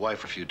call your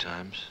wife a few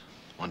times.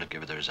 Wanted to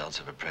give her the results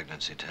of her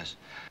pregnancy test.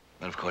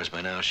 But of course,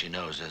 by now she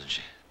knows, doesn't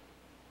she?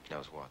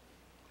 Knows what?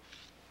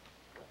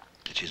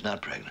 That she's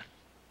not pregnant.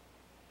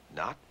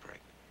 Not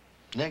pregnant?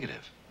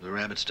 Negative. The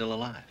rabbit's still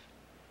alive.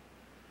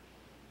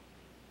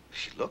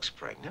 She looks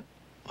pregnant.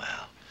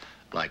 Well,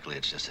 likely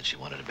it's just that she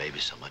wanted a baby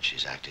so much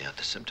she's acting out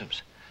the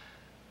symptoms.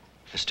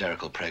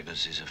 Hysterical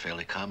pregnancies are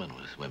fairly common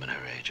with women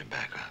her age and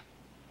background.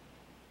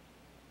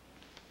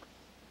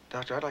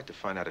 Doctor, I'd like to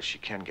find out if she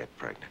can get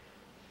pregnant.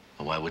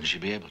 Well, why wouldn't she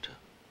be able to?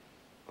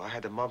 Well, I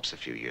had the mumps a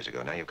few years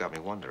ago. Now you've got me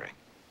wondering.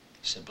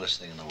 Simplest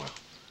thing in the world.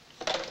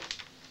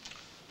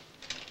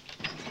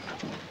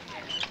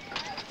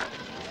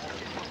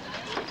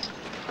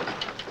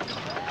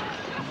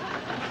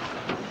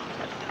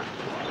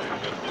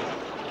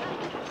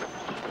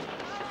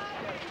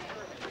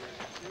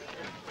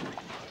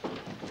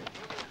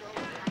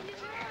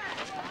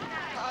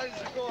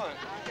 How's it going?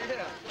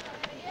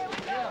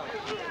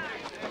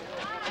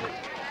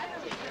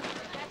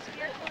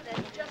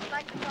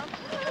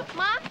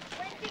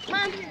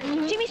 Mom,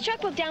 Jimmy's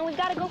truck broke down. We've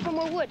got to go for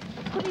more wood.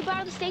 Could we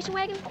borrow the station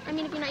wagon? I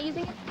mean, if you're not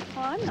using it?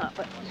 Oh, I'm not,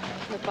 but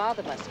your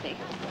father must be.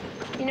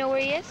 You know where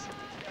he is?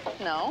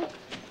 No.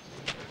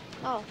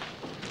 Oh.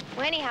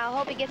 Well, anyhow, I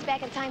hope he gets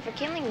back in time for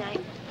kindling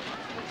night.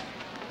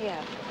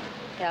 Yeah,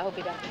 I hope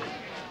he does.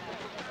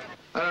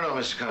 I don't know,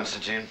 Mr.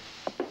 Constantine.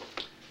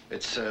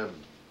 It's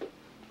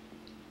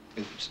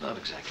not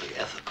exactly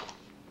ethical.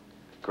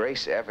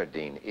 Grace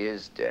Everdeen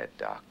is dead,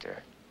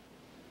 Doctor.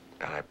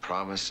 And I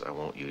promise I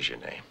won't use your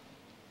name.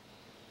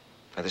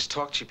 Now, there's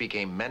talk she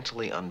became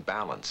mentally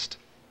unbalanced.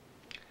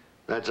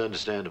 That's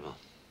understandable.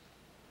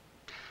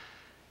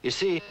 You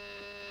see...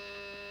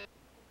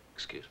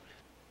 Excuse me.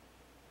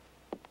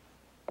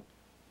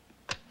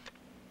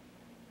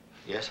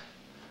 Yes?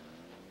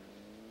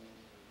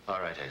 All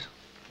right, Hazel.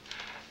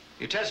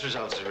 Your test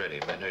results are ready.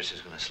 My nurse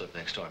is going to slip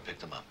next door and pick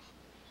them up.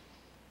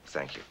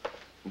 Thank you.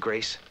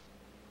 Grace?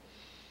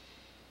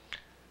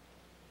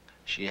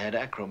 She had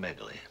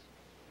acromegaly.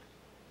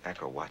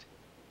 Acro what?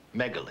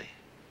 Megaly,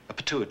 a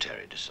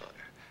pituitary disorder.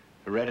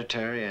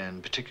 Hereditary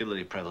and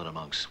particularly prevalent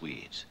among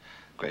Swedes.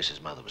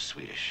 Grace's mother was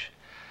Swedish.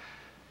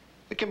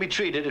 It can be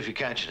treated if you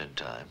catch it in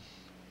time.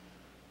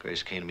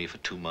 Grace came to me for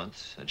 2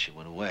 months, and she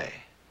went away.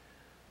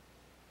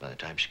 By the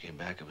time she came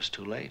back, it was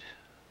too late.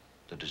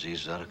 The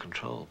disease was out of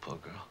control, poor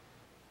girl.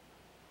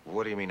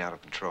 What do you mean, out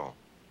of control?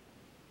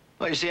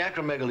 Well, you see,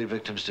 acromegaly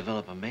victims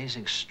develop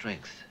amazing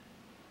strength.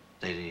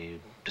 They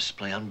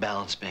display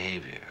unbalanced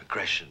behavior,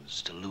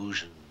 aggressions,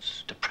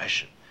 delusions,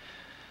 depression.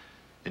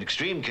 In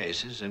extreme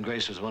cases, and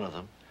Grace was one of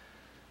them,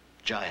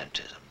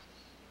 giantism.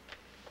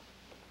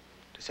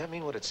 Does that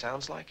mean what it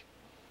sounds like?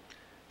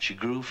 She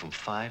grew from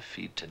 5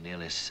 feet to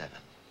nearly 7.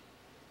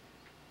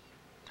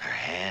 Her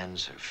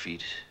hands, her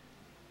feet,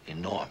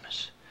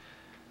 enormous.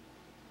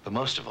 But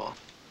most of all,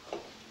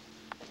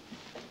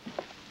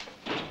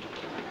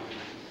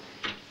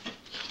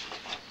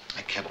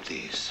 I kept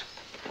these.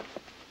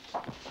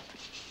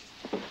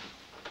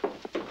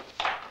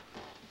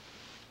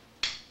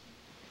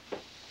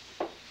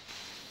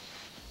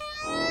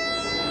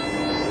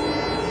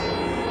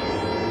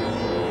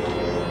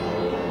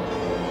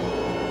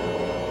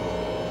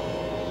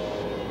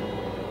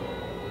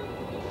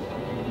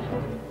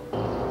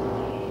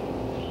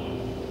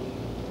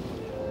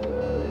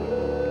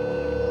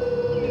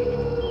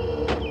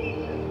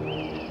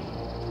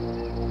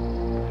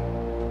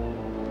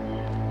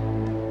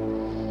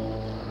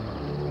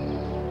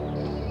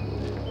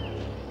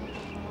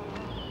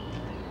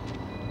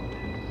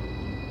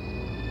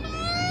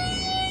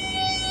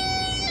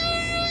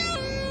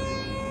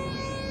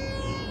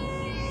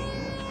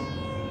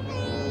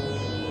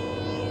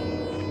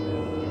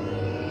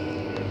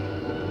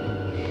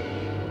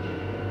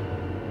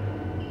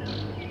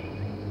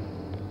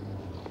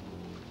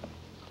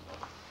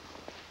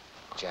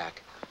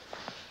 Jack.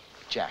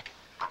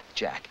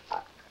 Jack,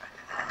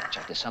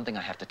 there's something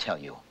I have to tell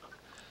you.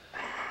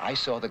 I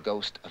saw the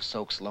ghost of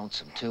Soak's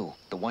Lonesome, too.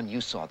 The one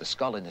you saw, the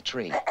skull in the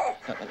tree.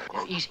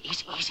 No, easy.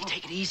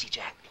 Take it easy,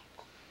 Jack.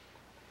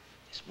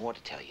 There's more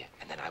to tell you,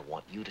 and then I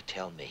want you to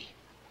tell me.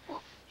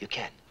 You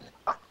can.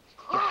 You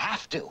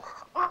have to.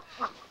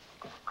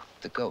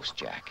 The ghost,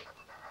 Jack.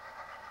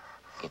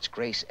 It's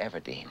Grace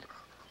Everdeen.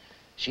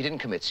 She didn't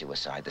commit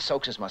suicide. The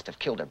Soakses must have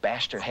killed her,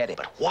 bashed her head in.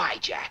 But why,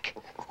 Jack?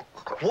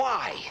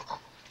 Why?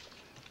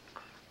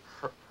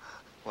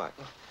 What?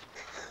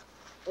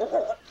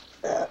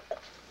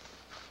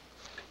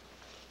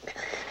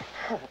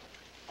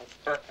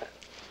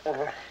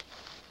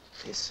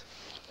 This.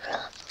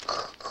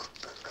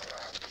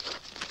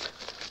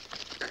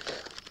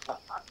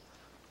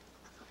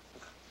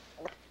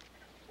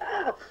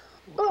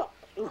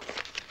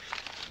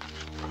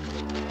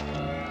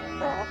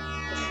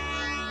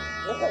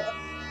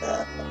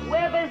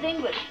 Weber's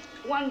English,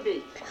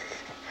 1B.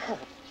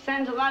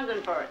 Send to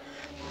London for it.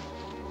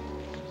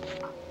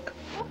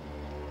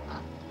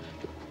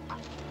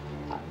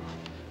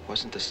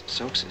 Wasn't the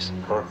Soakses?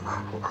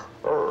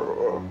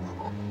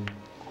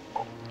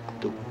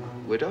 The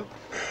widow?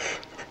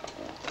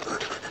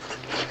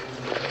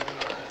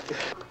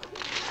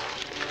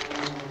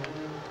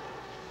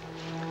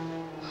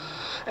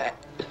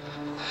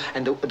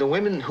 And the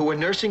women who were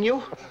nursing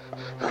you?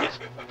 They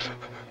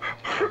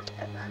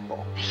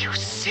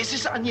used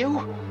scissors on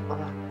you?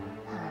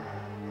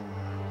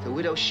 The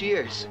widow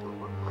Shears.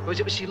 Was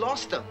it when she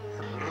lost them?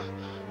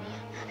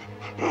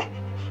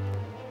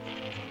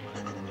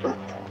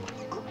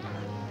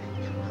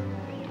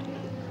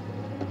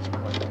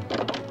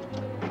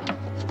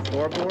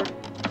 Floorboard?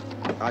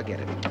 I'll get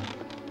it.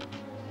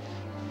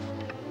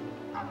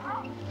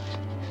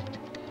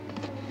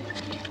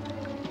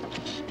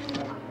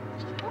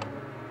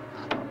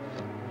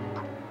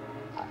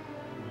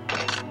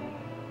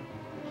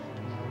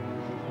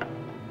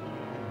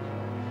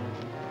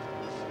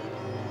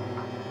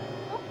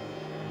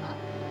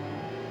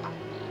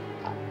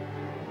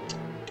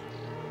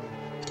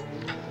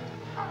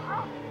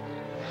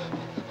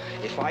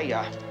 If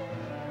I,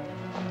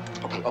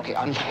 Okay,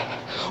 all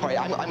right,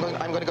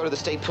 I'm going to go to the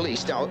state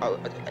police. Now,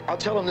 I'll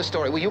tell them the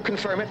story. Will you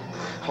confirm it?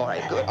 All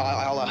right, good.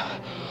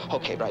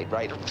 Okay,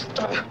 right.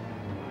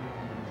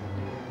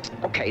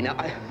 Okay,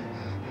 now,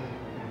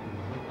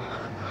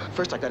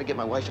 first I got to get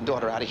my wife and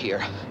daughter out of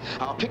here.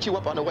 I'll pick you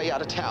up on the way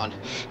out of town.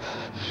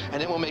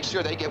 And then we'll make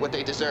sure they get what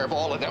they deserve,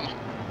 all of them.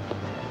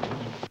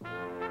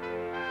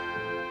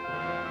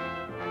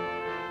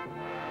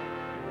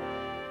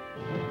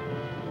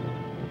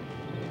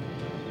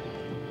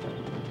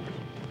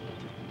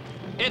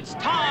 It's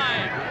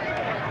time!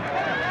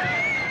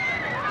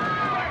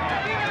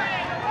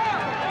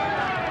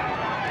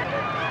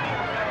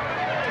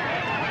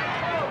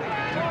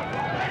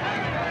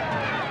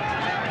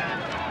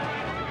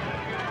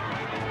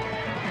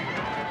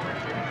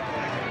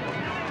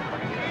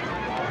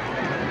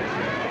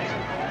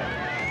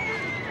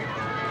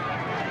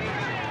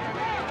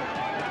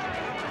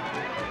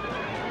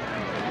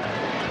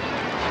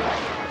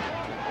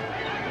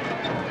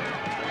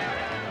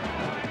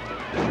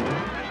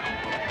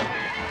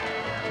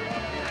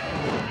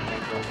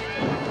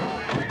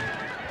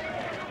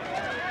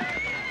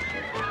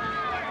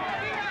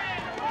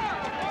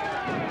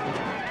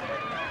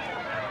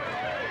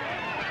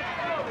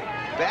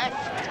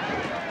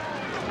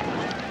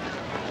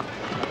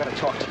 I gotta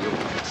talk to you.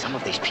 Some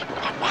of these people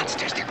are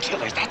monsters. They're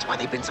killers. That's why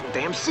they've been so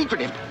damn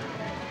secretive.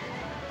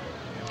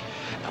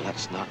 Now,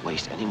 let's not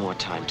waste any more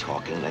time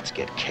talking. Let's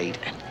get Kate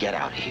and get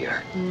out of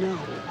here. No.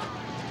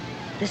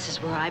 This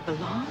is where I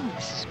belong.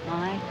 This is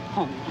my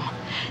home.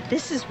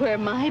 This is where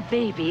my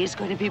baby is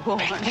going to be born.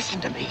 Hey, listen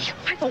to me.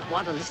 I don't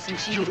want to listen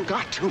to you. You've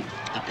got to.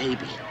 The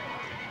baby.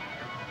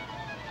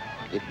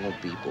 It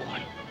won't be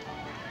born.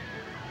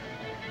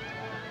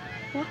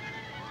 What?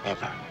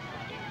 Ever.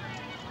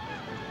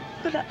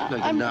 But No,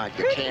 you're I'm not.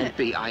 You pregnant. can't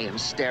be. I am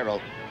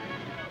sterile.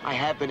 I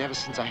have been ever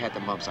since I had the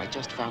mumps. I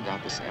just found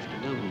out this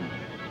afternoon.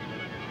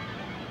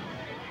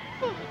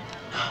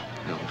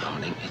 No,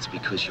 darling, it's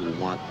because you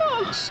want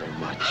me so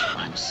much.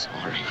 I'm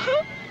sorry.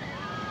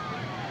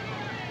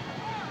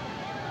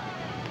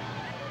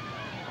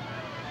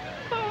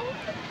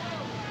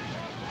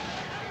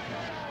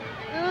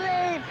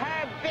 Leave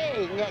her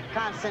be, Nick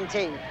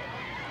Constantine.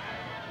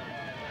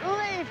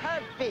 Leave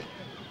her be.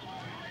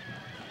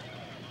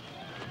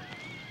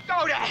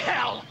 Go to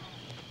hell!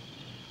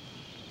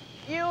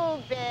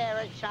 You'll bear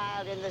a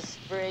child in the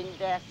spring,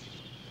 Death.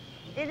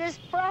 It is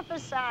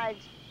prophesied.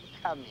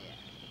 Come here.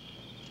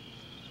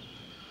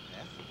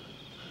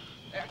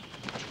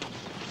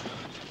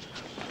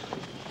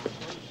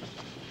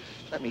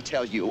 Let me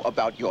tell you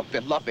about your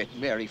beloved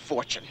Mary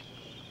Fortune.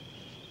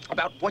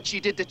 About what she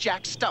did to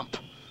Jack Stump.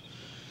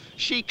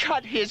 She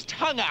cut his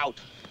tongue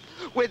out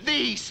with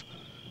these.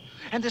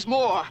 And there's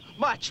more,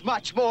 much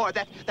more.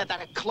 That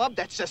club,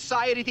 that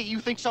society that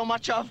you think so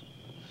much of.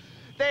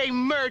 They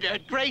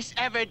murdered Grace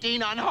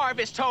Everdeen on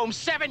Harvest Home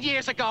 7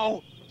 years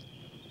ago.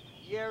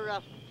 You're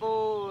a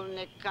fool,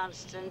 Nick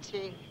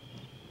Constantine.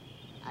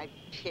 I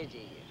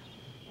pity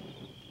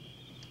you.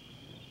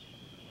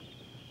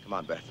 Come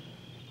on, Beth.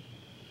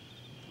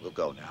 We'll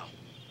go now.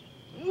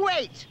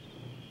 Wait!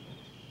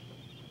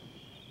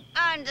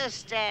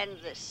 Understand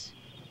this.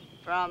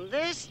 From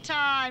this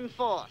time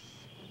forth,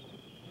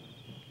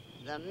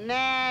 the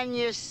man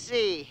you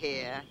see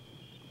here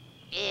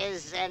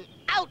is an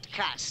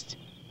outcast.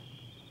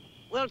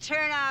 We'll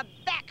turn our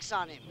backs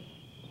on him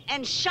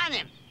and shun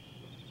him.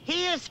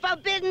 He is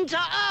forbidden to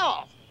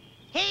all.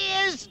 He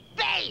is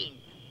Bane.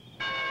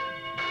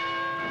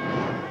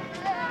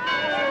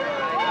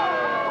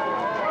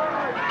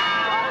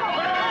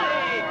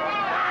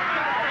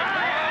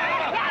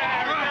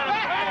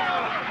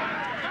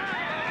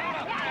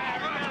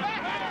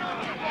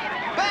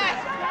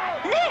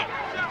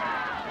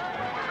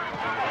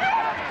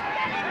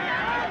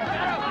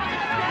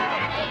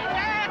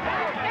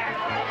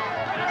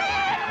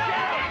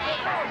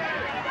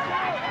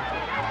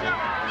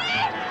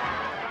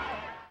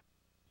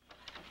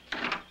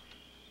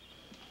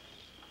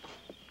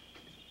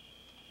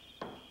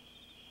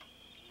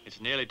 It's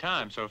nearly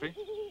time, Sophie.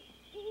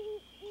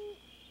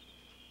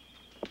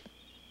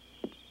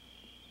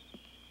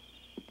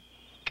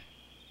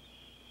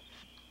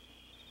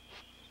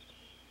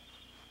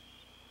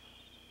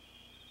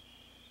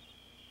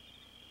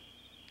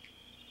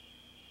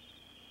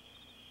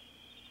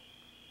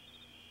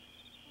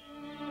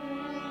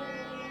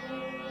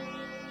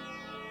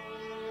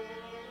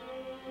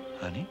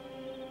 Honey?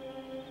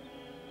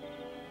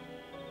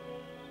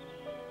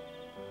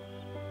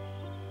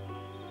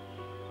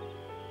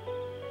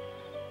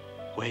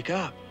 Wake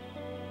up.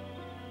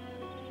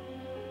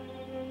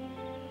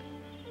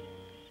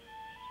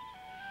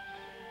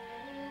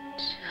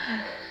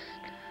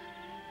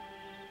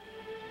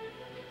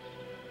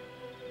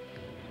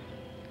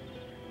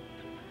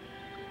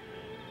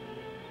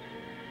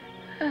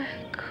 I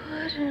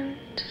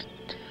couldn't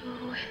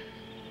do it.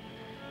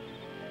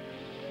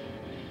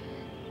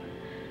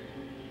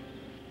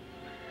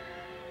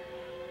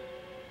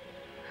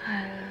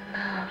 I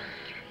love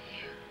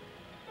you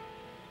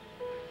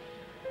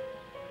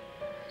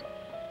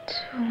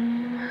too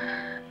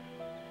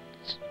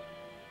much.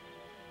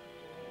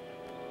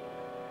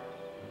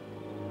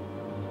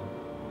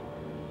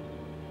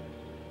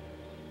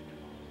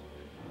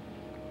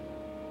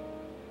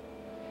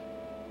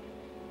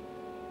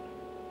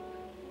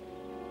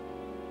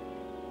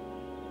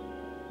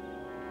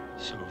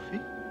 Sophie?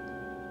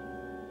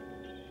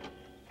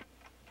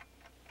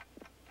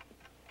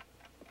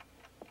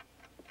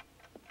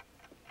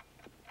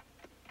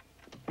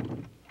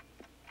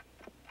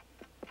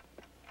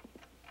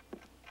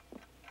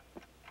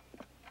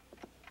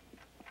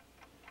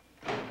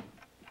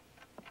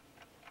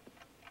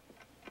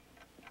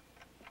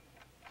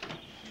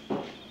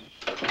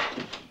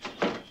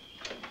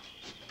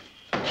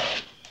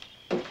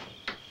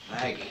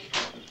 Maggie.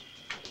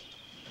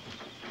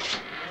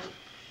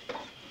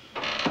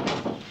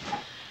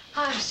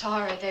 I'm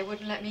sorry they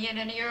wouldn't let me in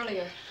any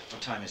earlier.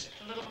 What time is it?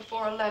 A little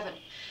before 11.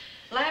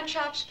 Lamb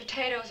chops,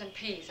 potatoes, and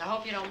peas. I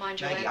hope you don't mind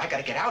your Maggie, lamb. I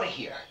gotta get out of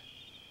here.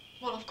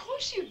 Well, of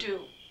course you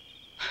do.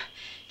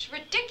 It's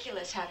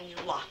ridiculous having you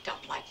locked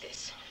up like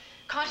this.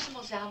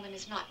 Constable Zalman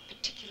is not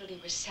particularly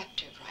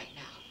receptive right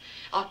now.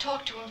 I'll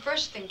talk to him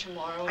first thing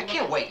tomorrow. I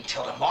can't wait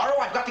until tomorrow.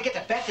 I've got to get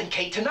to Beth and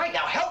Kate tonight.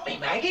 Now help me,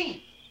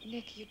 Maggie.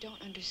 Nick, you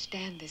don't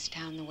understand this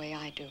town the way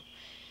I do.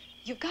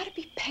 You've got to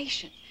be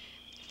patient.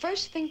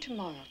 First thing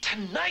tomorrow.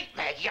 Tonight,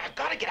 Maggie. I've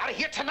got to get out of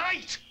here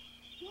tonight.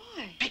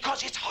 Why?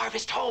 Because it's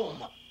Harvest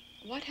Home.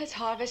 What has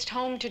Harvest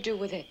Home to do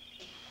with it?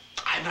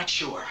 I'm not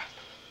sure.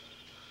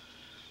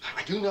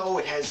 I do know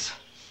it has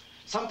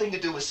something to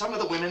do with some of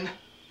the women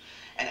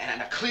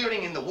and a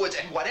clearing in the woods,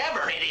 and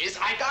whatever it is,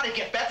 I gotta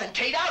get Beth and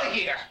Kate out of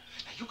here.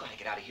 Now, you gotta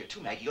get out of here too,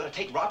 Maggie. You ought to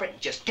take Robert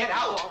and just get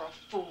out. You're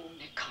a fool,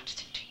 Nick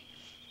Constantine.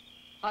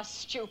 A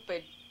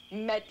stupid,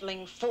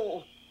 meddling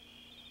fool.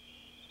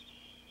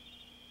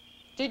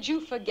 Did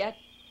you forget?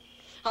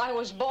 I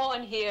was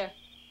born here.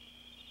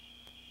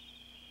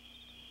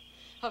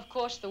 Of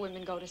course the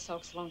women go to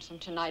Soak's Lonesome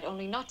tonight,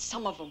 only not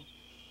some of them.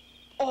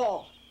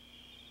 All.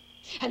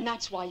 And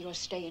that's why you're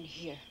staying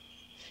here.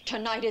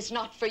 Tonight is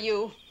not for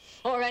you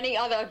or any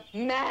other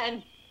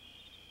man.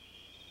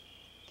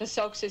 The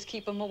Soakses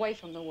keep them away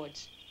from the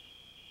woods.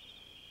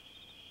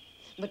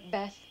 But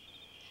Beth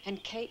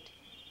and Kate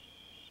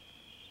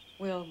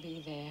will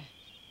be there.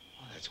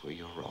 Well, that's where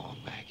you're wrong,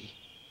 Maggie.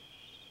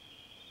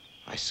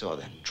 I saw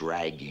them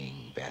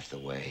dragging Beth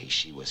away.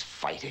 She was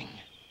fighting.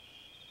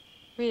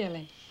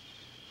 Really?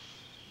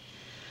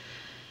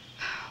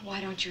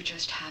 Why don't you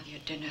just have your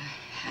dinner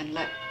and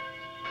let...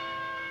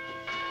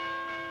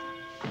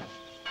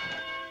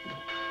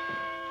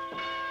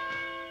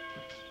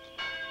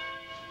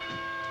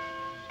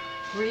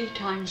 Three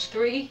times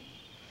three?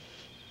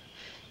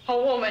 A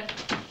woman.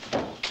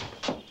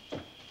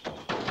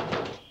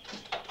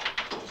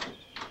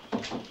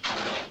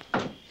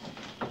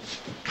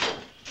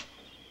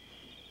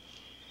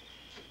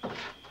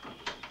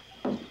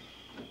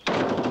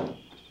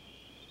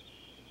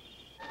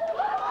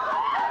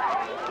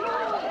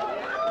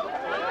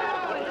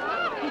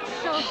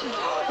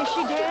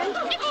 she dead?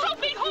 It's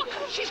Sophie Hook!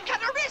 She's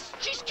cut her wrist!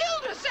 She's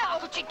killed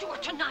herself! What'd she do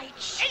it tonight?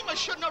 Amos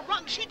shouldn't have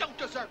rung. She don't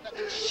deserve it.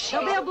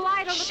 There'll be a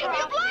blight on the She'll be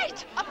a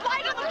blight! A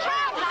blight on the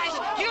crowd! Guys,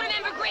 do you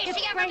remember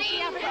Gracie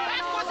Everdeen?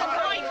 That was a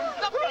blight!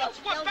 The bullets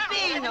were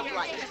There'll be no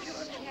blight.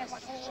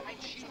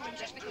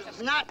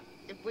 Not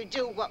if we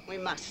do what we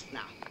must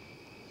now.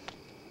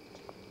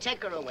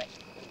 Take her away.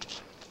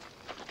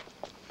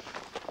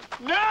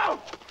 No!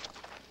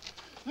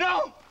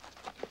 No!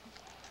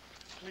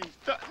 Please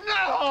don't.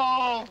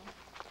 No!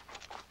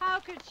 How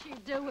could she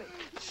do it?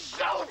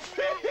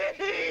 Sophie!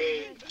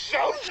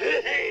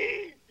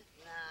 Sophie!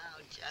 Now,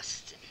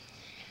 Justin,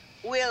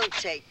 we'll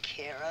take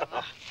care of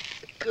her.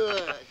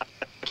 Good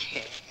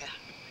care.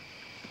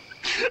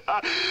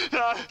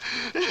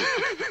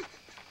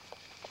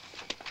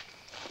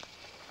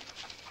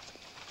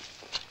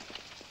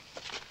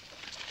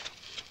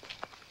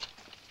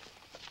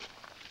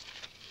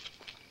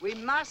 We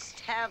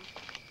must have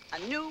a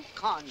new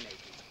con maiden.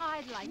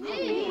 I'd like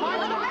to.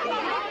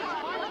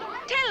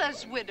 Tell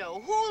us,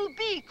 widow, who'll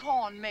be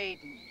Corn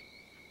Maiden?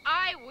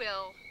 I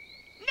will.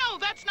 No,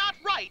 that's not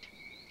right.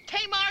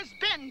 Tamar's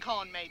been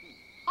Corn Maiden.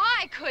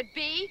 I could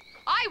be.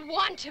 I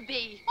want to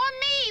be. Or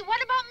me.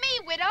 What about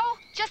me, widow?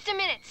 Just a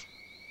minute.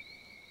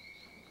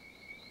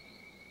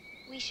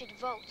 We should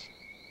vote.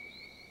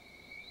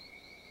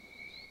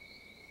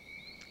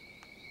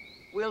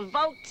 We'll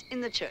vote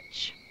in the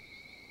church.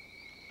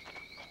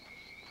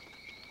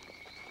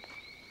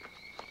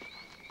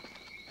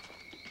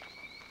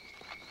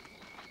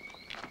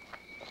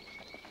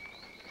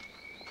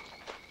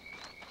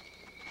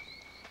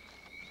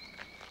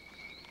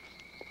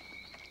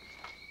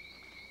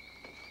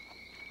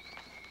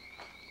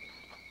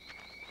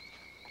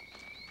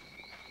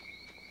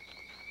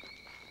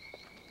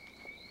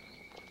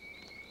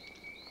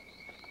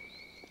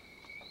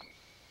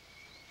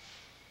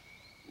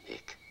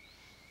 Nick.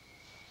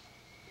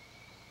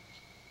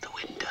 The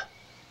window.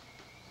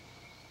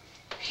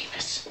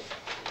 Amos.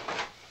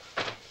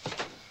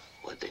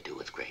 What'd they do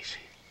with Gracie?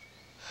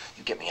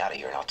 You get me out of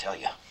here and I'll tell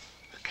you.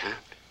 I can't.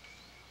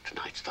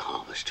 Tonight's the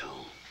harvest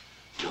home.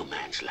 No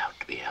man's allowed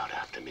to be out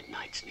after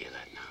midnight's near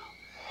that now.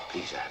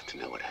 Please, I have to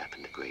know what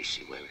happened to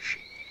Gracie. Where is she?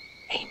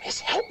 Amos,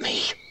 help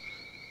me.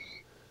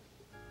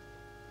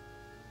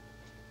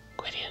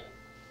 Gwydion.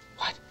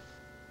 What?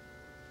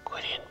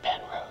 Gwydion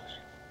Penrose.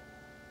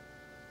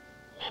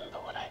 Remember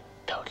what I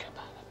told you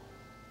about him?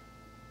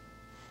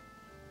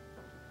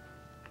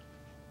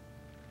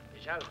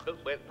 His house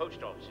built where the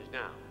post office is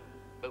now.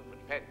 Built for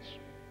defense.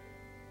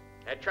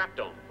 Had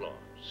trapdoor floor.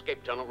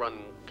 Escape tunnel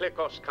run clear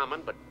across the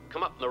common, but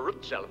come up in the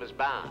root cell of his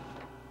barn.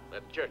 Where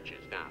the church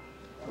is now.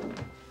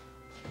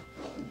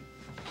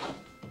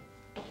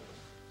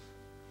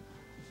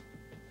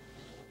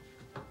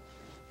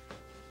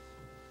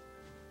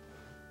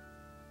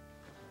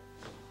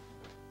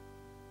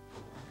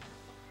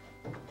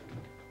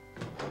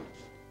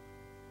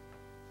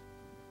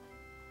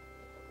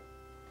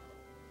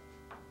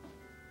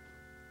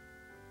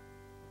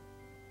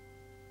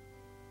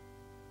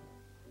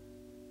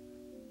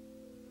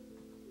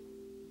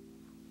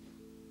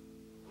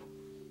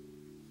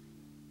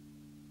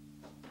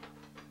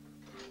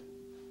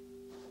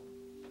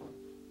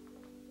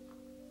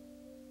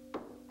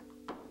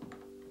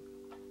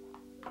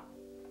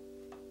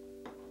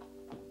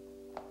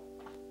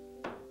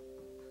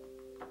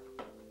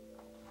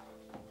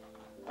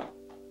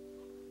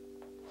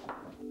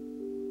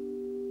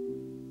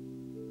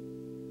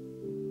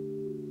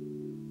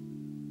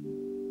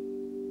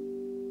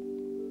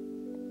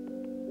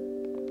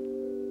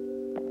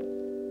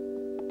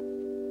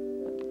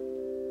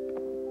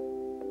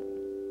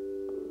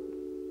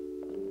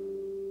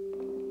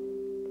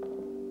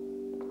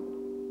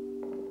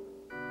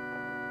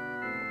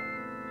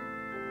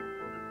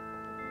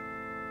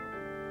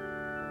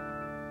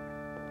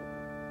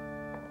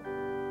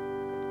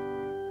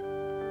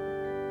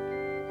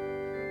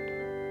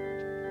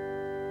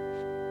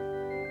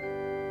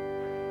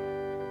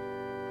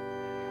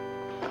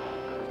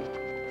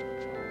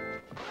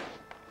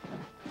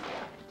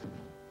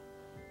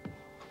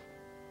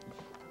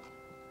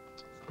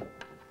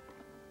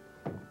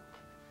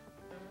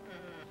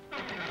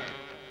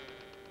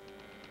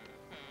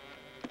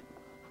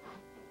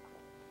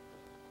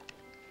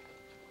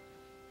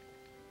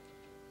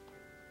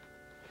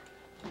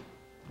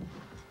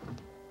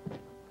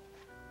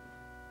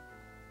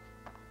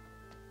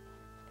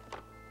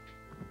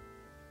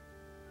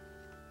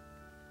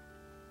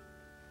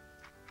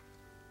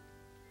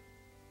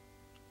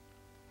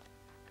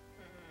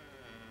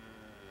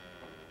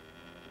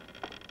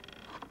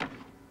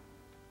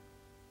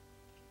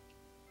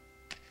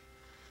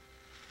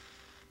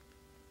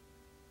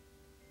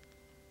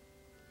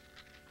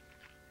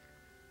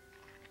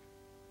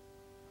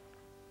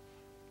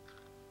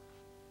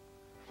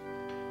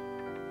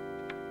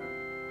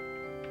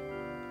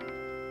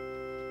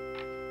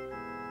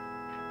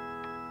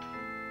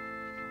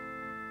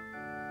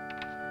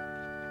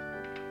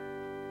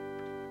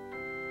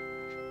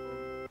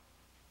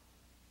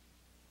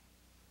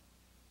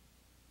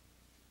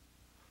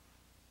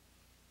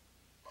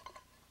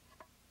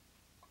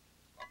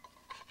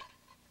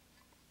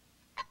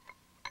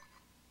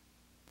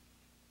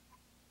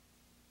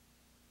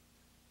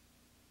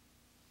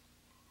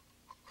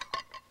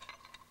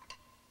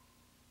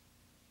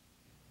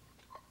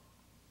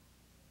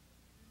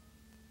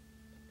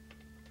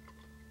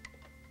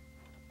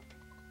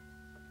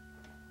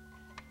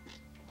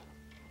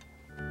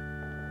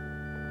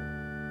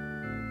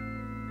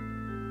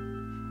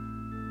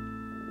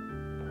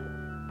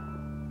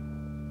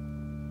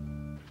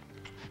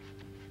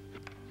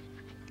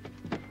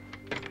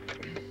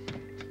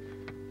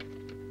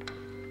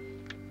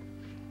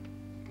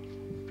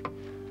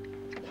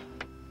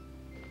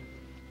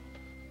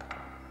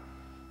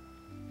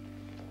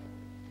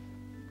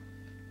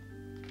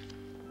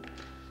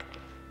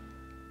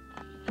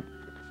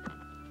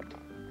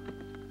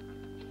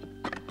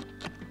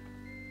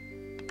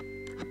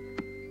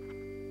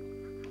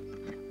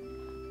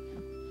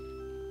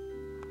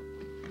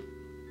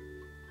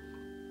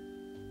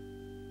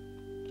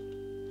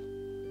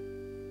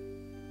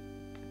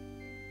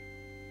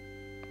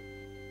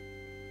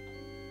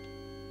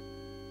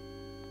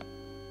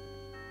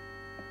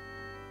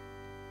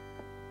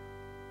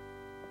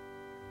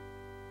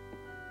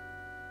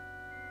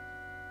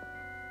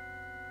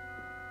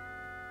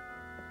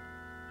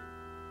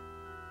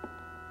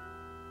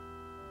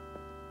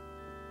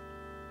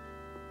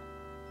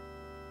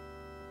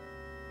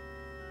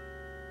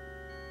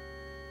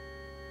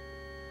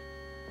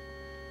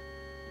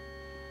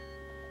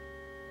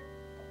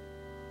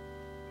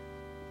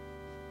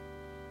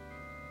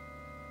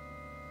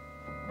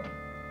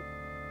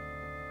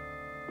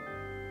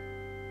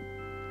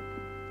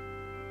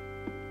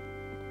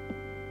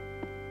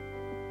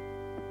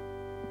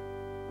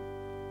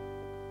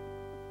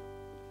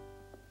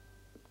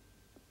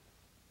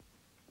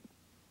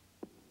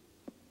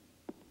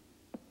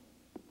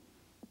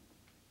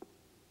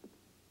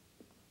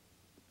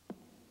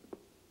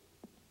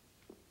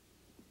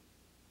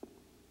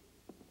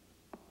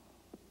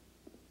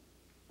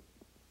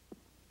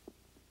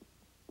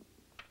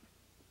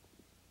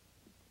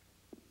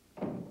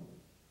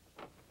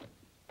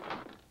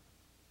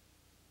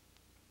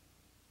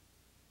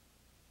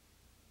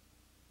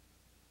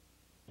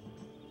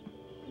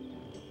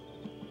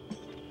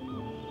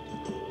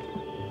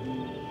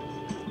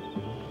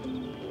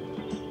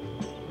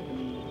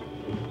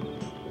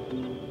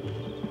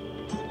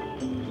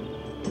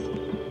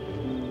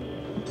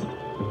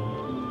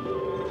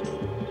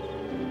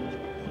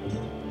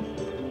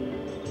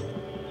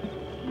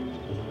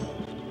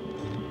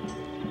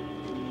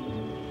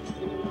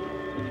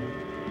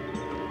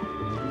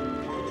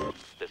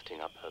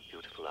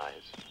 beautiful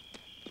eyes.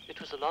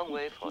 It was a long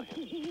way for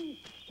him.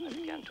 I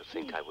began to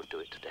think I would do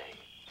it today.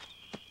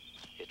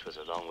 It was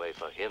a long way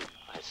for him,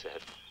 I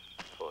said,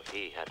 for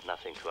he had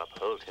nothing to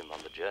uphold him on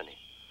the journey.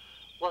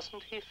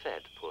 Wasn't he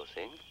fed, poor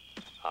thing?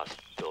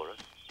 Asked Dora.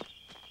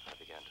 I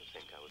began to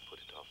think I would put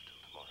it off till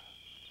tomorrow.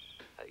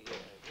 Yes,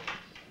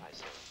 I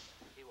said.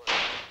 He was.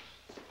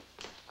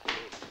 I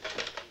mean,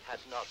 he had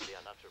not the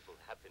unutterable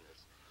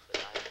happiness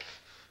that I had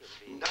in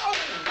being... No!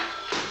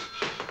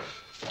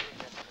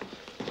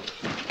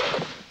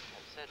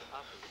 And said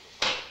after a little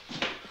while,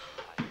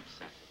 I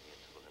sat in the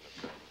interval in a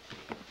burning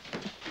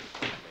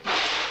field.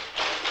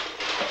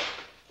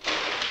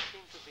 I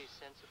seemed to be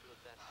sensible of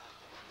that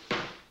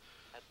happiness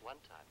at one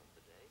time of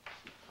the day.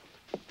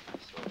 I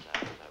saw now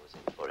that I was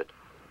in for it,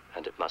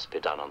 and it must be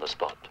done on the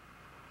spot.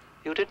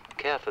 You didn't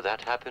care for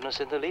that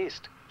happiness in the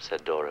least,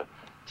 said Dora,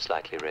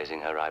 slightly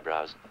raising her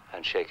eyebrows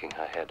and shaking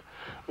her head.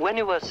 When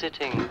you were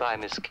sitting by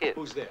Miss Kit...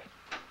 Who's there?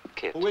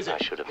 Kit, Who is it? I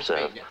should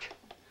observe. Nick.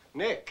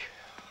 Nick,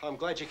 I'm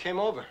glad you came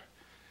over.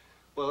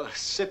 Well,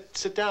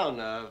 sit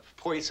down.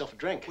 Pour yourself a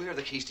drink. Where are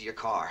the keys to your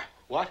car?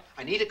 What?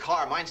 I need a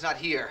car. Mine's not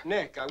here.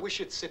 Nick, I wish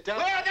you'd sit down.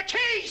 Where are the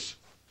keys?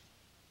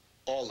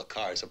 All the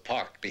cars are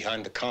parked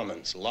behind the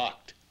commons,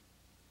 locked.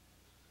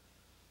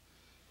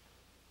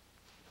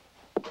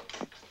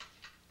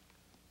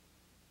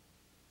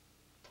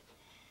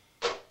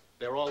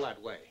 They're all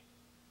that way.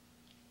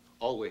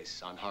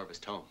 Always on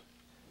Harvest Home.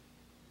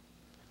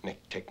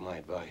 Nick, take my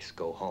advice.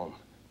 Go home.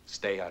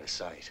 Stay out of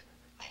sight.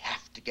 I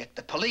have to get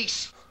the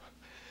police.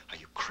 Are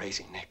you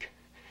crazy, Nick?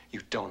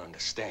 You don't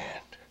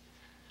understand.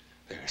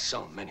 There are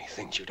so many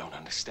things you don't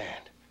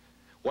understand.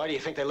 Why do you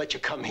think they let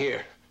you come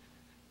here?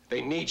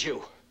 They need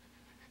you.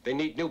 They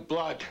need new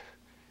blood.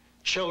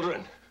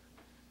 Children.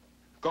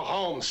 Go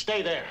home.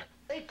 Stay there.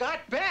 They've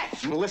got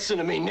Beth. Listen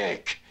to me,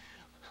 Nick.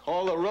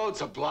 All the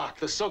roads are blocked.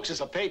 The Soakses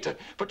are paid to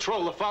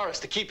patrol the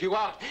forest to keep you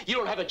out. You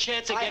don't have a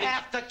chance of getting... I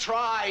have to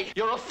try.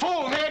 You're a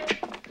fool,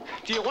 Nick.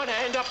 Do you want to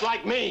end up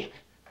like me?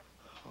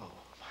 Oh,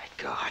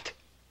 my God.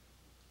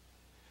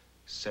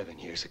 7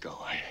 years ago,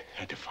 I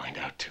had to find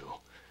out, too.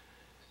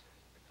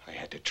 I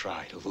had to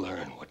try to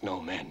learn what no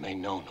man may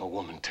know, no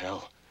woman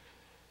tell.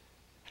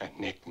 And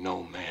Nick,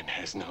 no man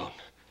has known.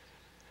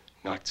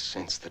 Not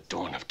since the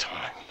dawn of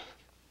time.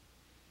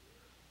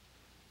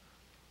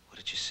 What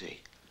did you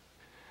see?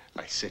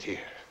 I sit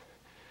here,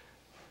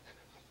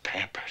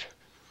 pampered.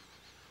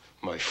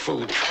 My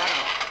food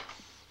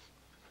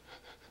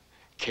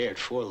cared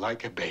for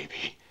like a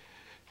baby.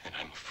 And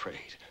I'm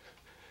afraid.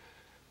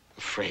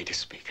 Afraid to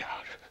speak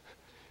out.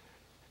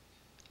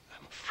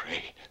 I'm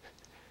afraid.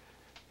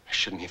 I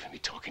shouldn't even be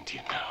talking to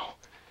you now.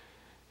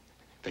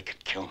 They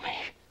could kill me.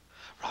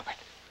 Robert.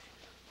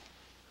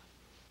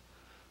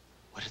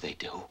 What did they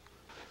do?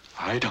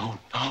 I don't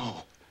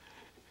know.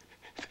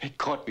 They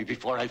caught me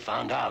before I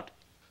found out.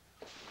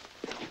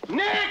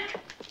 Nick!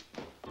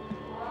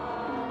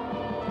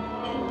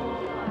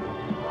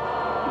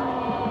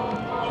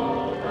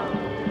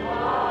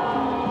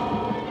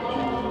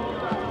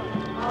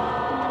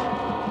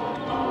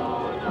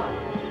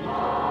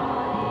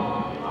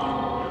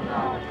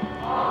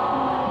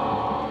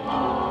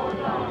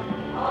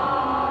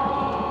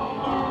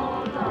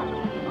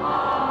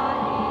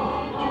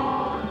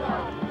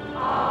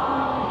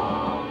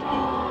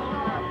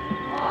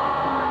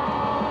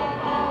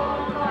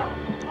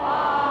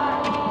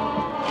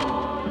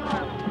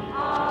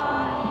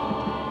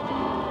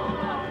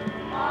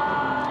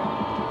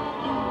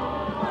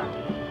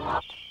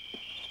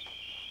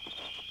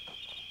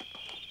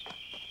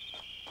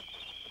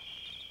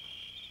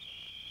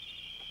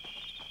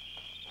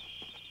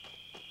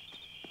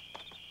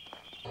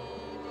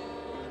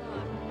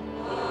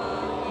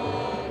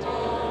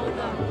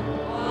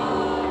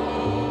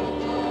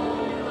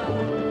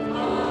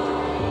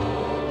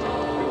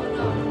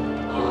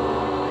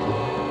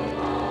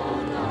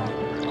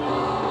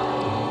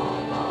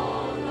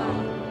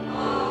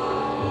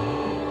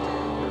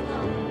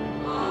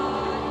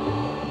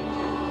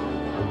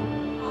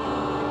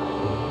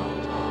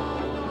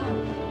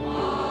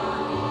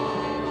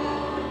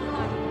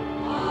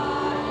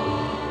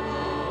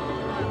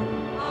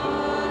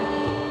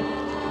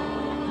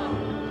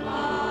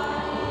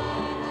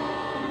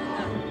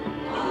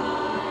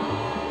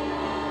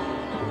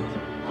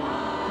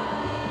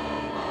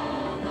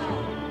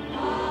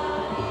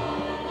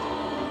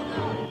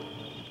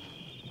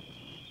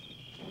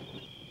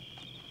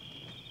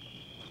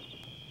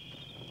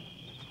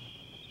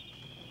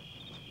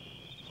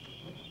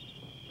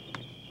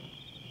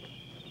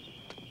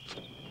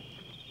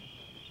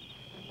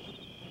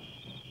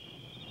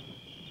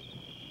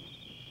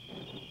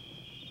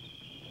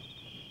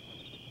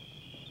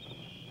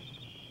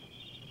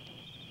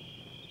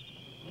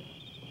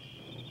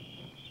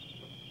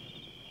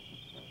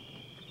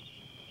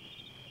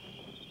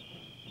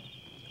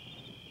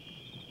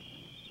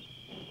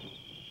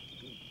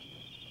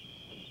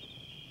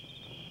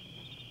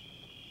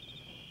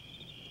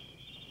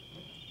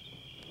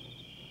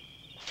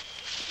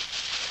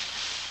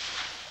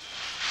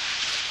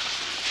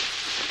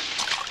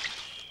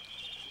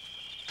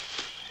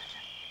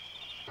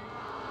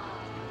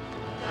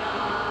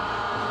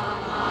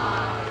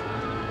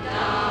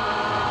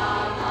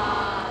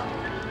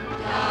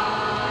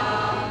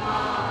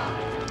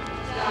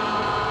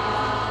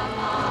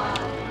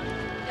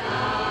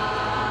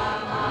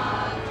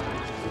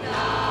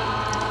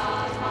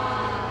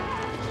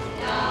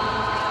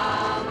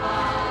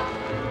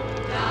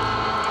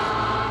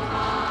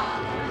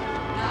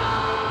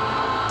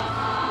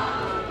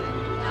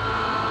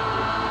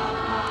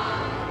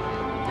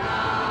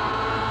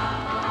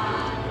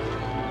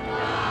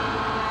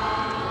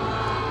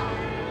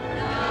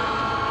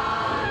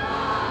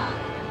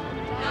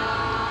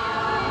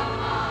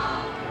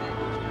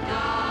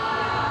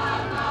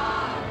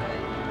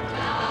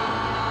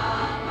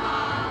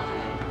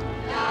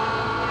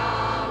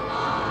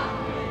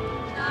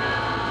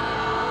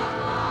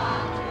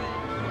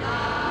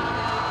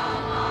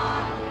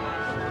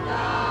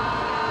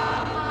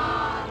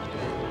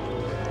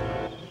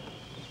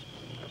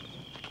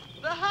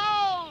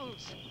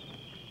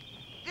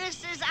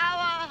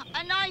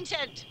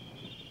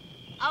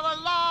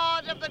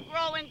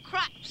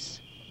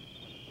 crops.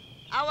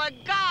 Our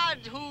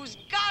God, whose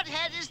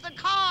Godhead is the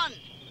corn.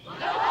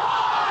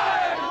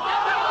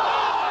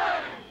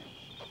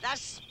 The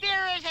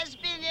Spirit has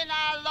been in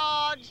our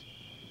Lord,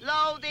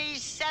 lo,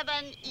 these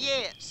 7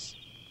 years.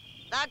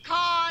 The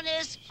corn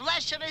is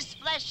flesh of his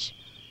flesh,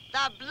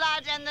 the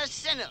blood and the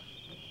sinner.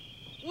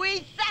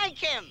 We thank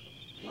him.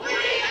 We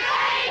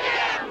thank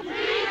him.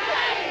 We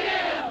thank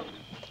him.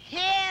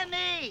 Hear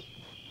me,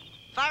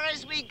 for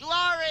as we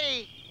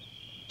glory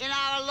in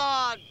our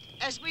Lord,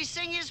 as we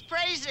sing his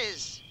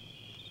praises,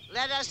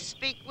 let us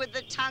speak with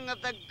the tongue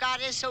of the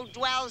goddess who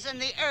dwells in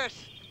the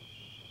earth.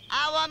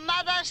 Our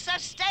mother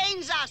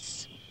sustains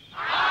us.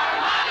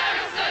 Our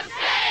mother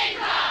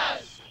sustains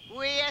us.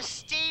 We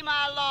esteem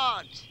our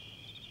Lord.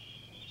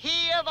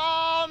 He of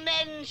all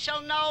men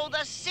shall know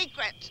the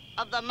secret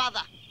of the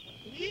mother.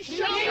 He shall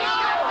know. He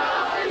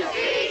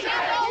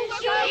shall know.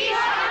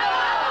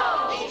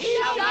 He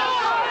shall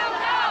know.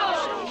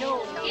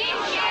 He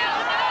shall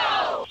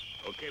know.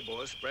 Okay,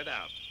 boys, spread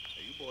out.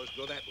 Now, you boys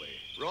go that way.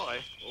 Roy,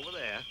 over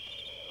there.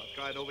 I'll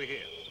try it over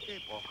here. Okay,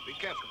 Paul, be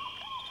careful.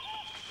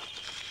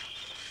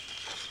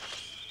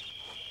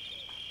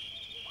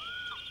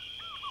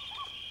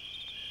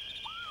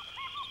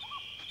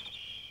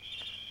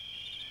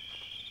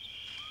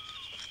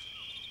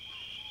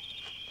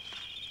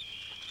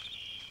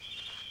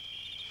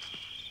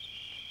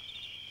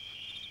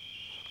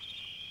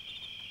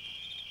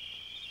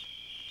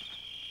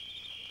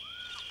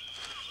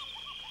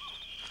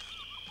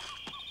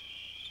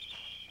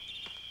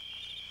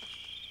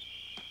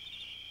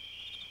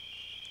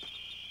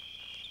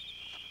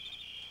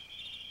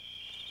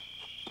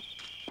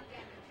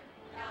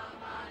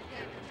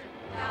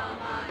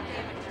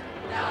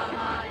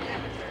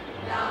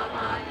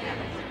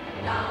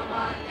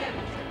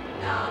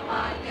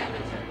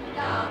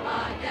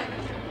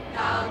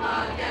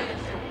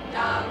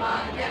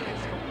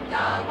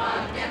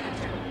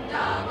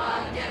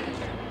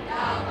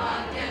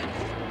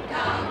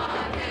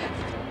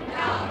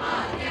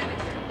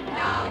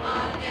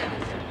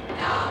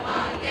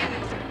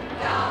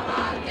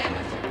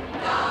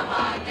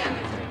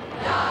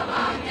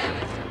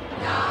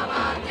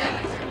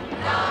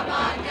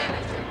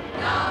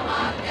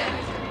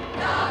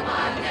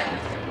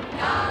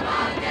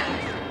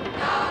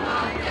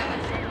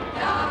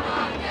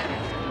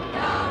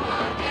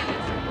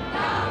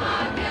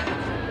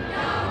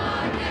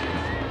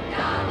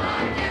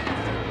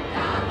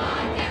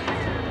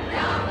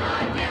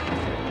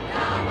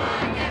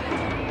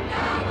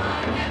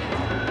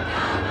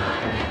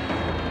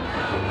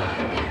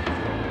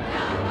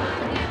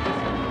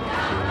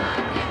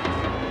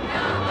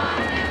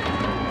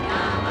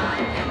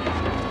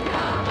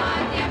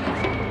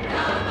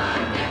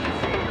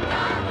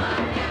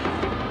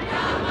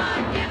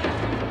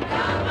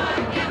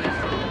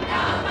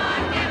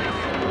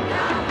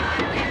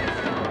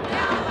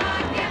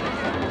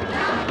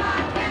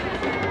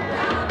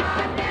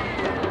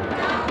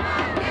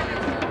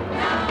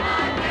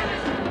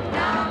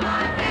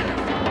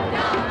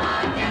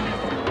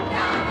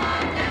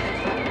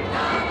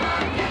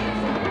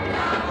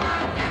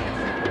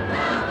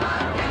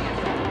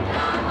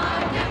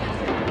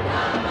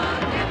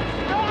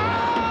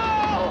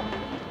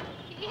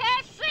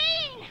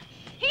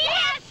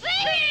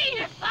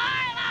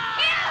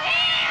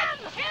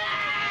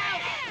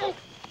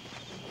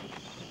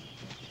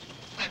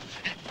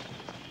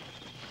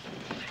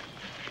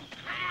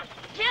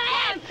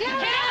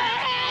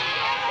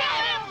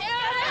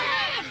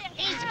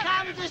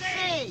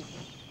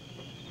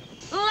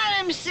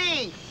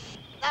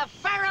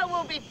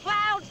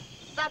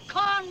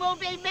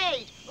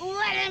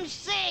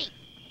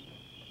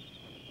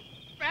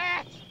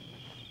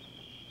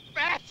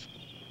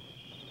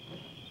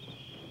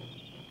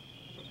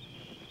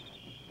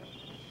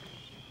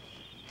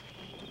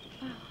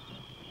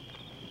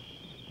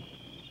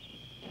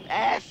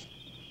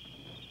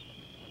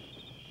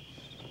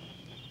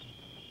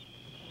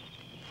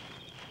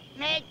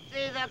 Make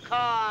thee the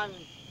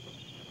corn.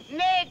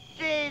 Make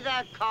thee the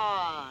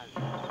corn.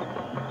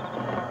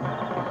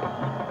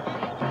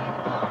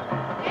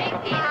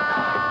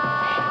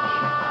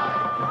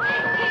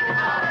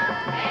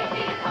 Make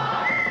thee the corn. Make thee the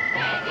corn.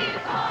 Make thee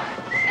the corn.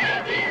 Make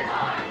thee the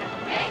corn.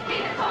 Make thee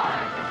the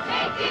corn.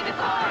 Make thee the corn. Make thee the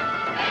corn.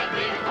 Make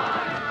thee the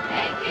corn.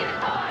 Make thee the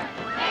corn.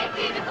 Make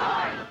thee the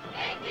corn.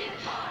 Make thee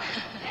the corn.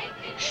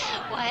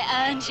 Why,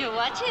 aren't you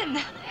watching?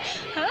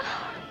 Huh?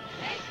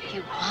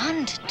 You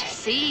wanted to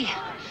see,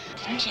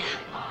 didn't you?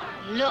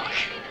 Look.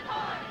 See?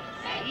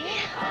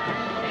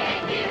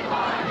 Make thee the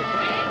corn.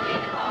 Make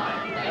thee the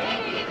corn.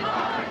 Make thee the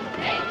corn.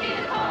 Make thee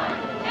the corn.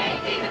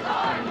 Make thee the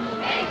corn.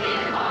 Make thee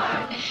the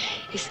corn.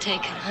 He's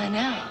taken her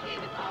now.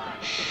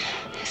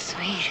 The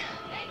sweet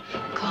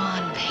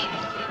corn, baby.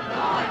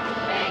 Corn.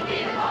 Make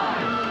thee the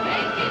corn.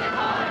 Make thee the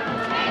corn.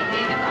 Make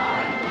thee the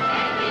corn.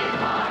 Make thee the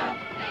corn.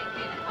 Make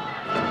thee the corn.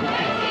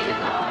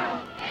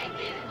 Make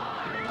thee the corn.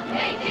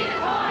 Make thee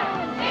the corn.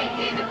 Make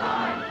thee the corn. Make thee the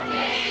corn.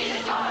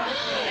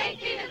 Make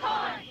thee the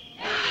corn.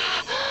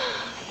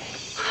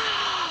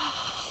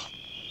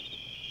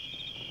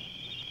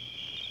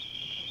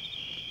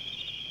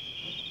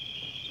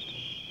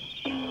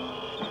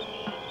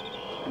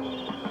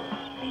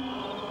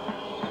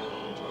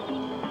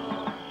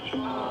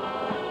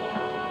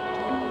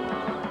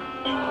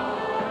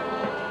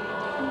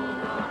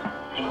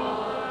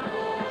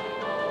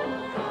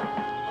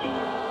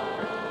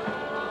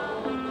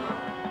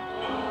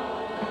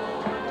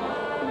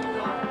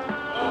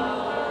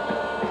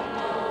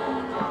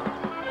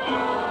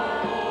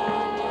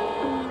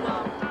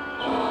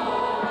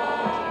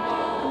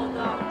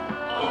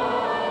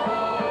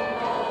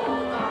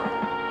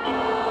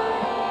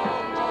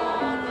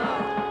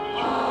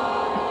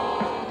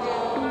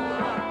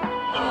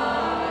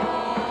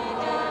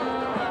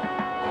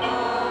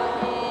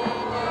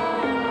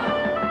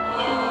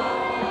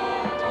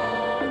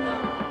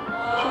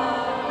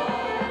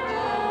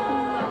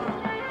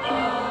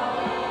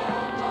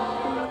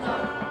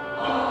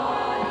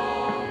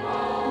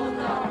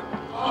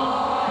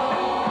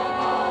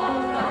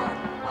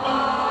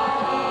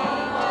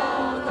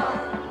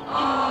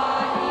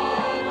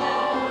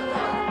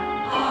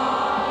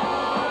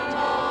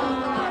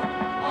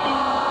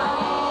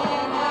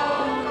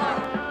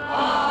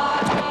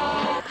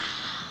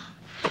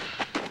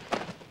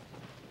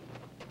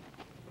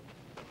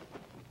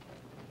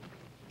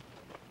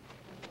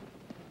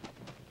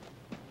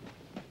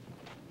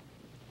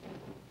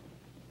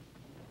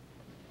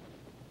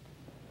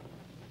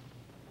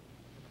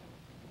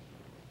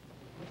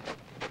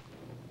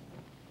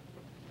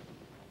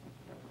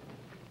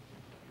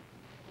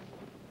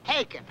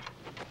 taken.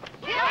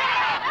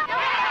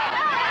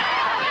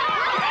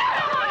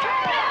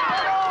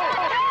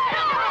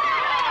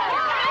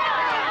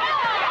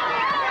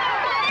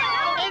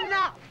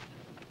 Enough.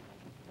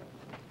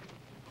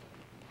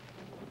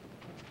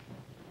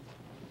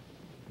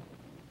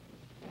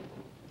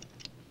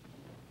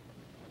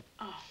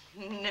 Oh,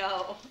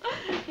 no.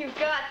 You've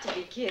got to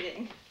be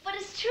kidding. But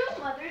it's true,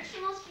 Mother. It's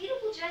the most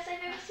beautiful dress I've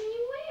ever seen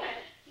you wear.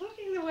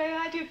 Looking the way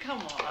I do, come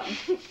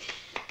on.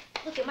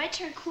 Look, it might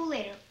turn cool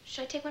later.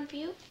 Should I take one for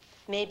you?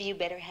 Maybe you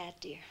better have,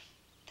 dear.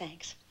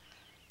 Thanks.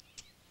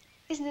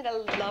 Isn't it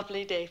a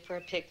lovely day for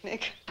a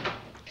picnic?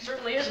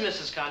 Certainly is,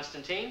 Mrs.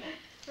 Constantine.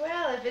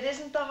 Well, if it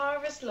isn't the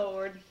Harvest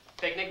Lord.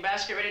 Picnic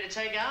basket ready to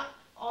take out?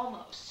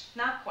 Almost.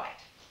 Not quite.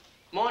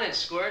 Morning,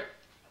 Squirt.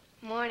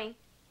 Morning.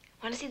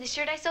 Want to see the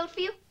shirt I sewed for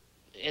you?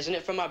 Isn't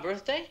it for my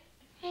birthday?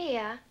 Hey,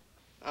 yeah.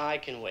 I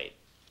can wait.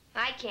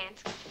 I can't.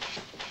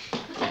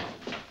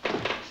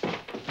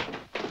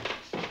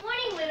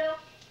 Morning, Widow.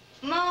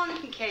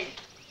 Morning, Kate.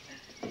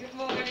 Good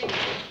morning.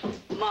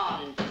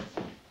 Morning.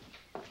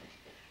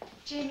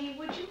 Jimmy,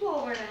 would you go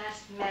over and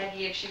ask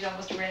Maggie if she's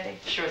almost ready?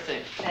 Sure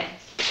thing.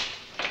 Thanks.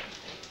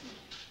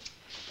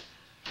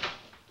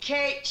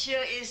 Kate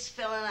sure is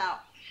filling out.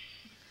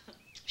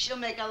 She'll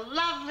make a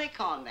lovely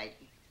corn maiden.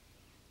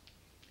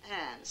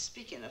 And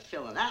speaking of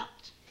filling out,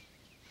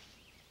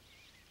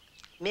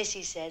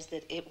 Missy says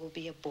that it will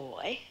be a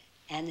boy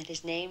and that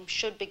his name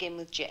should begin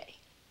with J.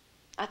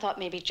 I thought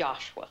maybe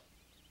Joshua.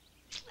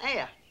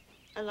 yeah,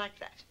 I like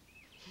that.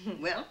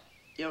 Well,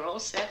 you're all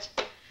set.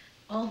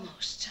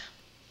 Almost.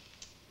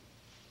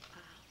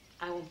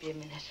 I won't be a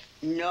minute.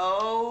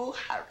 No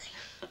hurry.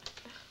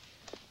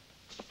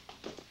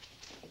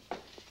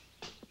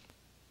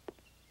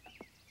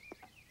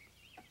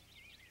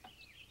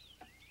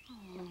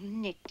 Oh,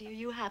 Nick, dear,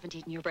 you haven't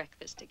eaten your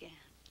breakfast again.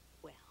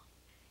 Well,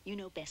 you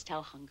know best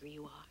how hungry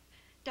you are.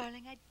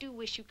 Darling, I do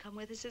wish you'd come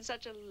with us. It's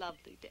such a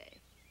lovely day.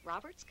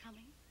 Robert's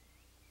coming.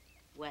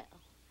 Well,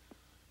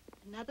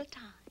 another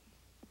time.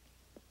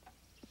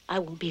 I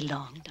won't be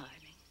long, darling.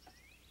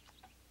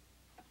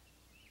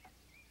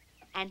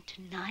 And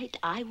tonight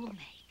I will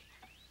make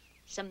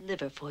some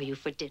liver for you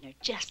for dinner,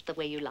 just the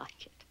way you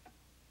like it.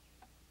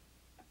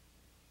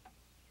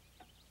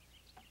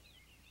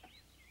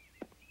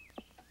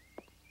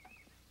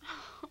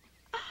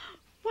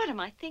 What am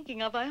I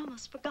thinking of? I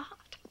almost forgot.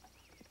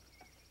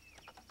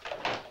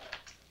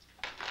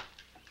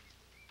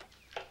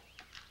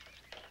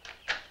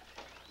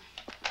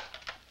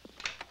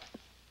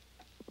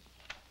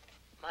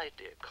 My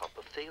dear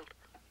Copperfield,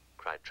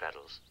 cried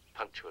Traddles,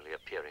 punctually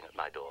appearing at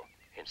my door,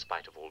 in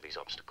spite of all these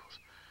obstacles.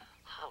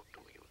 How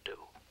do you do?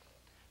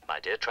 My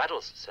dear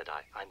Traddles, said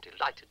I, I'm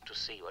delighted to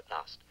see you at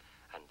last,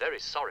 and very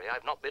sorry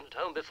I've not been at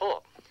home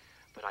before.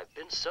 But I've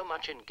been so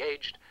much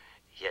engaged.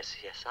 Yes,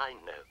 yes, I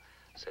know,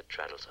 said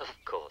Traddles, of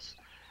course.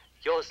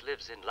 Yours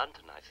lives in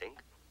London, I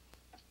think.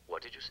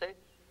 What did you say?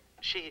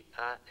 She,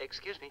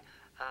 excuse me,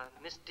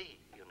 Miss D,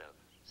 you know,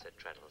 said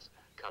Traddles,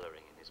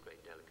 colouring in his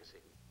great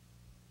delicacy.